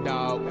bro,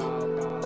 dog.